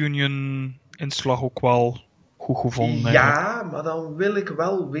Sovjet-Union-inslag ook wel goed gevonden. Ja, maar dan wil ik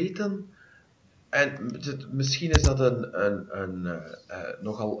wel weten... En misschien is dat een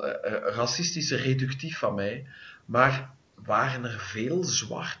nogal racistische reductief van mij, maar waren er veel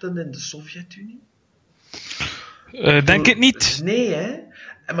zwarten in de Sovjet-Unie? Denk het niet. Nee, hè?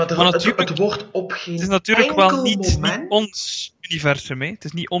 Maar het wordt op geen Het is natuurlijk enkel wel niet moment... ons universum, hè? Het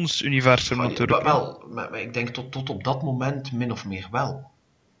is niet ons universum, natuurlijk. Maar ik denk tot op dat moment min of meer wel.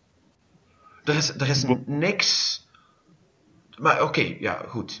 Er is niks... Maar oké, ja,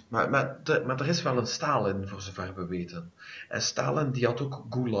 goed. Maar er is wel een Stalin, voor zover we weten. En Stalin die had ook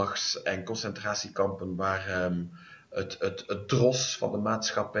gulags en concentratiekampen waar het dros van de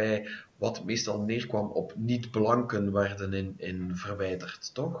maatschappij, wat meestal neerkwam op niet-blanken, werden in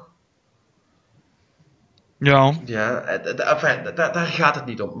verwijderd, toch? Ja. Ja, daar gaat het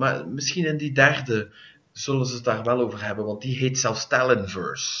niet om. Maar misschien in die derde zullen ze het daar wel over hebben, want die heet zelfs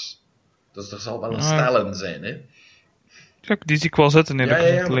Stalinverse. Dus er zal wel een Stalin zijn, hè? Ja, die zie ik wel zitten in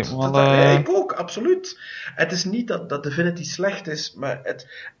de ik ook, absoluut. Het is niet dat Divinity slecht is, maar het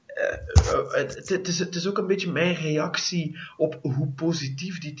is ook een beetje mijn reactie op hoe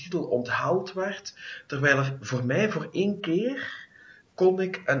positief die titel onthaald werd. Terwijl er voor mij voor één keer kon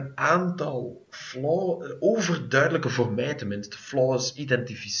ik een aantal overduidelijke, voor mij tenminste, flaws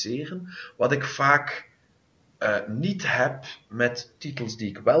identificeren, wat ik vaak niet heb met titels die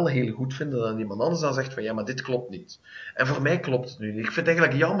ik wel heel goed vind, en dan iemand anders dan zegt van ja, maar dit klopt niet. En voor mij klopt het nu niet. Ik vind het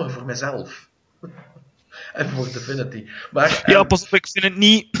eigenlijk jammer voor mezelf. En voor Divinity. Maar, ja, pas op, ik vind het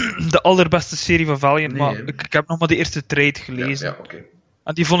niet de allerbeste serie van Valiant, nee, maar ik heb nog maar de eerste trade gelezen. Ja, okay.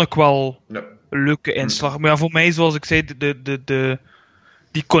 En die vond ik wel een leuke inslag. Maar ja, voor mij, zoals ik zei,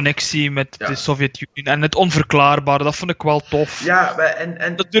 die connectie met de Sovjet-Unie en het onverklaarbare, dat vond ik wel tof. Ja,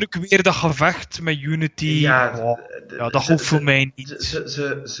 en natuurlijk weer dat gevecht met Unity. Ja, dat hoeft voor mij niet.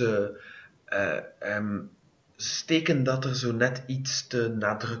 Ze steken dat er zo net iets te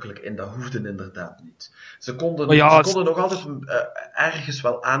nadrukkelijk in. Dat hoefde inderdaad niet. Ze konden nog altijd ergens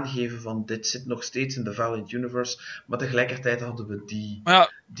wel aangeven van dit zit nog steeds in de Valiant Universe, maar tegelijkertijd hadden we die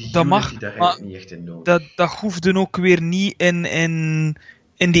Unity daar eigenlijk niet echt in nodig. Dat hoefde ook weer niet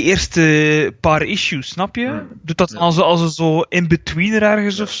in die eerste paar issues, snap je? Doet dat als zo in-betweener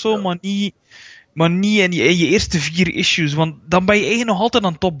ergens of zo, maar niet in je eerste 4 issues, want dan ben je eigenlijk nog altijd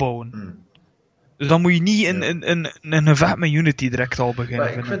aan het opbouwen. Dus dan moet je niet in een gevecht met Unity direct al beginnen.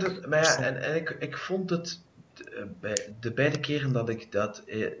 Maar ik vind het, maar ja, en ik vond het bij de beide keren dat ik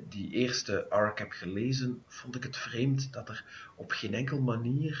die eerste arc heb gelezen, vond ik het vreemd dat er op geen enkel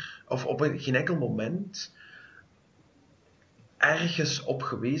manier, of op geen enkel moment ergens op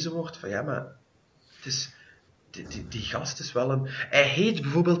gewezen wordt van ja, maar het is, die gast is wel een... Hij heet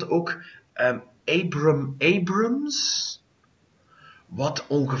bijvoorbeeld ook Abrams, wat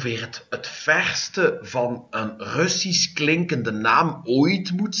ongeveer het verste van een Russisch klinkende naam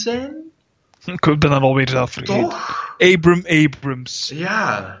ooit moet zijn. Ik ben dan alweer zelf vergeten. Toch? Abrams.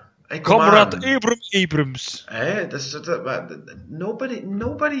 Ja. Comrade Abrams.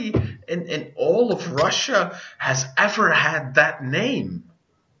 Nobody in all of Russia has ever had that name.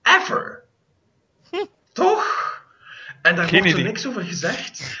 Ever. Toch? En daar wordt er niks over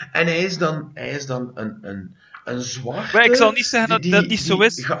gezegd. En hij is dan een zwarte... Maar ik zal niet zeggen dat dat niet zo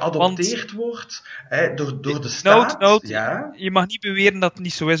is. Die geadopteerd wordt door de staat. Ja? Je mag niet beweren dat het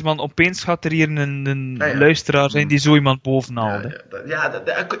niet zo is, want opeens gaat er hier een luisteraar zijn die zo iemand bovenhaalt.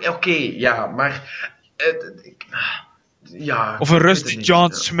 Oké, maar... of een Rusty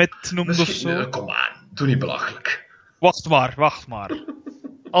John Smith noemt of zo. Kom aan, doe niet belachelijk. Wacht maar.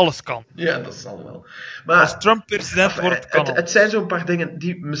 Alles kan. Ja, dat zal wel. Maar, als Trump president wordt, kan het zijn zo'n paar dingen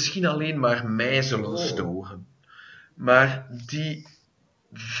die misschien alleen maar mij zullen storen. Maar die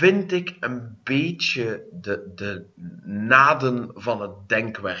vind ik een beetje de naden van het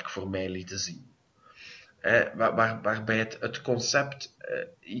denkwerk voor mij lieten zien. Waarbij het concept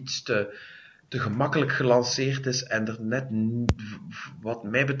iets te gemakkelijk gelanceerd is en er net, wat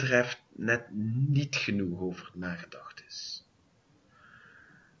mij betreft, net niet genoeg over nagedacht is.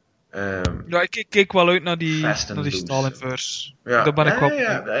 Ik keek wel uit naar die Stalin-verse. Ja. Daar ben ik wel...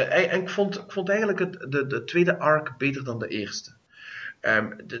 En ik vond eigenlijk de tweede arc beter dan de eerste.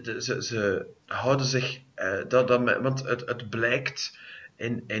 Ze houden zich... want het blijkt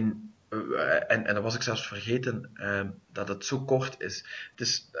en dat was ik zelfs vergeten, dat het zo kort is. Het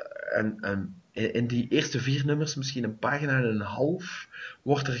is in die eerste 4 nummers, misschien een pagina en een half,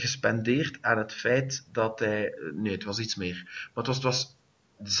 wordt er gespendeerd aan het feit dat hij... Nee, het was iets meer. Maar het was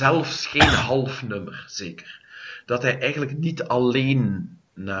zelfs geen half nummer, zeker. Dat hij eigenlijk niet alleen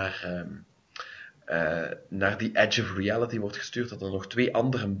naar die edge of reality wordt gestuurd, dat er nog 2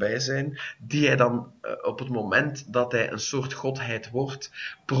 anderen bij zijn, die hij dan op het moment dat hij een soort godheid wordt,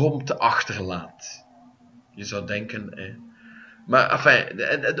 prompt achterlaat. Je zou denken... Maar, enfin,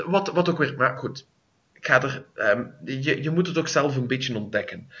 wat ook weer... Maar goed, ik ga er... je moet het ook zelf een beetje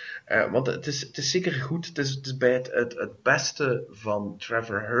ontdekken. Want het is zeker goed. Het is bij het beste van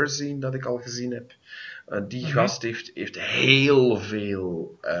Trevor Herzien dat ik al gezien heb. Die gast heeft heel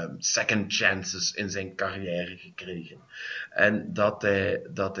veel second chances in zijn carrière gekregen. En dat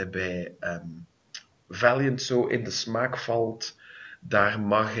hij bij Valiant zo in de smaak valt, daar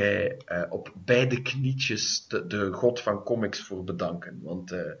mag hij op beide knietjes de god van comics voor bedanken. Want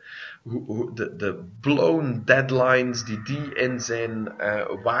de blown deadlines die in zijn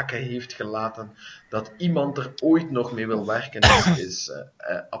waken heeft gelaten, dat iemand er ooit nog mee wil werken, is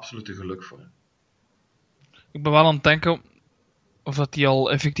absoluut een geluk voor hem. Ik ben wel aan het denken of dat die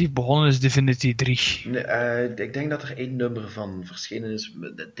al effectief begonnen is, Divinity 3. Nee, ik denk dat er 1 nummer van verschenen is,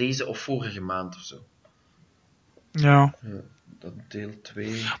 deze of vorige maand of zo. Ja. Dat deel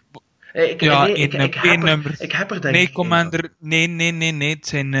 2. Één nummer. Ik heb er denk ik... Nee, Commander... Nee. Het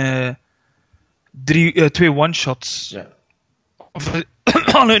zijn 2 one-shots. Ja.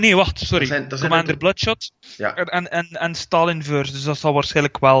 Nee, wacht, sorry. Commander Bloodshot en Stalinverse. Dus dat zal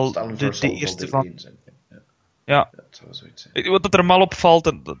waarschijnlijk wel de eerste van... Ja. Dat zou zoiets zijn. Wat er mal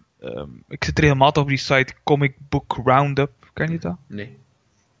opvalt... ik zit regelmatig op die site Comic Book Roundup. Ken je dat? Nee.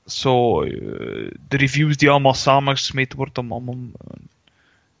 Zo, de reviews die allemaal samengesmeten worden om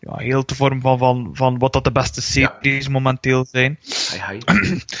heel te vormen van wat dat de beste series momenteel zijn. Hi.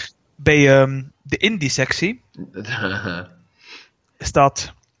 Bij de indie-sectie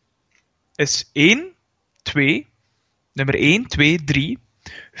is 1, 2, nummer 1, 2, 3,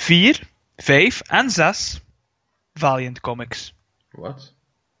 4, 5 en 6 Valiant Comics. Wat?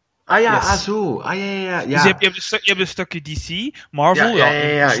 Zo. Ja. Dus je hebt een stukje DC, Marvel,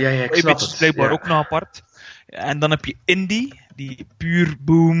 ik snap het. Blijkbaar ook nog apart. En dan heb je Indie, die puur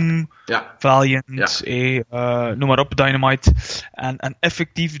Boom, Valiant, noem maar op, Dynamite. En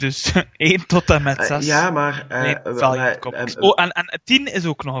effectief dus 1 tot en met 6. Maar... Valiant Comics. En 10 is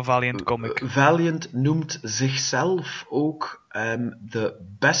ook nog een Valiant comic. Valiant noemt zichzelf ook de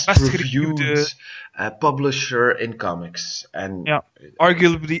best reviewed publisher in comics. En,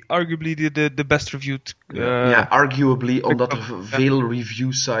 arguably de best reviewed. Arguably, omdat er veel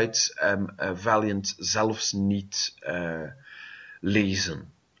review sites Valiant zelfs niet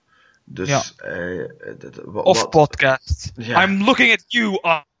lezen. Dus, Ja. Of podcast. Ja. I'm looking at you,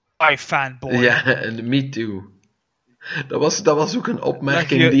 fanboy. Ja, en me too. Dat was ook een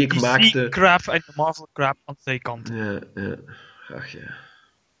opmerking die ik maakte. DC crap en de Marvel crap aan twee kanten. Ja. Ach ja.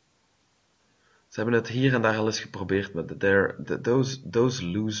 Ze hebben het hier en daar al eens geprobeerd, maar those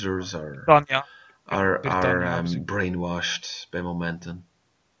losers Dan ja. are brainwashed bij momenten.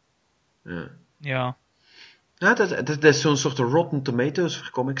 Ja. Ja, dat is zo'n soort Rotten Tomatoes voor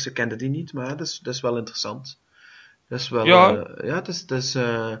comics. Ik kende die niet, maar dat is wel interessant. Dat is wel...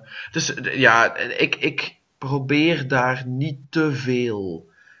 ik probeer daar niet te veel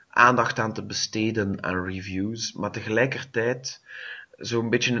aandacht aan te besteden aan reviews, maar tegelijkertijd zo'n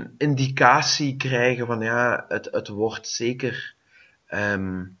beetje een indicatie krijgen van ja, het wordt zeker...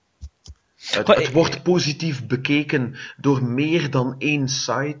 Het wordt positivoor bekeken door meer dan één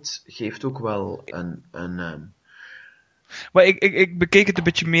site, geeft ook wel een Maar ik bekeek het een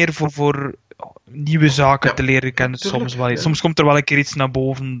beetje meer voor nieuwe zaken te leren kennen. Tuurlijk, Soms wel. ja. Soms komt er wel een keer iets naar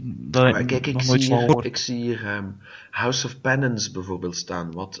boven dat Maar kijk, ik nog nooit van hoor. ik zie hier House of Penance bijvoorbeeld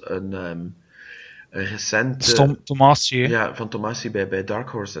staan, wat een recente... Tomasi, hè? Ja, van Tomasi bij Dark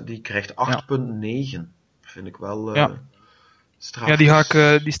Horse, die krijgt 8.9. Vind ik wel straf.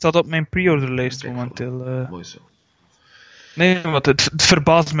 Ja, die staat op mijn pre-orderlijst Kijk, momenteel. Mooi zo. Nee, want het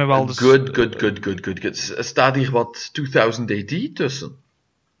verbaast me wel. Dus, Good. Er staat hier wat 2000 AD tussen.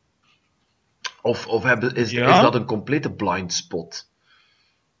 Of is dat een complete blind spot?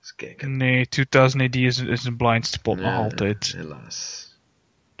 Eens kijken. Nee, 2000 AD is een blind spot nog altijd. Helaas.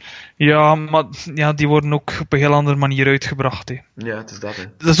 Ja, maar die worden ook op een heel andere manier uitgebracht. Hè. Ja, het is dat, hè.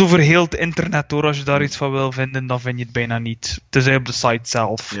 Dat is over heel het internet hoor. Als je daar iets van wil vinden, dan vind je het bijna niet. Tenzij op de site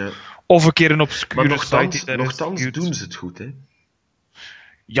zelf. Ja. Of een keer een obscure Maar site die daar nochtans is. doen ze het goed, hè.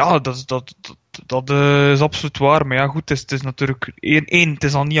 Ja, dat is absoluut waar. Maar ja, goed, het is natuurlijk... één, het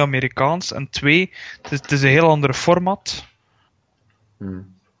is al niet Amerikaans. En twee, het is een heel andere format.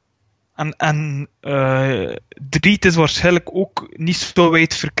 En drie, het is waarschijnlijk ook niet zo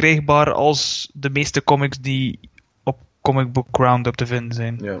wijd verkrijgbaar als de meeste comics die op Comic Book Roundup te vinden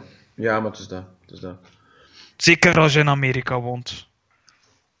zijn. Ja, maar het is dat. Zeker als je in Amerika woont.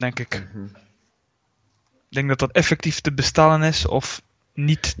 Denk ik. Ik denk dat effectief te bestellen is of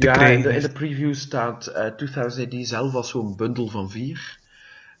niet te krijgen. In de preview staat 2000 AD zelf als zo'n bundel van 4.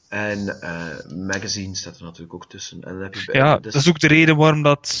 En magazine staat er natuurlijk ook tussen. En dan heb je dat is ook de reden waarom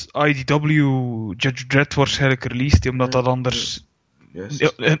dat IDW Judge Dredd waarschijnlijk released, omdat dat anders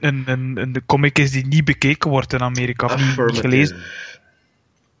een comic is die niet bekeken wordt in Amerika of niet gelezen.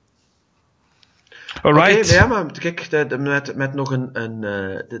 Alright. Okay, ja, maar kijk, met nog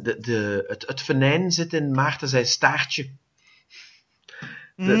het venijn zit in Maarten zijn staartje.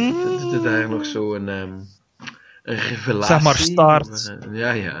 Daar nog zo een revelatie. Zeg maar staart.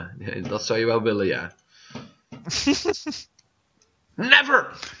 Ja, dat zou je wel willen, ja. Never!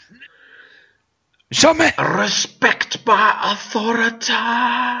 Jamais! Respect my authority!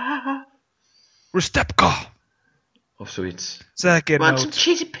 Restepka! Of zoiets. Zeg een keer Want some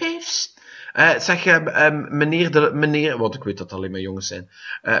cheesy piffs. Zeg, meneer, want ik weet dat het alleen maar jongens zijn.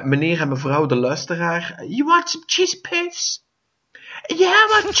 Meneer en mevrouw de luisteraar. You want some cheesy piffs? Yeah,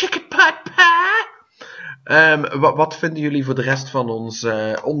 I want chicken pot pie. Wat vinden jullie voor de rest van ons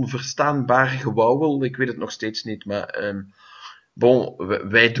onverstaanbare gewauwel? Ik weet het nog steeds niet, maar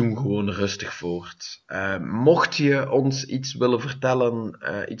wij doen gewoon rustig voort. Mocht je ons iets willen vertellen,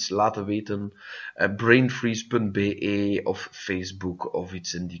 iets laten weten, brainfreeze.be of Facebook of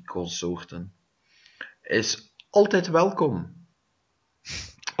iets in die consorten, is altijd welkom.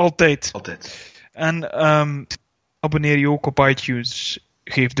 Altijd. En abonneer je ook op iTunes.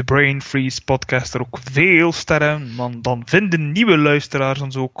 Geef de Brain Freeze podcast er ook veel sterren, want dan vinden nieuwe luisteraars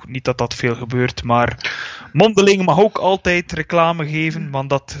ons ook. Niet dat dat veel gebeurt, maar mondeling mag ook altijd reclame geven, want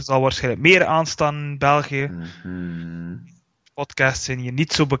dat zal waarschijnlijk meer aanstaan in België. Podcasts zijn hier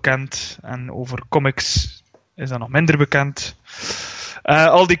niet zo bekend en over comics is dat nog minder bekend.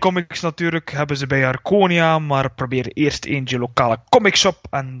 Al die comics natuurlijk hebben ze bij Arconia, maar probeer eerst eentje lokale comicshop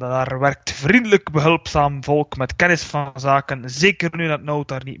en daar werkt vriendelijk behulpzaam volk met kennis van zaken. Zeker nu dat Nout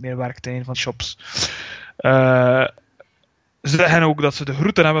daar niet meer werkt in een van de shops. Ze zeggen ook dat ze de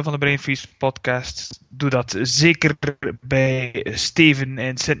groeten hebben van de Brain Freeze podcast. Doe dat zeker bij Steven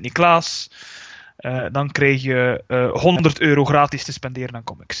en Sint-Niklaas. Dan krijg je €100 gratis te spenderen aan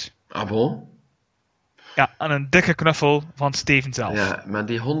comics. Ah bon? Ja, en een dikke knuffel van Steven zelf. Ja, maar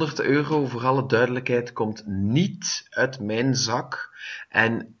die €100, voor alle duidelijkheid, komt niet uit mijn zak.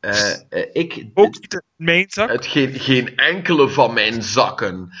 En ik... Ook niet uit mijn zak? Uit geen enkele van mijn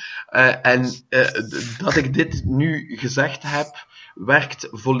zakken. Dat ik dit nu gezegd heb, werkt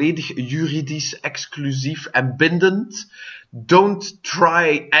volledig juridisch, exclusief en bindend. Don't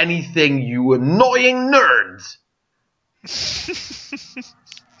try anything, you annoying nerd!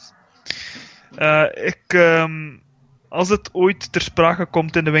 Als het ooit ter sprake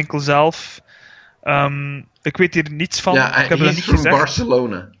komt in de winkel zelf... ik weet hier niets van. Ja, ik heb het he's niet from gezegd.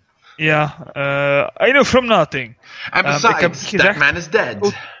 Barcelona. Ja, I know from nothing. And ik heb besides, niet that gezegd... man is dead.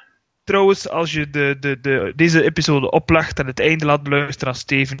 Oh, trouwens, als je deze episode oplegt en het einde laat beluisteren aan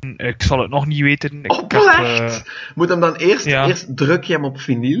Steven, ik zal het nog niet weten. Oplegt? Moet hem dan eerst ja. druk je hem op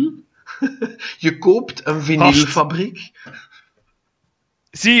vinyl? Je koopt een vinylfabriek?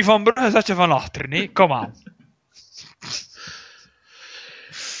 Zie, Van Brugge zat je van achter, nee? Kom aan.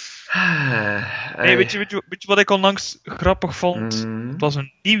 Nee, weet je wat ik onlangs grappig vond? Het was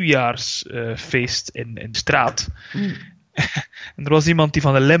een nieuwjaarsfeest in de straat. En er was iemand die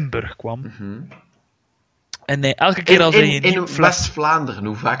van de Limburg kwam. En elke keer als hij een nieuw in West-Vlaanderen,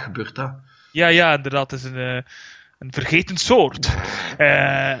 hoe vaak gebeurt dat? Ja, inderdaad. Het is een vergeten soort.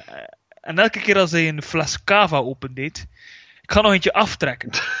 En elke keer als hij een fles cava opendeed, ik ga nog eentje aftrekken.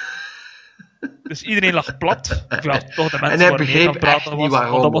 Dus iedereen lag plat. Ja, toch de mensen hij waar begreep aan het praten echt niet was,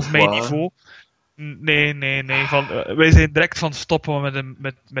 waarom, dat was of mijn wat? niveau. Nee. Wij zijn direct van stoppen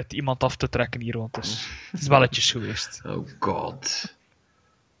met iemand af te trekken hier, want het is welletjes geweest. Oh god.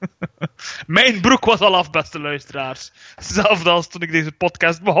 Mijn broek was al af, beste luisteraars. Hetzelfde als toen ik deze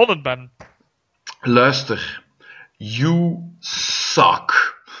podcast begonnen ben. Luister. You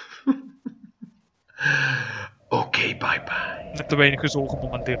suck. Oké, bye. Net te weinig gezogen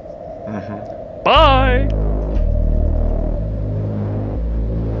momenteel. Bye!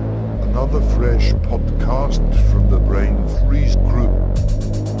 Another fresh podcast from the Brain Freeze Group.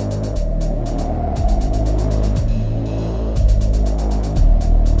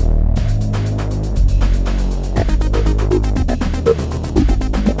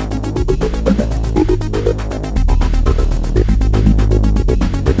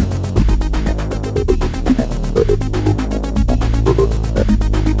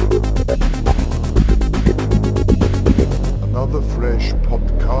 Another fresh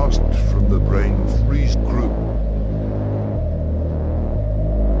podcast from the Brain Freeze Group.